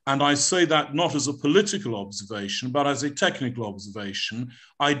bill, and I say that not as a political observation, but as a technical observation.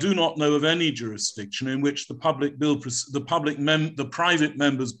 I do not know of any jurisdiction in which the private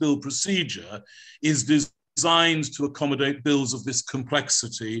member's bill procedure is designed to accommodate bills of this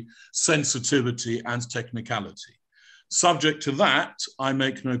complexity, sensitivity, and technicality. Subject to that, I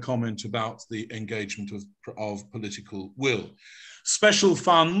make no comment about the engagement of political will. Special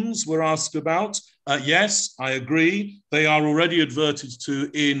funds were asked about. Yes, I agree. They are already adverted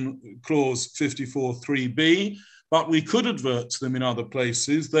to in clause 54.3b, but we could advert to them in other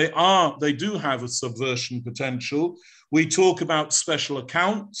places. They do have a subversion potential. We talk about special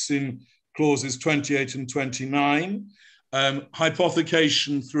accounts in clauses 28 and 29.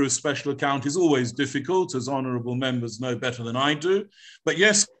 Hypothecation through a special account is always difficult, as honourable members know better than I do. But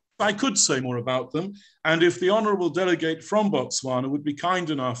yes, I could say more about them. And if the honourable delegate from Botswana would be kind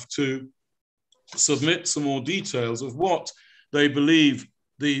enough to submit some more details of what they believe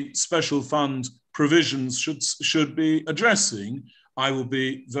the special fund provisions should be addressing, I will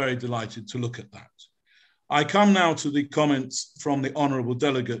be very delighted to look at that. I come now to the comments from the honourable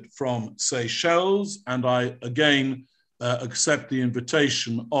delegate from Seychelles, and I again accept the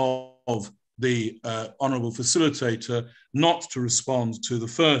invitation of the honourable facilitator not to respond to the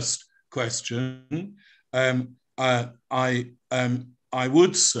first question. I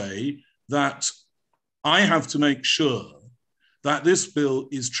would say that I have to make sure that this bill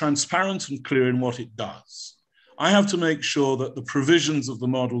is transparent and clear in what it does. I have to make sure that the provisions of the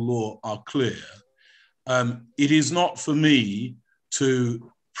model law are clear. It is not for me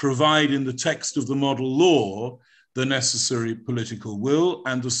to provide in the text of the model law the necessary political will,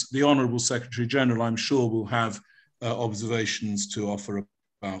 and the Honourable Secretary General, I'm sure, will have observations to offer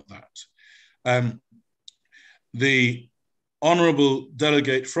about that. The Honourable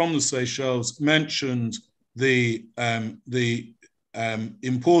Delegate from the Seychelles mentioned the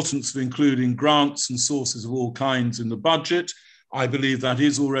importance of including grants and sources of all kinds in the budget. I believe that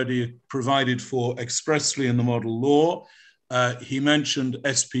is already provided for expressly in the model law. He mentioned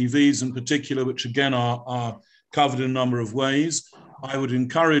SPVs in particular, which again are covered in a number of ways. I would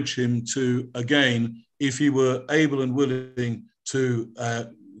encourage him to, again, if he were able and willing to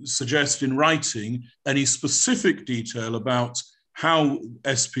suggest in writing any specific detail about how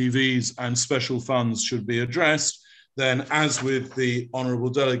SPVs and special funds should be addressed, then as with the Honourable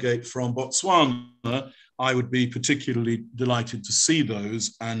Delegate from Botswana, I would be particularly delighted to see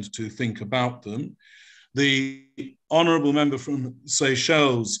those and to think about them. The Honourable Member from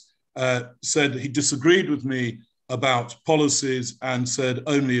Seychelles said he disagreed with me about policies and said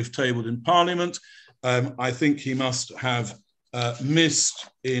only if tabled in Parliament. I think he must have missed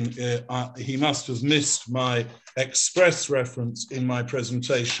my express reference in my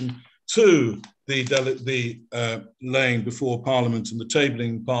presentation to the laying before Parliament and the tabling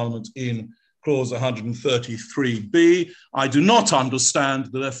in Parliament in clause 133B. I do not understand,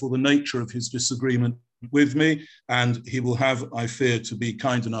 therefore, the nature of his disagreement with me, and he will have, I fear, to be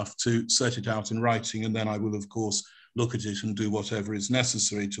kind enough to set it out in writing, and then I will, of course, look at it and do whatever is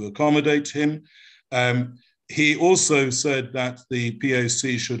necessary to accommodate him. He also said that the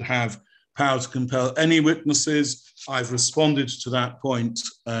PAC should have power to compel any witnesses. I've responded to that point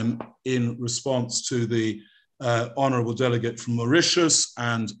in response to the Honourable Delegate from Mauritius,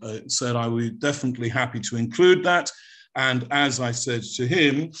 and said I would be definitely happy to include that. And as I said to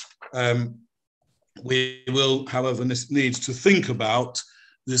him, we will, however, need to think about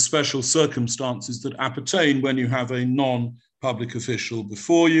the special circumstances that appertain when you have a non-public official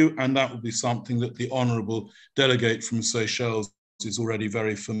before you, and that will be something that the Honourable Delegate from Seychelles is already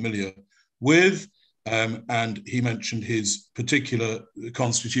very familiar with, and he mentioned his particular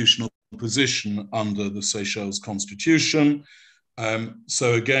constitutional position under the Seychelles Constitution.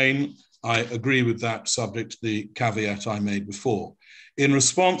 So again, I agree with that, subject to the caveat I made before. In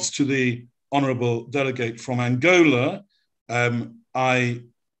response to the Honourable Delegate from Angola, I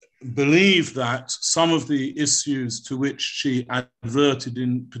believe that some of the issues to which she adverted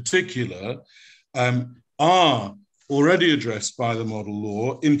in particular are already addressed by the model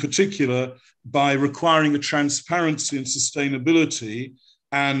law, in particular by requiring a transparency and sustainability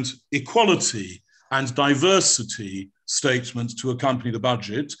and equality and diversity statement to accompany the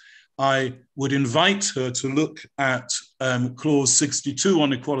budget. I would invite her to look at clause 62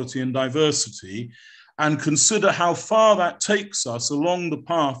 on equality and diversity and consider how far that takes us along the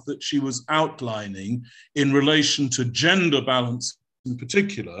path that she was outlining in relation to gender balance in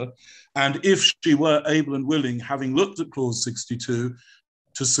particular. And if she were able and willing, having looked at clause 62,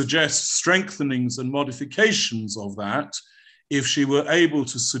 to suggest strengthenings and modifications of that, if she were able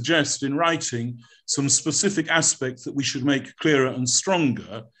to suggest in writing some specific aspects that we should make clearer and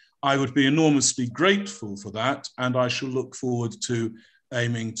stronger, I would be enormously grateful for that, and I shall look forward to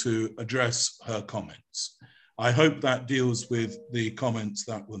aiming to address her comments. I hope that deals with the comments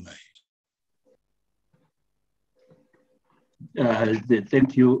that were made.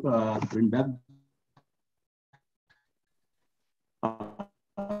 Thank you, Brenda.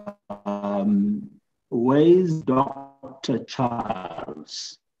 Where is Dr.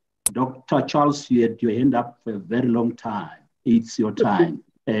 Charles? Dr. Charles, you had your hand up for a very long time. It's your time.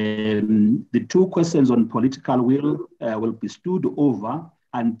 The two questions on political will be stood over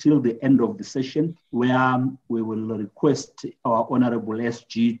until the end of the session, where we will request our Honorable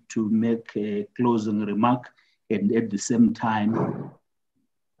SG to make a closing remark and at the same time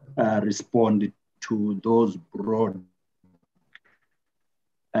respond to those broad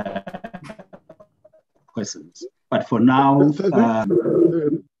questions. But for now...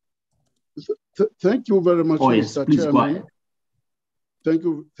 thank you very much, Mr. Chairman. Thank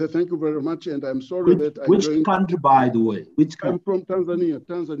you very much, and I'm sorry that I joined... Which country, by the way? Which country? I'm from Tanzania,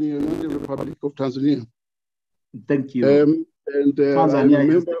 not the Republic of Tanzania. Thank you.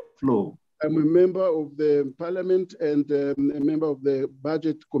 Tanzania I'm a member of the Parliament and a member of the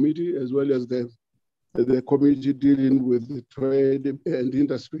Budget Committee, as well as the committee dealing with the trade and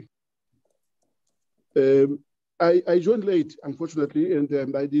industry. I joined late, unfortunately,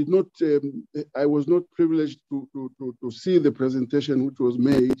 and I did not. I was not privileged to see the presentation which was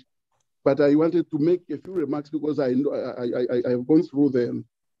made, but I wanted to make a few remarks because I know I have gone through the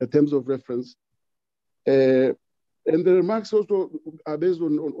terms of reference, and the remarks also are based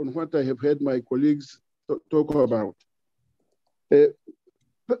on what I have heard my colleagues talk about.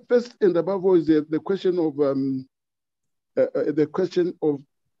 First and above all is the question of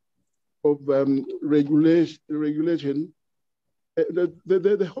regulation.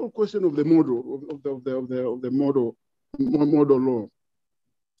 The whole question of the model of the model law.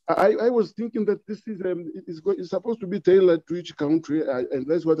 I was thinking that this is supposed to be tailored to each country, and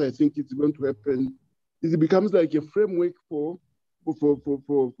that's what I think is going to happen. It becomes like a framework for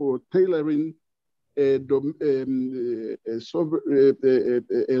tailoring a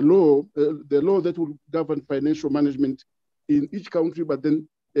law, the law that will govern financial management in each country, but then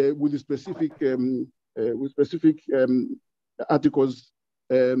with specific articles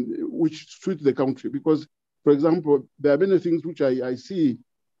which suit the country. Because, for example, there are many things which I see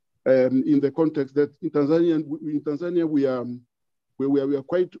in the context that in Tanzania we are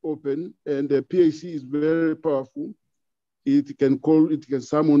quite open, and the PAC is very powerful. It can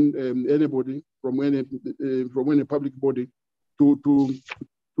summon anybody from any public body to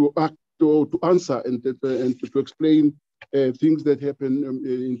act to answer and to explain things that happen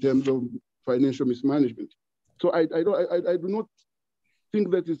in terms of financial mismanagement. So I do not think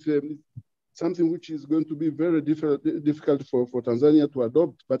that it's something which is going to be very difficult for Tanzania to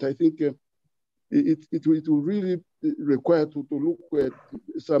adopt, but I think it will really require to look at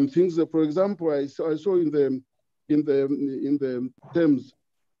some things. For example, I saw in the terms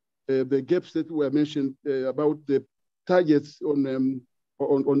the gaps that were mentioned about the targets on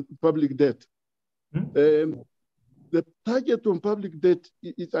public debt. The target on public debt,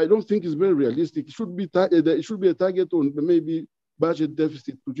 I don't think is very realistic. It should be a target on maybe budget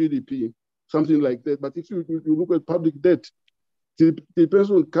deficit to GDP, something like that. But if you look at public debt, it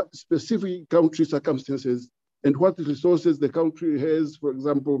depends on specific country circumstances and what resources the country has. For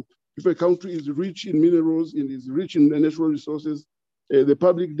example, if a country is rich in minerals and is rich in natural resources, the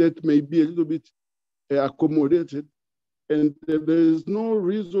public debt may be a little bit accommodated. And there is no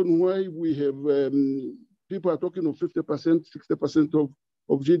reason why we have, people are talking of 50%, 60%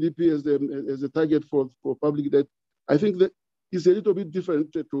 of GDP as a target for public debt. I think that is a little bit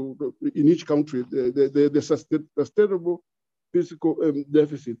different in each country. The sustainable fiscal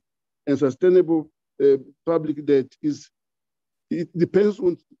deficit and sustainable public debt it depends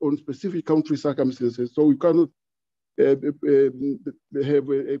on specific country circumstances. So we cannot have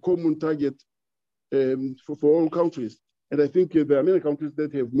a common target for all countries. And I think there are many countries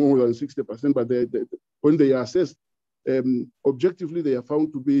that have more than 60%, but when they are assessed, objectively, they are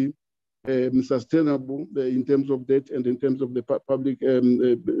found to be sustainable in terms of debt and in terms of the public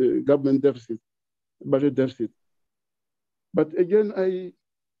government deficit, budget deficit. But again,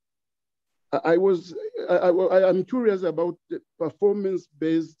 I'm curious about the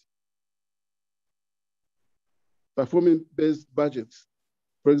performance-based budgets.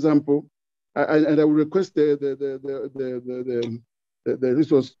 For example, and I will request the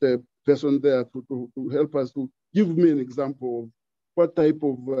resource person there to help us to give me an example of what type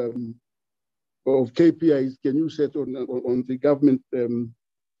of KPIs can you set on the government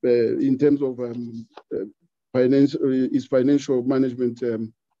in terms of financial management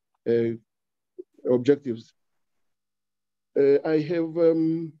objectives. I have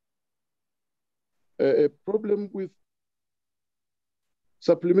a problem with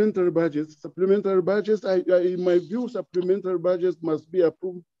supplementary budgets. Supplementary budgets, in my view, supplementary budgets must be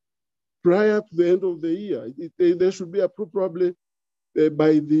approved prior to the end of the year. They should be approved probably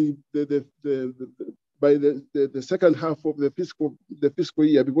by the second half of the fiscal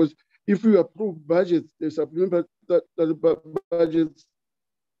year, because if you approve budgets, the supplementary budgets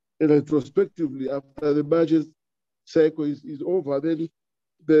retrospectively after the budget cycle is over, then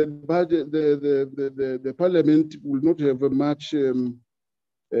the parliament will not have much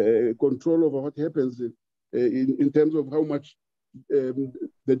control over what happens in terms of how much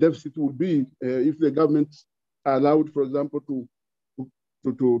the deficit will be if the government are allowed, for example, to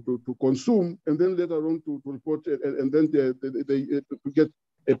consume and then later on to report and then to get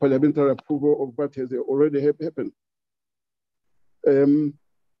a parliamentary approval of what has already happened.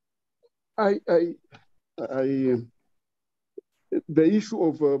 The issue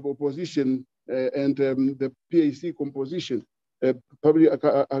of opposition and the PAC composition, public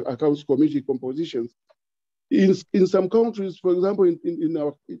accounts committee compositions. In some countries, for example, in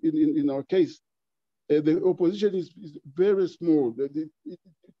our case, the opposition is very small.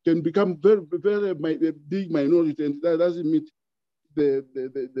 can become very big minority, and that doesn't meet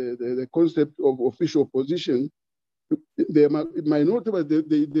the concept of official opposition. They are minority, but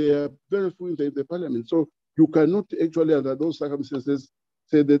they are very few in the parliament. So you cannot actually, under those circumstances,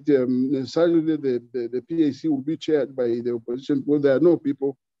 say that necessarily the PAC will be chaired by the opposition, because there are no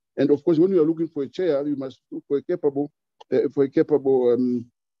people. And of course, when you are looking for a chair, you must look for a capable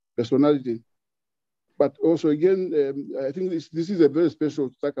personality. But also, again, I think this is a very special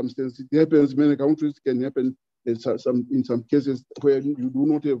circumstance. It happens in many countries, can happen in some cases where you do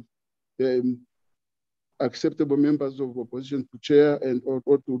not have acceptable members of opposition to chair and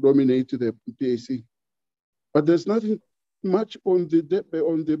or to dominate the PAC. But there's nothing much on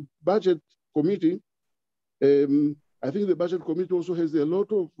the budget committee. I think the budget committee also has a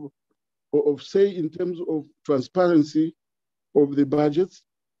lot of say in terms of transparency of the budgets,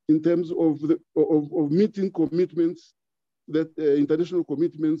 in terms of meeting commitments, that international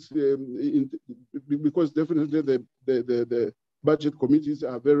commitments, because definitely the budget committees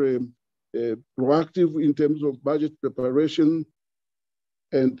are very proactive in terms of budget preparation.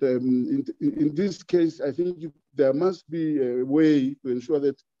 And in this case, I think there must be a way to ensure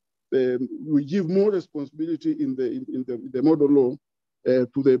that we give more responsibility in the model law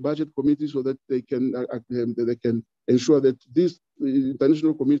to the budget committee, so that they can ensure that these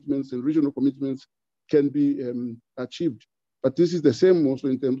international commitments and regional commitments can be achieved. But this is the same also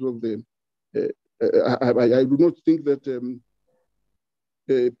in terms of the. I do not think that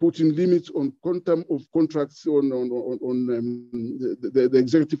putting limits on quantum of contracts on the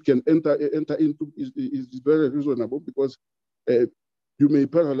executive can enter into is very reasonable, because you may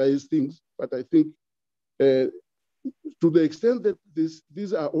paralyze things. But I think to the extent that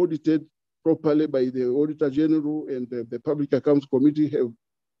these are audited properly by the Auditor General, and the Public Accounts Committee have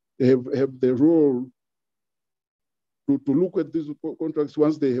the role to look at these contracts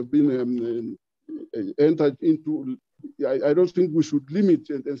once they have been entered into. I don't think we should limit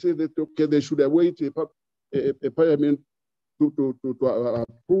and say that, okay, they should await a parliament to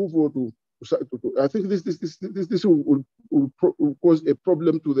approve or to. I think this will cause a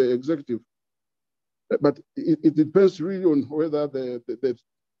problem to the executive. But it depends really on whether the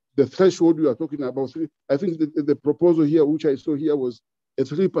threshold you are talking about. I think the proposal here, which I saw here, was a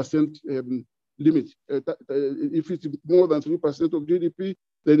 3% limit. If it's more than 3% of GDP,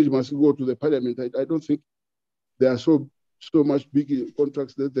 then it must go to the parliament. I don't think there are so much big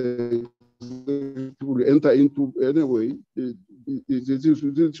contracts that they will enter into anyway.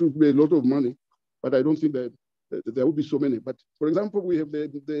 It should be a lot of money, but I don't think that there will be so many. But for example, we have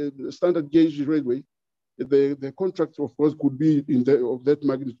the standard gauge railway. The contract, of course, could be of that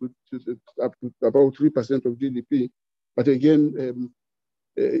magnitude, up to about 3% of GDP. But again,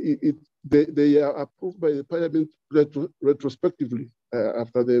 they are approved by the parliament retrospectively.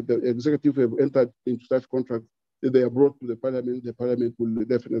 After the executive have entered into such contract, they are brought to the parliament will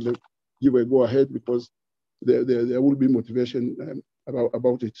definitely give a go ahead, because there will be motivation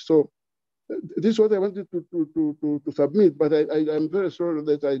about it. So this is what I wanted to submit, but I'm very sorry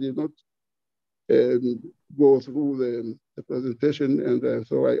that I did not go through the presentation, and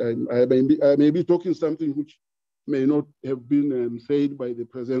so I may be talking something which may not have been said by the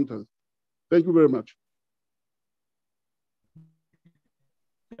presenters. Thank you very much.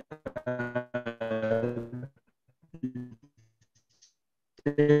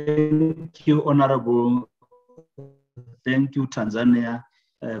 Thank you, Honorable. Thank you, Tanzania.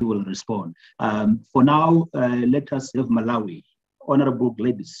 We will respond. For now, let us have Malawi. Honorable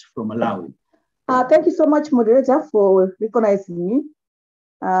Gladys from Malawi. Thank you so much, moderator, for recognizing me.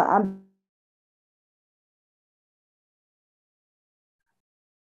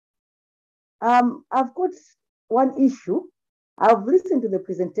 I've got one issue. I've listened to the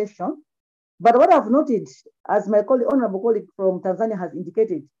presentation, but what I've noted, as my honorable colleague from Tanzania has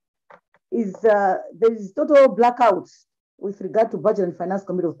indicated, is there is total blackout with regard to Budget and Finance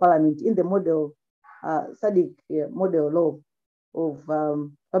Committee of Parliament in the model, SADC model law of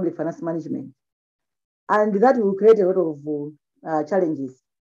public finance management. And that will create a lot of challenges.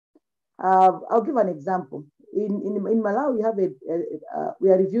 I'll give an example. In Malawi, we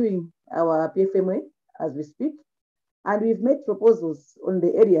are reviewing our PFMA as we speak, and we've made proposals on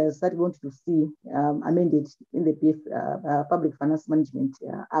the areas that we want to see amended in the Public Finance Management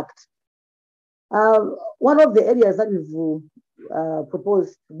Act. One of the areas that we've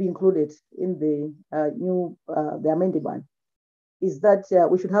proposed to be included in the amended one is that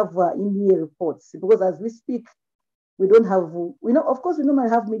we should have in-year reports, because as we speak, we don't have, of course, we normally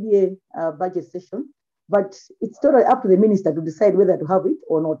have mid-year budget session, but it's totally up to the minister to decide whether to have it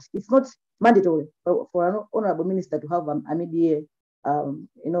or not. It's not mandatory for an honorable minister to have a mid-year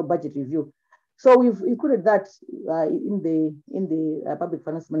budget review. So we've included that in the Public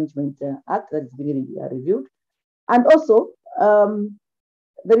Finance Management Act that is being reviewed. And also,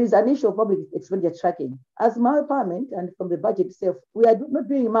 there is an issue of public expenditure tracking. As my Parliament and from the budget itself, we are not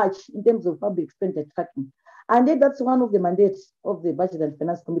doing much in terms of public expenditure tracking. And then that's one of the mandates of the Budget and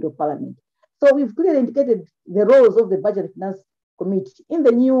Finance Committee of Parliament. So we've clearly indicated the roles of the Budget and Finance Committee in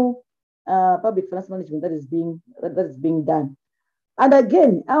the new public finance management that is being done. And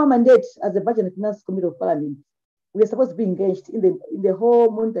again, our mandate as the Budget and Finance Committee of Parliament, we are supposed to be engaged in the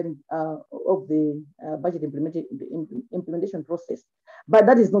whole monitoring of the budget implementation process, but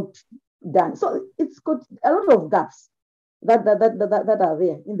that is not done. So it's got a lot of gaps that are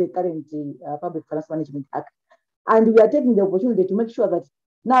there in the current Public Finance Management Act, and we are taking the opportunity to make sure that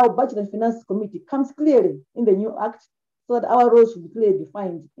now Budget and Finance Committee comes clearly in the new Act, so that our roles should be clearly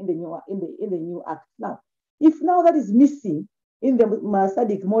defined in the new Act. Now, if now that is missing in the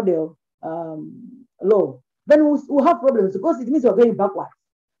SADC model law, then we'll have problems, because it means we're going backwards.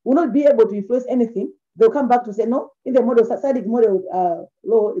 We'll not be able to influence anything. They'll come back to say, no, in the model, SADC model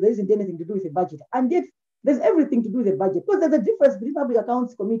law, there isn't anything to do with the budget. And yet, there's everything to do with the budget, because there's a difference between Public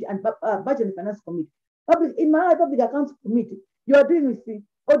Accounts Committee and Budget and Finance Committee. In my Public Accounts Committee, you are doing with the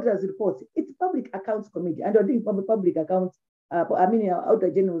auditor's reports. It's Public Accounts Committee, and you're doing public accounts, Auditor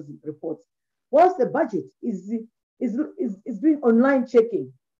General's reports. Whilst the budget is doing online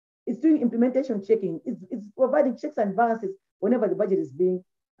checking, it's doing implementation checking, it's providing checks and balances whenever the budget is being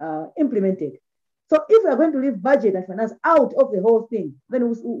implemented. So if we are going to leave budget and finance out of the whole thing, then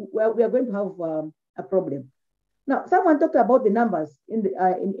we are going to have a problem. Now, someone talked about the numbers in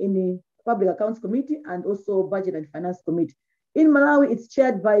the Public Accounts Committee and also Budget and Finance Committee. In Malawi, it's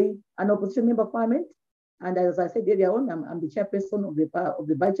chaired by an opposition member of Parliament, and as I said earlier on, I'm the chairperson of the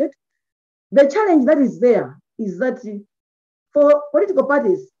budget. The challenge that is there is that for political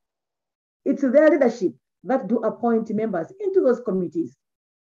parties, it's their leadership that do appoint members into those committees.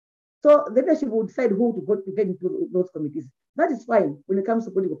 So the leadership will decide who to get into those committees. That is fine when it comes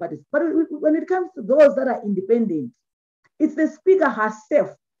to political parties. But when it comes to those that are independent, it's the speaker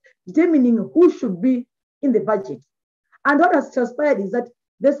herself determining who should be in the budget. And what has transpired is that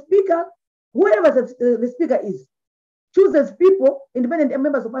the speaker, whoever the speaker is, chooses people, independent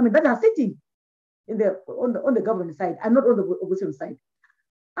members of Parliament, that are sitting on the government side and not on the opposition side.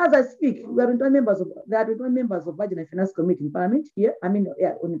 As I speak, there are 21 members of Budget and Finance Committee in Parliament here.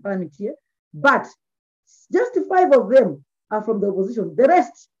 In Parliament here, but just 5 of them are from the opposition. The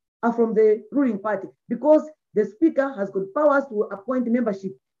rest are from the ruling party, because the speaker has got powers to appoint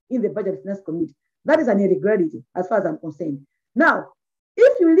membership in the Budget and Finance Committee. That is an irregularity, as far as I'm concerned. Now,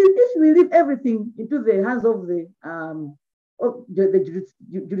 if we leave everything into the hands of the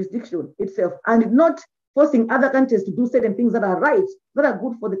jurisdiction itself, and not forcing other countries to do certain things that are right, that are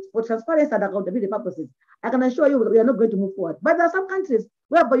good for transparency and accountability purposes, I can assure you that we are not going to move forward. But there are some countries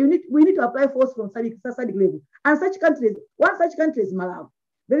whereby we need to apply force from SADC level, and one such country is Malawi.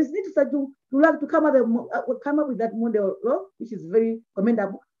 There is need to come up with that model law, which is very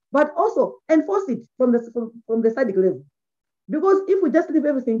commendable, but also enforce it from the SADC level. Because if we just leave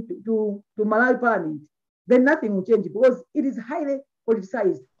everything to Malawi Parliament, then nothing will change, because it is highly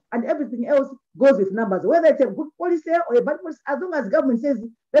politicized, and everything else goes with numbers. Whether it's a good policy or a bad policy, as long as government says,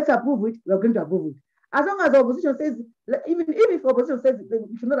 let's approve it, we're going to approve it. As long as the opposition says, even if the opposition says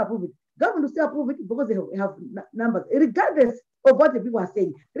we should not approve it, government will still approve it because they have numbers, regardless of what the people are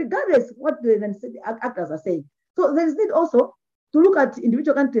saying, regardless of what the actors are saying. So there is need also to look at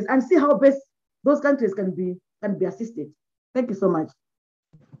individual countries and see how best those countries can be assisted. Thank you so much.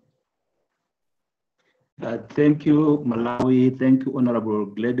 Thank you, Malawi. Thank you, Honorable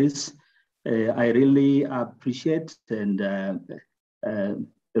Gladys. I really appreciate and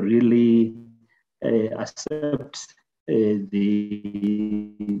really accept the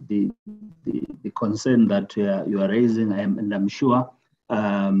concern that you are raising, and I'm sure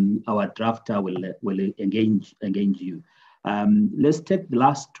our drafter will engage you. Let's take the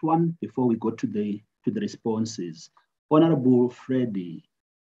last one before we go to the responses. Honorable Freddie,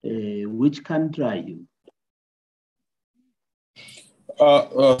 which country are you?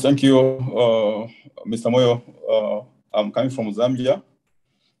 Thank you, Mr. Moyo. I'm coming from Zambia.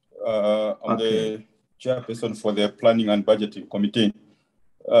 I'm the chairperson for the Planning and Budgeting Committee.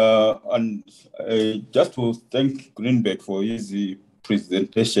 And just to thank Greenberg for his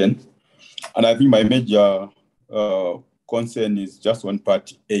presentation. And I think my major concern is just on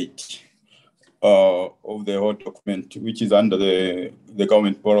part 8 of the whole document, which is under the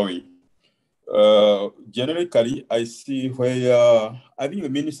government borrowing. Generically, I see where I think the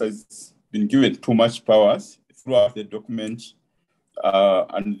minister has been given too much powers throughout the document,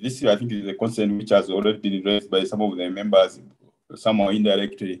 And this, I think, is a concern which has already been raised by some of the members, somehow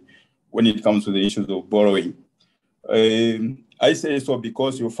indirectly, when it comes to the issues of borrowing. I say so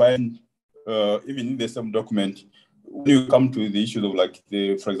because you find, even in the same document, when you come to the issue of, like,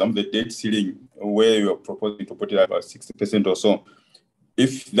 for example, the debt ceiling, where you're proposing to put it at about 60% or so,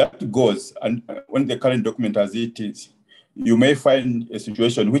 if that goes, and when the current document as it is, you may find a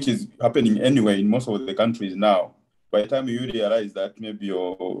situation which is happening anyway in most of the countries now. By the time you realize that maybe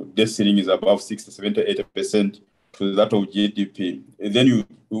your debt ceiling is above 60, 70, 80% to that of GDP, and then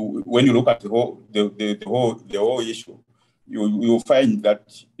when you look at the whole issue, you find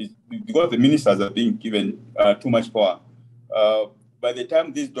that because the ministers are being given too much power, by the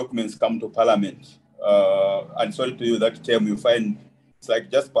time these documents come to Parliament, and sorry to use that term, you find it's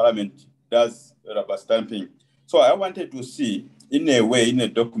like just Parliament does rubber stamping. So I wanted to see, in a way, in a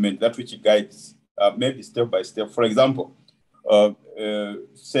document that which guides maybe step by step. For example,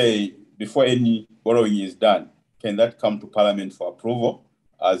 say before any borrowing is done, can that come to Parliament for approval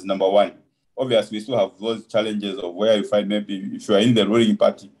as number one? Obviously, we still have those challenges of where you find maybe if you are in the ruling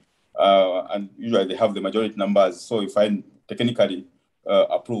party, and usually they have the majority numbers, so you find technically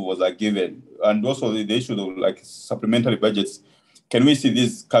approvals are given. And also the issue of, like, supplementary budgets, can we see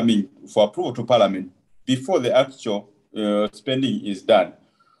this coming for approval to Parliament before the actual spending is done?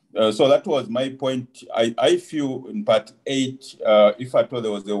 So that was my point. I feel in part 8, if I thought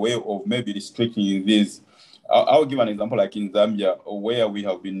there was a way of maybe restricting this, I'll give an example, like in Zambia, where we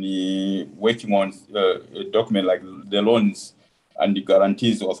have been working on a document like the Loans and the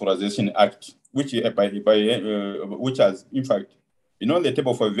Guarantees Authorization Act, which has, in fact, been on the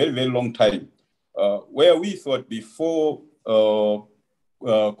table for a very, very long time, where we thought before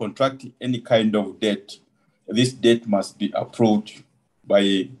contracting any kind of debt, this debt must be approved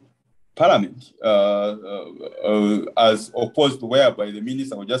by Parliament, as opposed to whereby the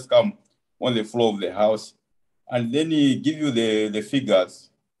minister will just come on the floor of the House and then he give you the figures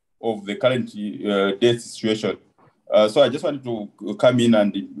of the current debt situation. So I just wanted to come in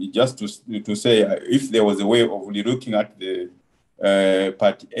and just to say if there was a way of looking at the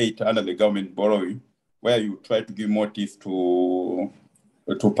Part 8 under the government borrowing, where you try to give more teeth to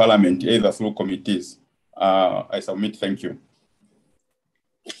Parliament, either through committees. I submit. Thank you.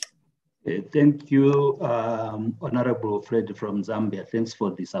 Thank you, Honorable Fred from Zambia. Thanks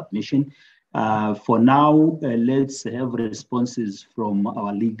for the submission. For now, let's have responses from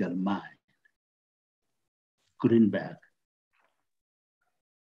our legal man, Greenberg.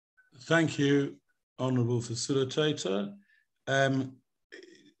 Thank you, Honourable Facilitator.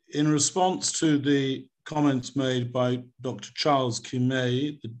 In response to the comments made by Dr. Charles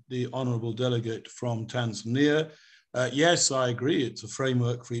Kimei, the Honourable Delegate from Tanzania, yes, I agree, it's a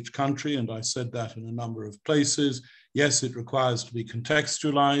framework for each country, and I said that in a number of places. Yes, it requires to be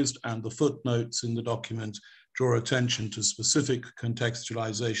contextualized, and the footnotes in the document draw attention to specific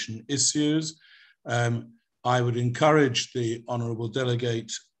contextualization issues. I would encourage the Honourable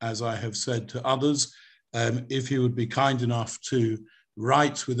Delegate, as I have said to others, if he would be kind enough to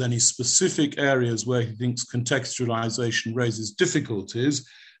write with any specific areas where he thinks contextualization raises difficulties,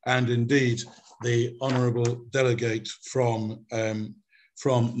 and indeed the Honourable Delegate from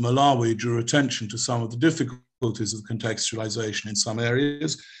Malawi drew attention to some of the difficulties of contextualization in some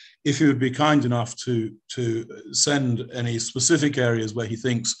areas. If he would be kind enough to send any specific areas where he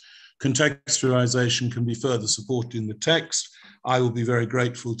thinks contextualization can be further supported in the text, I will be very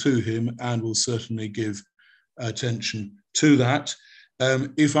grateful to him and will certainly give attention to that.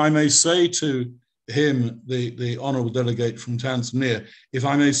 If I may say to him, the Honourable Delegate from Tanzania, if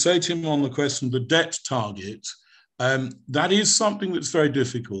I may say to him on the question of the debt target, that is something that's very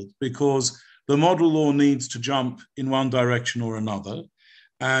difficult because the model law needs to jump in one direction or another.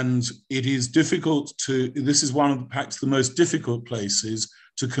 And it is difficult this is one of perhaps the most difficult places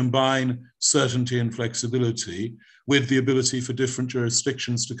to combine certainty and flexibility with the ability for different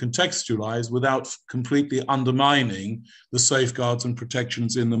jurisdictions to contextualize without completely undermining the safeguards and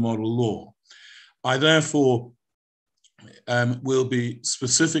protections in the model law. I therefore will be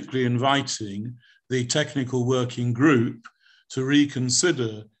specifically inviting the technical working group to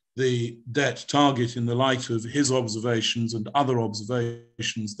reconsider the debt target in the light of his observations and other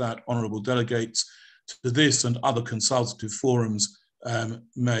observations that honourable delegates to this and other consultative forums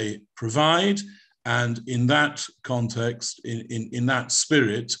may provide. And in that context, in that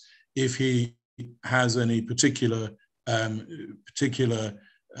spirit, if he has any particular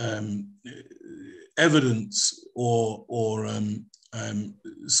evidence or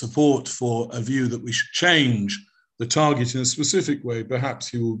support for a view that we should change the target in a specific way, perhaps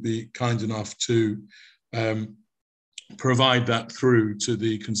he will be kind enough to provide that through to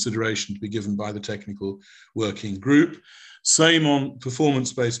the consideration to be given by the technical working group. Same on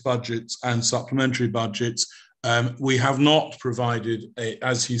performance-based budgets and supplementary budgets. We have not provided,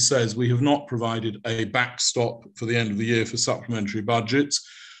 as he says, we have not provided a backstop for the end of the year for supplementary budgets.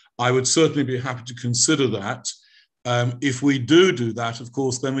 I would certainly be happy to consider that. If we do that, of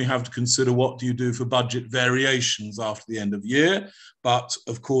course, then we have to consider what do you do for budget variations after the end of the year. But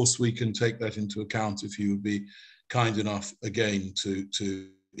of course, we can take that into account if you would be kind enough again to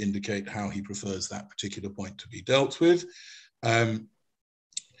indicate how he prefers that particular point to be dealt with. I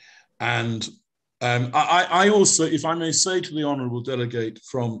also, if I may say to the Honourable Delegate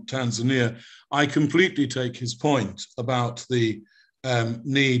from Tanzania, I completely take his point about the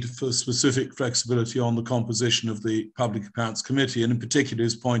need for specific flexibility on the composition of the Public Accounts Committee, and in particular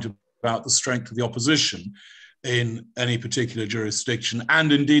his point about the strength of the opposition in any particular jurisdiction,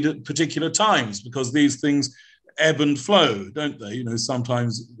 and indeed at particular times, because these things ebb and flow, don't they? You know,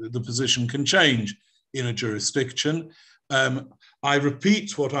 sometimes the position can change in a jurisdiction. I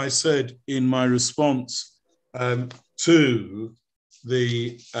repeat what I said in my response to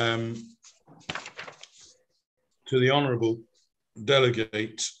the Honourable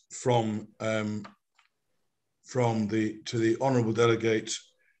Delegate from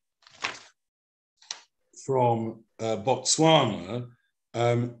Botswana.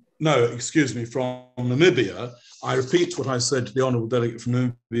 No, excuse me, from Namibia. I repeat what I said to the Honourable Delegate from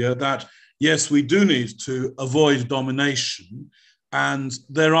Namibia, that yes, we do need to avoid domination, and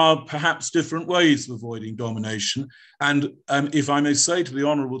there are perhaps different ways of avoiding domination. And if I may say to the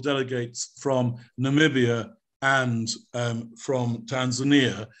Honourable Delegates from Namibia and from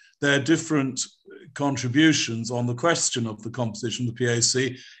Tanzania, their different contributions on the question of the composition of the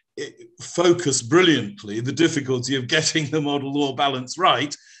PAC focus brilliantly the difficulty of getting the model law balance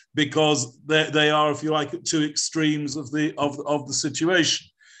right, because they are, if you like, at two extremes of the situation.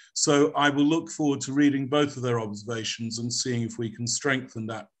 So I will look forward to reading both of their observations and seeing if we can strengthen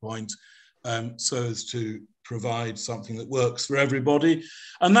that point so as to provide something that works for everybody.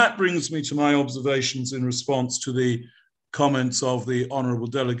 And that brings me to my observations in response to the comments of the Honourable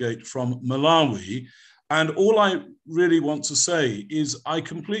Delegate from Malawi. And all I really want to say is I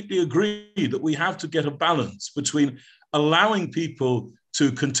completely agree that we have to get a balance between allowing people to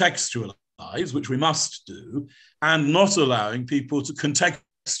contextualize, which we must do, and not allowing people to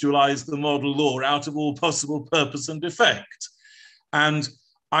contextualize the model law out of all possible purpose and effect. And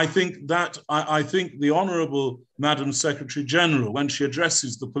I think that I think the Honourable Madam Secretary General, when she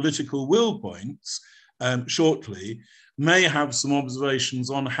addresses the political will points shortly, may have some observations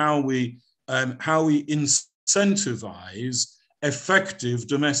on how we incentivize effective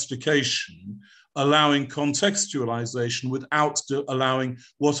domestication, allowing contextualization without allowing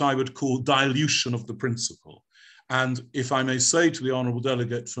what I would call dilution of the principle. And if I may say to the Honourable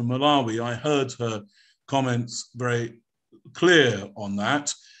Delegate from Malawi, I heard her comments very clear on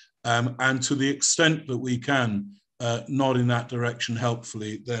that, and to the extent that we can nod in that direction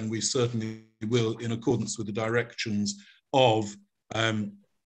helpfully, then we certainly will, in accordance with the directions of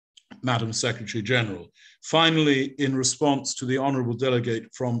Madam Secretary General. Finally, in response to the Honourable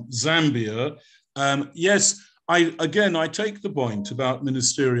Delegate from Zambia, yes, I take the point about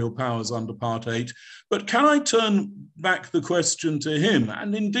ministerial powers under Part 8, but can I turn back the question to him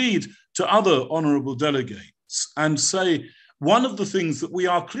and indeed to other Honourable Delegates and say, one of the things that we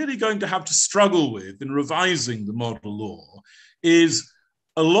are clearly going to have to struggle with in revising the model law is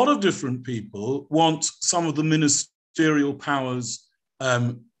a lot of different people want some of the ministerial powers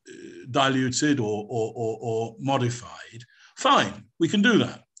diluted or modified. Fine, we can do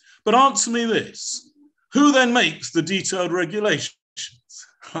that. But answer me this. Who then makes the detailed regulations?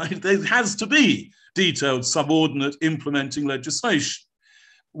 Right? There has to be detailed subordinate implementing legislation.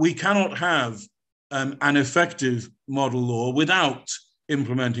 We cannot have an effective model law without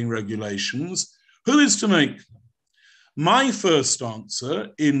implementing regulations. Who is to make them? My first answer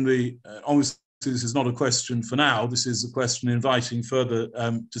in the, obviously this is not a question for now, this is a question inviting further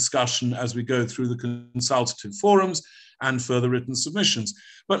discussion as we go through the consultative forums and further written submissions.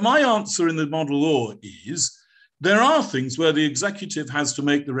 But my answer in the model law is, there are things where the executive has to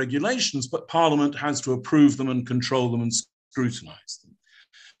make the regulations, but Parliament has to approve them and control them and scrutinise them.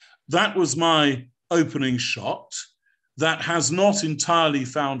 That was my opening shot. That has not entirely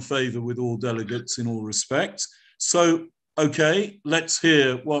found favour with all delegates in all respects. So, okay, let's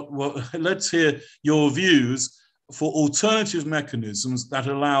hear let's hear your views for alternative mechanisms that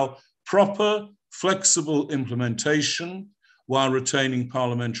allow proper, flexible implementation while retaining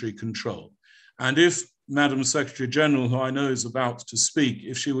parliamentary control. And if Madam Secretary General, who I know is about to speak,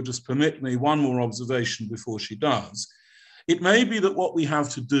 if she would just permit me one more observation before she does, It may be that what we have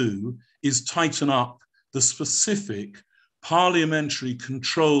to do is tighten up the specific parliamentary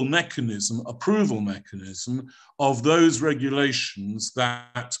control mechanism, approval mechanism of those regulations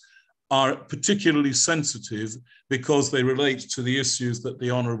that are particularly sensitive because they relate to the issues that the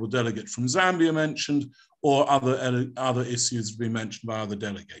honourable delegate from Zambia mentioned, or other issues being mentioned by other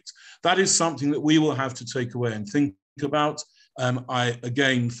delegates. That is something that we will have to take away and think about. I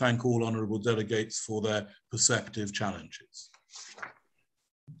again thank all honourable delegates for their perceptive challenges.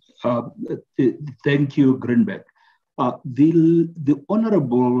 Thank you, Greenberg. The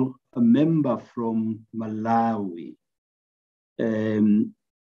honourable member from Malawi,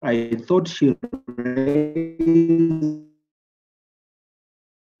 I thought she raised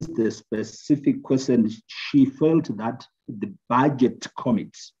the specific question. She felt that the budget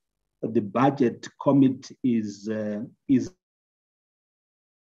committee is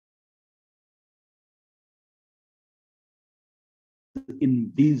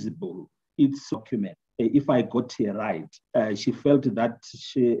invisible. It's document. If I got her right, she felt that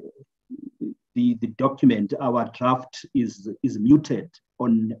the document, our draft, is muted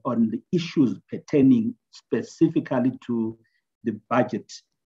on the issues pertaining specifically to the budget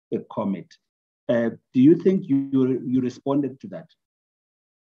committee. Do you think you responded to that?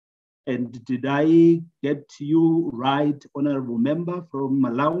 And did I get you right, honorable member from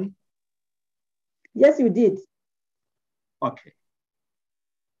Malawi? Yes, you did. Okay.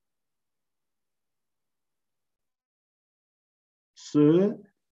 Sir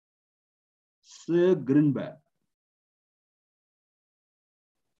Greenberg.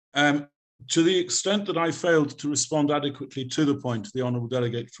 To the extent that I failed to respond adequately to the point of the honourable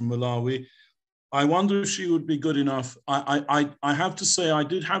delegate from Malawi, I wonder if she would be good enough. I have to say I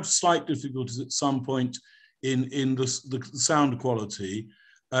did have slight difficulties at some point in the sound quality.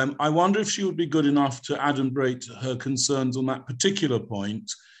 I wonder if she would be good enough to adumbrate her concerns on that particular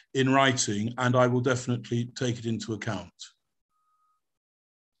point in writing, and I will definitely take it into account.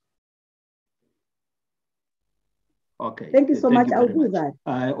 Okay. Thank you so much. I'll do that.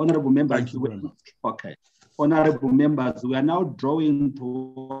 Honorable members. Thank you very much. Okay. Honorable members, we are now drawing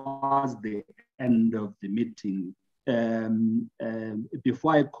towards the end of the meeting.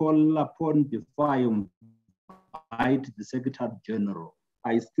 Before I invite the Secretary General,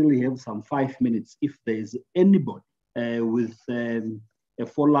 I still have some 5 minutes. If there is anybody with a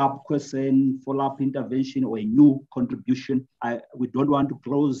follow-up question, follow-up intervention, or a new contribution, we don't want to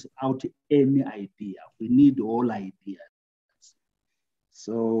close out any idea. We need all ideas.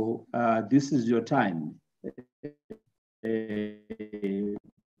 So this is your time.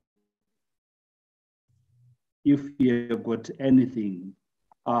 If you have got anything,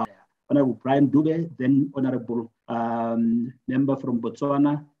 Honorable Brian Dube, then Honorable member from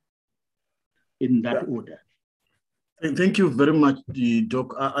Botswana, in that order. Thank you very much,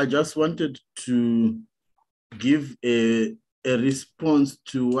 Doc. I just wanted to give a response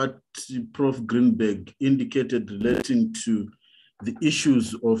to what Prof. Greenberg indicated relating to the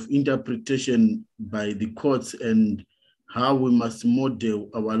issues of interpretation by the courts and how we must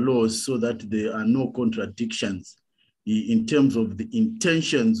model our laws so that there are no contradictions in terms of the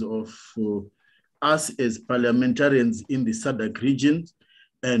intentions of us as parliamentarians in the SADC region,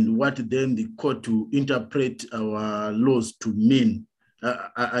 and what then the court to interpret our laws to mean.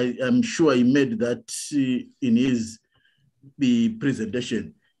 I am sure he made that in his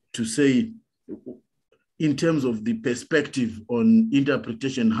presentation to say, in terms of the perspective on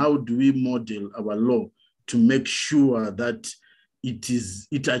interpretation, how do we model our law to make sure that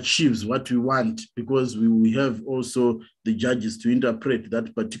it achieves what we want, because we have also the judges to interpret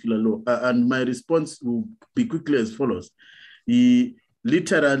that particular law. And my response will be quickly as follows.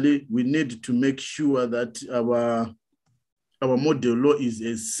 Literally, we need to make sure that our model law is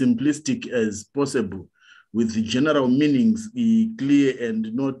as simplistic as possible, with the general meanings clear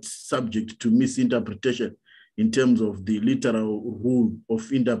and not subject to misinterpretation in terms of the literal rule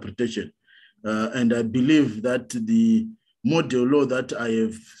of interpretation. And I believe that the model law that I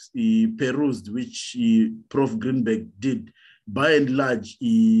have perused, which Prof. Greenberg did, by and large,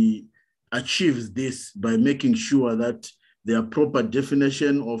 he achieves this by making sure that there are proper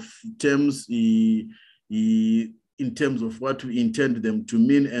definition of terms in terms of what we intend them to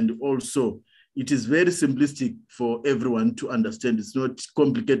mean, and also it is very simplistic for everyone to understand. It's not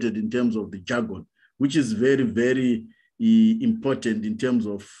complicated in terms of the jargon, which is very, very important in terms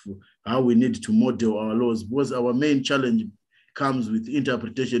of how we need to model our laws, because our main challenge comes with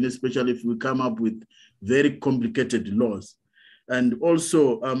interpretation, especially if we come up with very complicated laws. And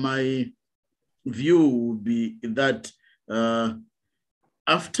also my view would be that after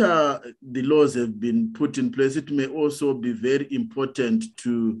after the laws have been put in place, it may also be very important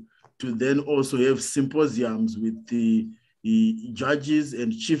to then also have symposiums with the judges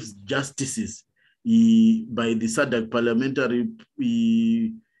and chief justices by the SADC Parliamentary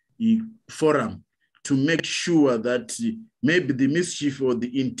Forum to make sure that maybe the mischief or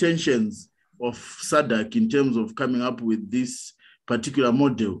the intentions of SADC in terms of coming up with this particular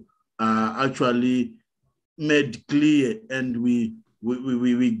model are actually made clear, and we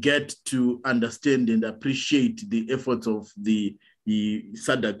get to understand and appreciate the efforts of the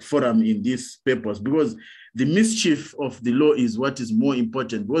SADC Forum in these papers, because the mischief of the law is what is more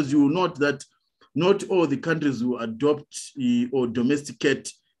important, because you will note that not all the countries will adopt or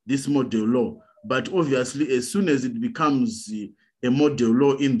domesticate this model law, but obviously as soon as it becomes a model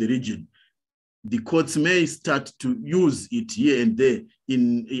law in the region, the courts may start to use it here and there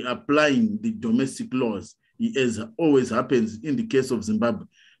in applying the domestic laws, as always happens in the case of Zimbabwe.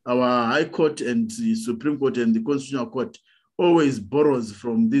 Our High Court and the Supreme Court and the Constitutional Court always borrows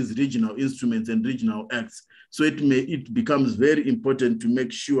from these regional instruments and regional acts. So it becomes very important to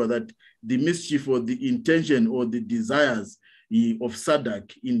make sure that the mischief or the intention or the desires of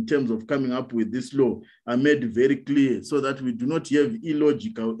SADC in terms of coming up with this law are made very clear, so that we do not have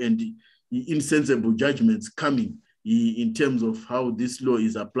illogical and insensible judgments coming in terms of how this law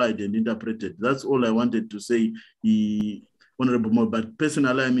is applied and interpreted. That's all I wanted to say, Honorable Mo. But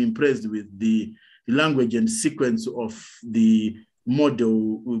personally, I'm impressed with the language and sequence of the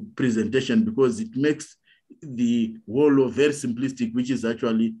model presentation, because it makes the whole law very simplistic, which is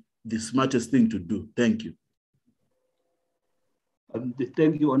actually the smartest thing to do. Thank you.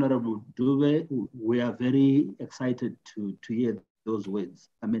 Thank you, Honorable Dube. We are very excited to hear those words.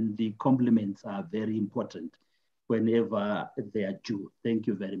 I mean, the compliments are very important whenever they are due. Thank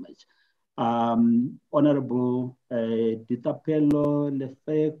you very much. Honorable Ditapelo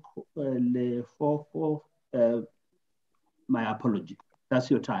Lefoko, my apology. That's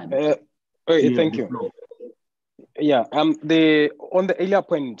your time. Thank you. Yeah, on the earlier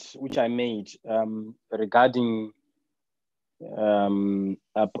point which I made regarding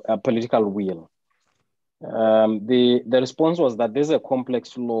a political will, the response was that there's a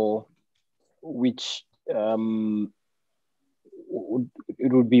complex law which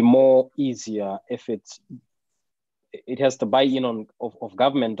it would be more easier if it has the buy-in of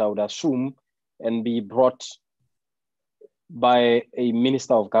government, I would assume, and be brought by a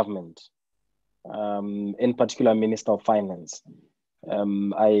minister of government, in particular Minister of Finance.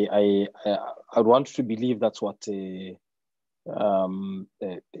 I would want to believe that's what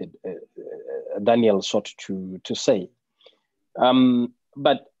Daniel sought to say.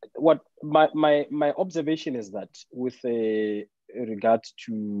 But what my observation is that with regard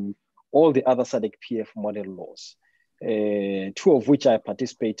to all the other SADC PF model laws, two of which I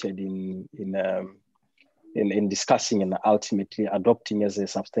participated in discussing and ultimately adopting as a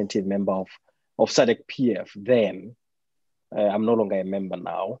substantive member of SADC PF then, I'm no longer a member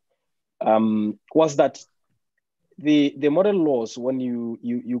now, was that the model laws, when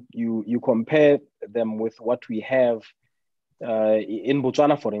you compare them with what we have in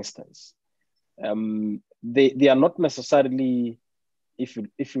Botswana, for instance, they are not necessarily, if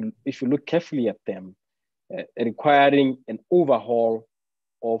you look carefully at them, requiring an overhaul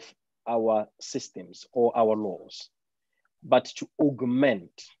of our systems or our laws, but to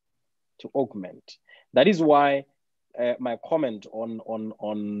augment. That is why my comment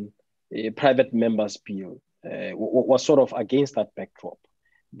on a private members bill was sort of against that backdrop.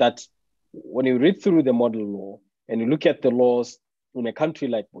 That when you read through the model law and you look at the laws in a country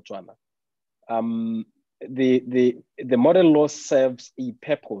like Botswana, the model law serves a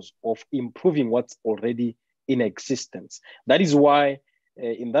purpose of improving what's already in existence. That is why,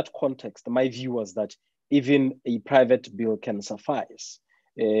 in that context, my view was that even a private bill can suffice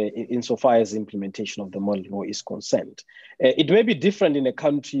insofar as implementation of the model law is concerned. It may be different in a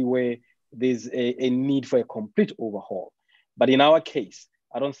country where there's a need for a complete overhaul, but in our case,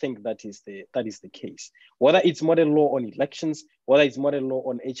 I don't think that is the case. Whether it's model law on elections, whether it's model law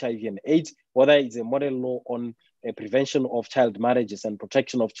on HIV and AIDS, whether it's a model law on prevention of child marriages and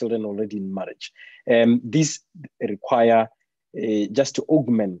protection of children already in marriage, these require just to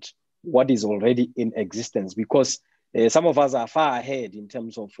augment what is already in existence, because some of us are far ahead in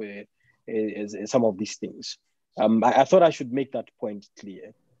terms of some of these things. I thought I should make that point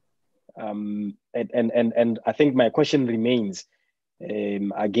clear. And I think my question remains,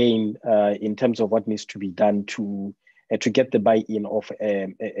 again, in terms of what needs to be done to get the buy-in of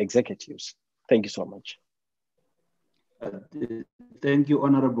executives. Thank you so much. Thank you,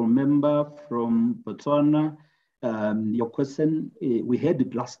 Honorable Member from Botswana. Your question, we heard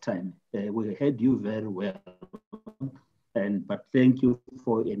it last time. We heard you very well. But thank you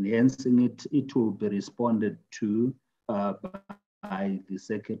for enhancing it. It will be responded to by the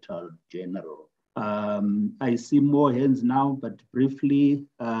Secretary General. I see more hands now, but briefly,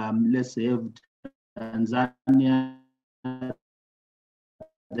 let's have Tanzania.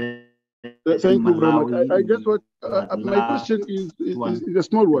 Thank you very much. I just want, my question is a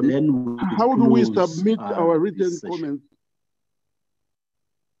small one. How do we submit our written comments?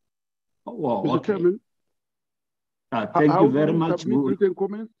 Oh, Mr. okay. Chairman? Thank you very much. Submit written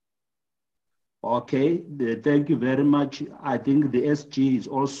comments? Okay, thank you very much. I think the SG is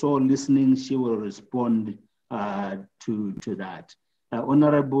also listening. She will respond to that.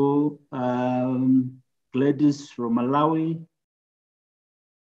 Honorable Gladys from Malawi.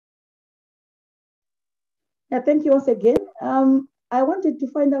 Yeah, thank you once again. I wanted to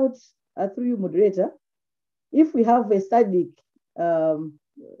find out through you, moderator, if we have a study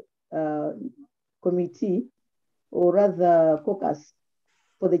committee, or rather caucus,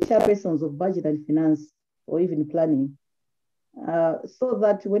 for the chairpersons of budget and finance, or even planning, so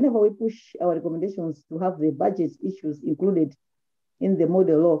that whenever we push our recommendations to have the budget issues included in the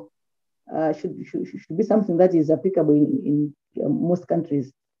model law, should be something that is applicable in most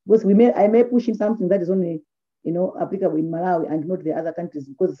countries. Because I may push in something that is only applicable in Malawi and not the other countries,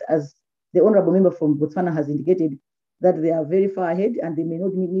 because as the honorable member from Botswana has indicated, that they are very far ahead and they may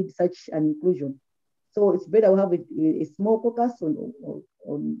not need such an inclusion. So it's better we have a small focus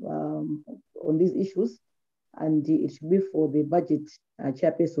on these issues, and it should be for the budget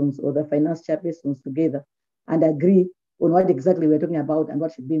chairpersons or the finance chairpersons together and agree on what exactly we're talking about and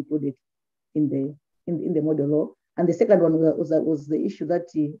what should be included in the model law. And the second one was the issue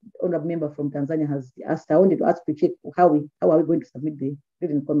that the honorable member from Tanzania has asked. I wanted to ask to check how are we going to submit the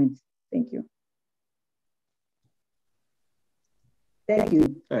written comments. Thank you. Thank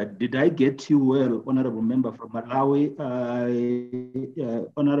you. Did I get you well, honorable member from Malawi?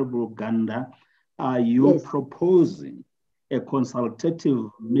 Honorable Ganda, are you proposing a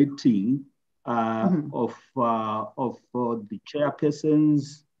consultative meeting of the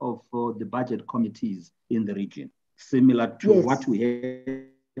chairpersons of the budget committees in the region, similar to what we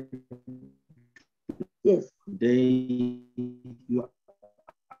have today?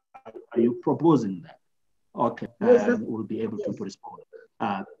 Are you proposing that? Okay, we'll be able to respond.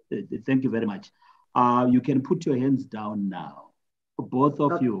 Thank you very much. You can put your hands down now. Both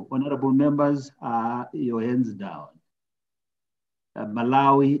of you, honorable members, your hands down.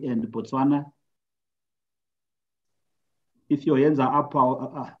 Malawi and Botswana. If your hands are up,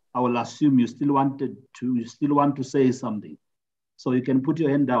 I will assume you still want to say something. So you can put your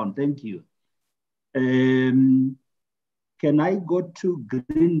hand down. Thank you. Can I go to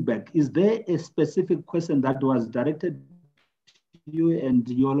Greenback? Is there a specific question that was directed to you and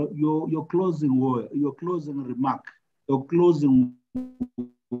your closing word, your closing remark, your closing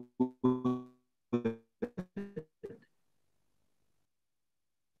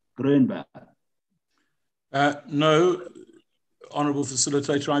Greenback? No, Honourable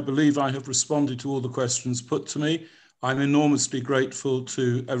Facilitator, I believe I have responded to all the questions put to me. I'm enormously grateful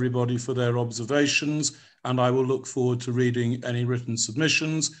to everybody for their observations, and I will look forward to reading any written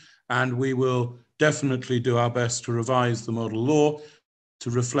submissions, and we will definitely do our best to revise the model law to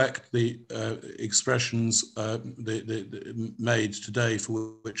reflect the expressions made today,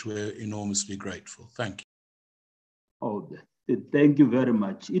 for which we're enormously grateful. Thank you. Oh, thank you very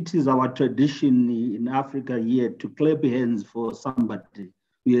much. It is our tradition in Africa here to clap hands for somebody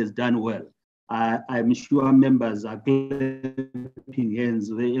who has done well. I'm sure members are clapping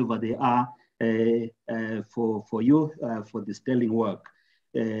hands wherever they are for you, for the sterling work.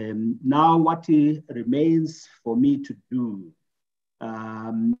 Now what remains for me to do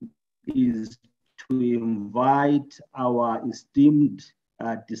is to invite our esteemed,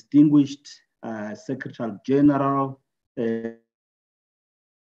 distinguished Secretary General to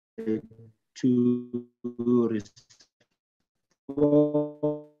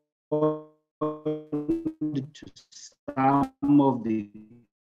respond to some of the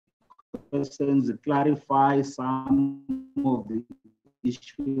questions, clarify some of the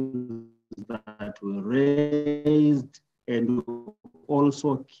issues that were raised, and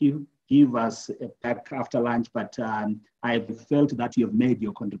also give us a pack after lunch. But I've felt that you have made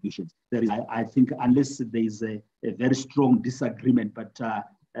your contributions. There is, I think, unless there is a very strong disagreement, but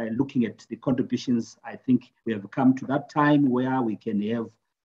looking at the contributions, I think we have come to that time where we can have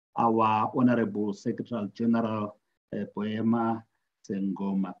our Honorable Secretary General Poema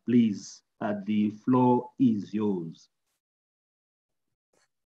Sengoma. Please, the floor is yours.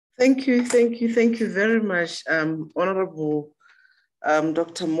 Thank you very much, Honorable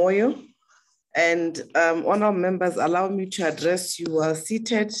Dr. Moyo. And honorable members, allow me to address you while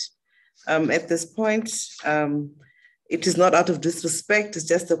seated. At this point, it is not out of disrespect, it's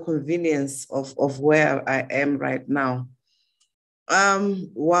just the convenience of where I am right now.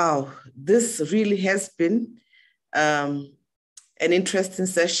 Wow, this really has been an interesting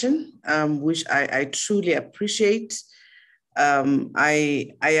session, which I truly appreciate.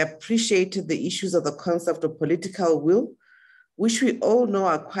 I appreciated the issues of the concept of political will, which we all know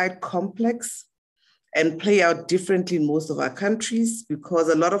are quite complex and play out differently in most of our countries, because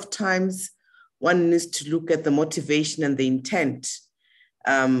a lot of times one needs to look at the motivation and the intent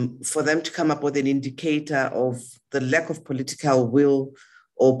for them to come up with an indicator of the lack of political will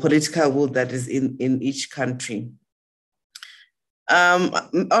or political will that is in each country.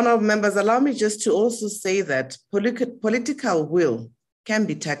 Honorable members, allow me just to also say that political will can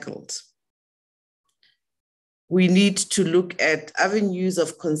be tackled. We need to look at avenues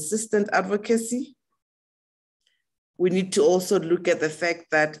of consistent advocacy. We need to also look at the fact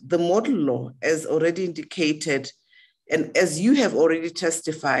that the model law, as already indicated, and as you have already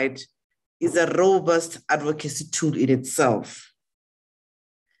testified, is a robust advocacy tool in itself.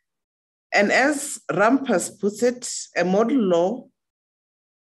 And as Rampas puts it, a model law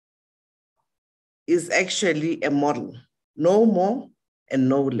is actually a model, no more and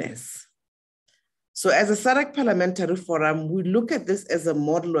no less. So as a SADC Parliamentary Forum, we look at this as a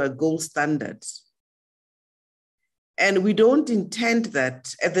model or a gold standard. And we don't intend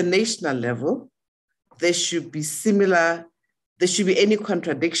that at the national level, there should be any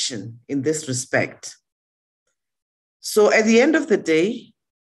contradiction in this respect. So at the end of the day,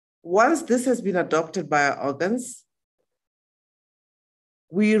 once this has been adopted by our organs,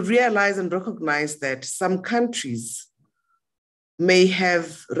 we realize and recognize that some countries may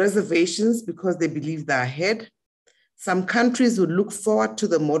have reservations because they believe they're ahead. Some countries would look forward to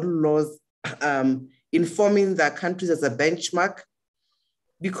the model laws informing their countries as a benchmark,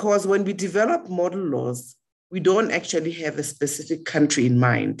 because when we develop model laws, we don't actually have a specific country in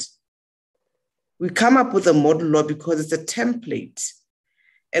mind. We come up with a model law because it's a template,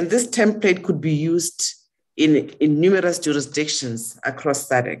 and this template could be used in numerous jurisdictions across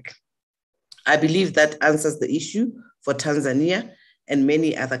SADC. I believe that answers the issue for Tanzania and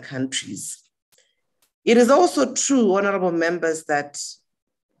many other countries. It is also true, honorable members, that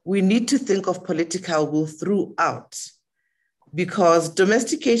we need to think of political will throughout, because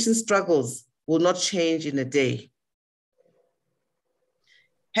domestication struggles will not change in a day.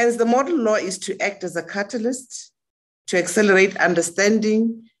 Hence, the model law is to act as a catalyst to accelerate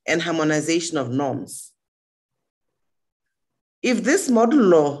understanding and harmonization of norms. If this model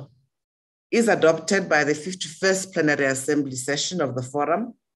law is adopted by the 51st Plenary Assembly session of the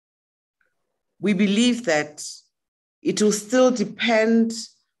Forum, we believe that it will still depend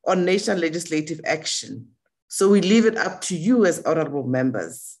on national legislative action. So we leave it up to you as honorable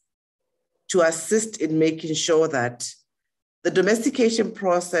members to assist in making sure that the domestication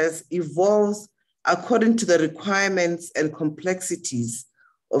process evolves according to the requirements and complexities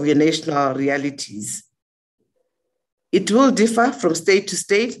of your national realities. It will differ from state to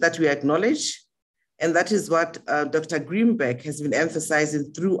state, that we acknowledge, and that is what Dr. Greenberg has been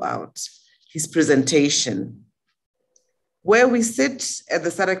emphasizing throughout his presentation. Where we sit at the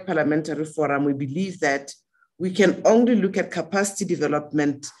SADC Parliamentary Forum, we believe that we can only look at capacity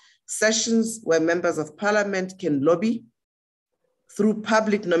development sessions where members of parliament can lobby through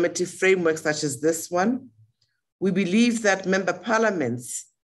public normative frameworks such as this one. We believe that member parliaments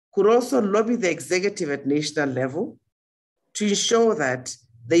could also lobby the executive at national level to ensure that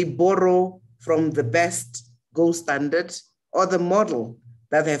they borrow from the best gold standard or the model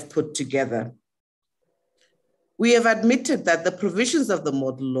that they've put together. We have admitted that the provisions of the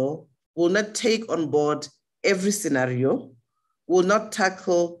model law will not take on board every scenario, will not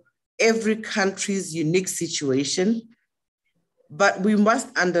tackle every country's unique situation, but we must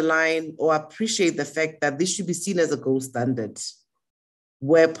underline or appreciate the fact that this should be seen as a gold standard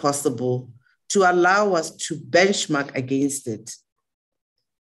where possible to allow us to benchmark against it.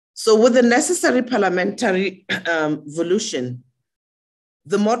 So with the necessary parliamentary evolution,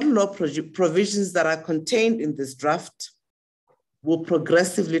 the model law provisions that are contained in this draft will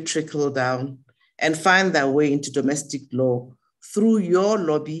progressively trickle down and find their way into domestic law through your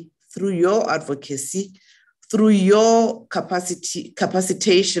lobby, through your advocacy, through your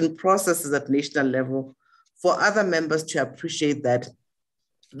capacitation processes at national level, for other members to appreciate that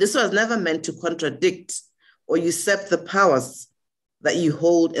this was never meant to contradict or usurp the powers that you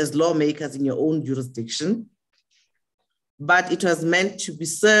hold as lawmakers in your own jurisdiction, but it was meant to be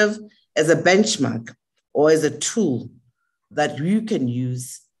served as a benchmark or as a tool that you can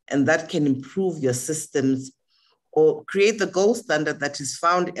use and that can improve your systems or create the gold standard that is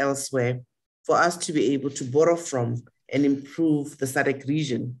found elsewhere for us to be able to borrow from and improve the SADC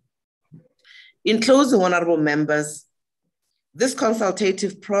region. In closing, honorable members, this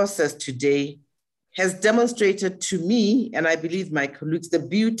consultative process today has demonstrated to me, and I believe my colleagues, the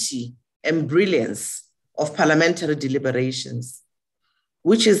beauty and brilliance of parliamentary deliberations,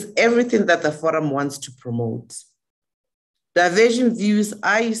 which is everything that the forum wants to promote. Divergent views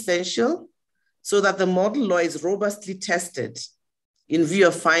are essential so that the model law is robustly tested in view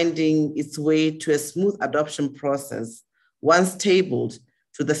of finding its way to a smooth adoption process once tabled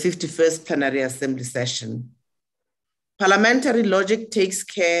to the 51st Plenary Assembly session. Parliamentary logic takes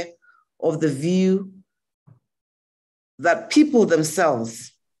care of the view that people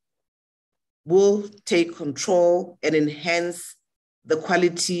themselves will take control and enhance the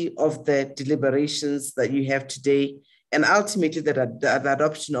quality of the deliberations that you have today, and ultimately the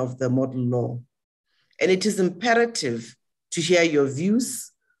adoption of the model law. And it is imperative to hear your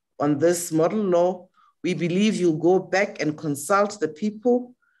views on this model law. We believe you'll go back and consult the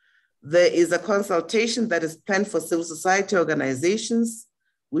people. There is a consultation that is planned for civil society organizations,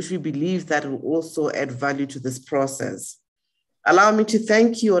 which we believe that will also add value to this process. Allow me to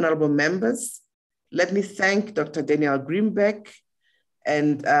thank you, honorable members. Let me thank Dr. Daniel Greenback,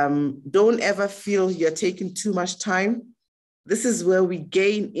 and don't ever feel you're taking too much time. This is where we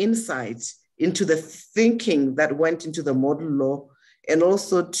gain insight into the thinking that went into the model law and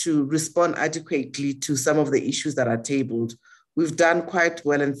also to respond adequately to some of the issues that are tabled. We've done quite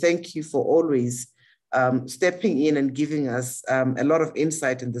well, and thank you for always stepping in and giving us a lot of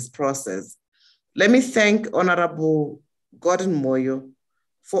insight in this process. Let me thank Honorable Gordon Moyo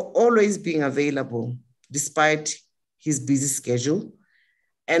for always being available despite his busy schedule,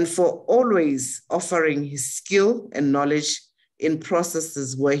 and for always offering his skill and knowledge in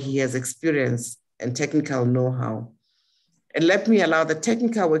processes where he has experience and technical know-how. And let me allow the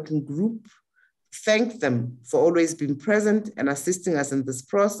technical working group, thank them for always being present and assisting us in this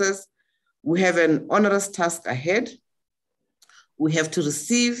process. We have an onerous task ahead. We have to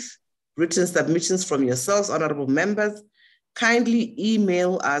receive written submissions from yourselves, honorable members. Kindly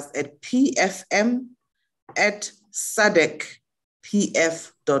email us at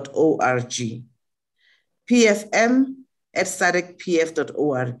pfm@sadecpf.org.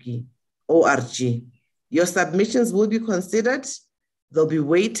 pfm@sadecpf.org. Your submissions will be considered, they'll be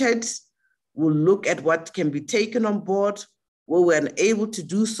weighted. We'll look at what can be taken on board. Where we're unable to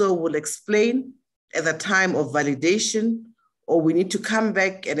do so, we'll explain at the time of validation, or we need to come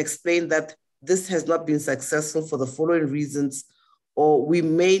back and explain that this has not been successful for the following reasons, or we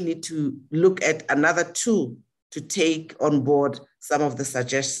may need to look at another tool to take on board some of the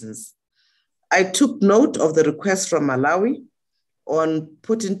suggestions. I took note of the request from Malawi on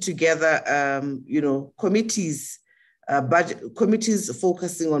putting together, committees, committees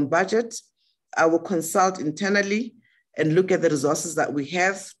focusing on budget. I will consult internally and look at the resources that we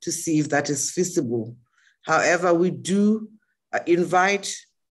have to see if that is feasible. However, we do invite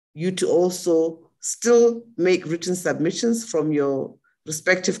you to also still make written submissions from your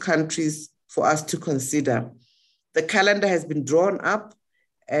respective countries for us to consider. The calendar has been drawn up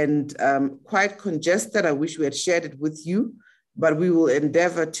and quite congested. I wish we had shared it with you, but we will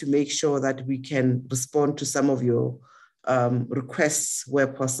endeavor to make sure that we can respond to some of your requests where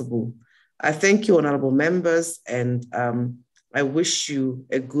possible. I thank you, honorable members, and I wish you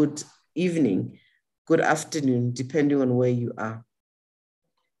a good evening, good afternoon, depending on where you are.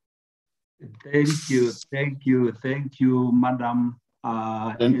 Thank you, Madam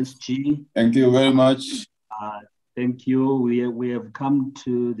SG. Thank you very much. Thank you. We have come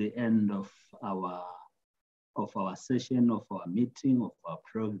to the end of our session, of our meeting, of our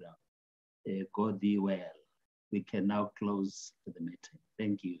program. God be well. We can now close the meeting.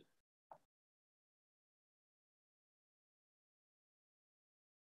 Thank you.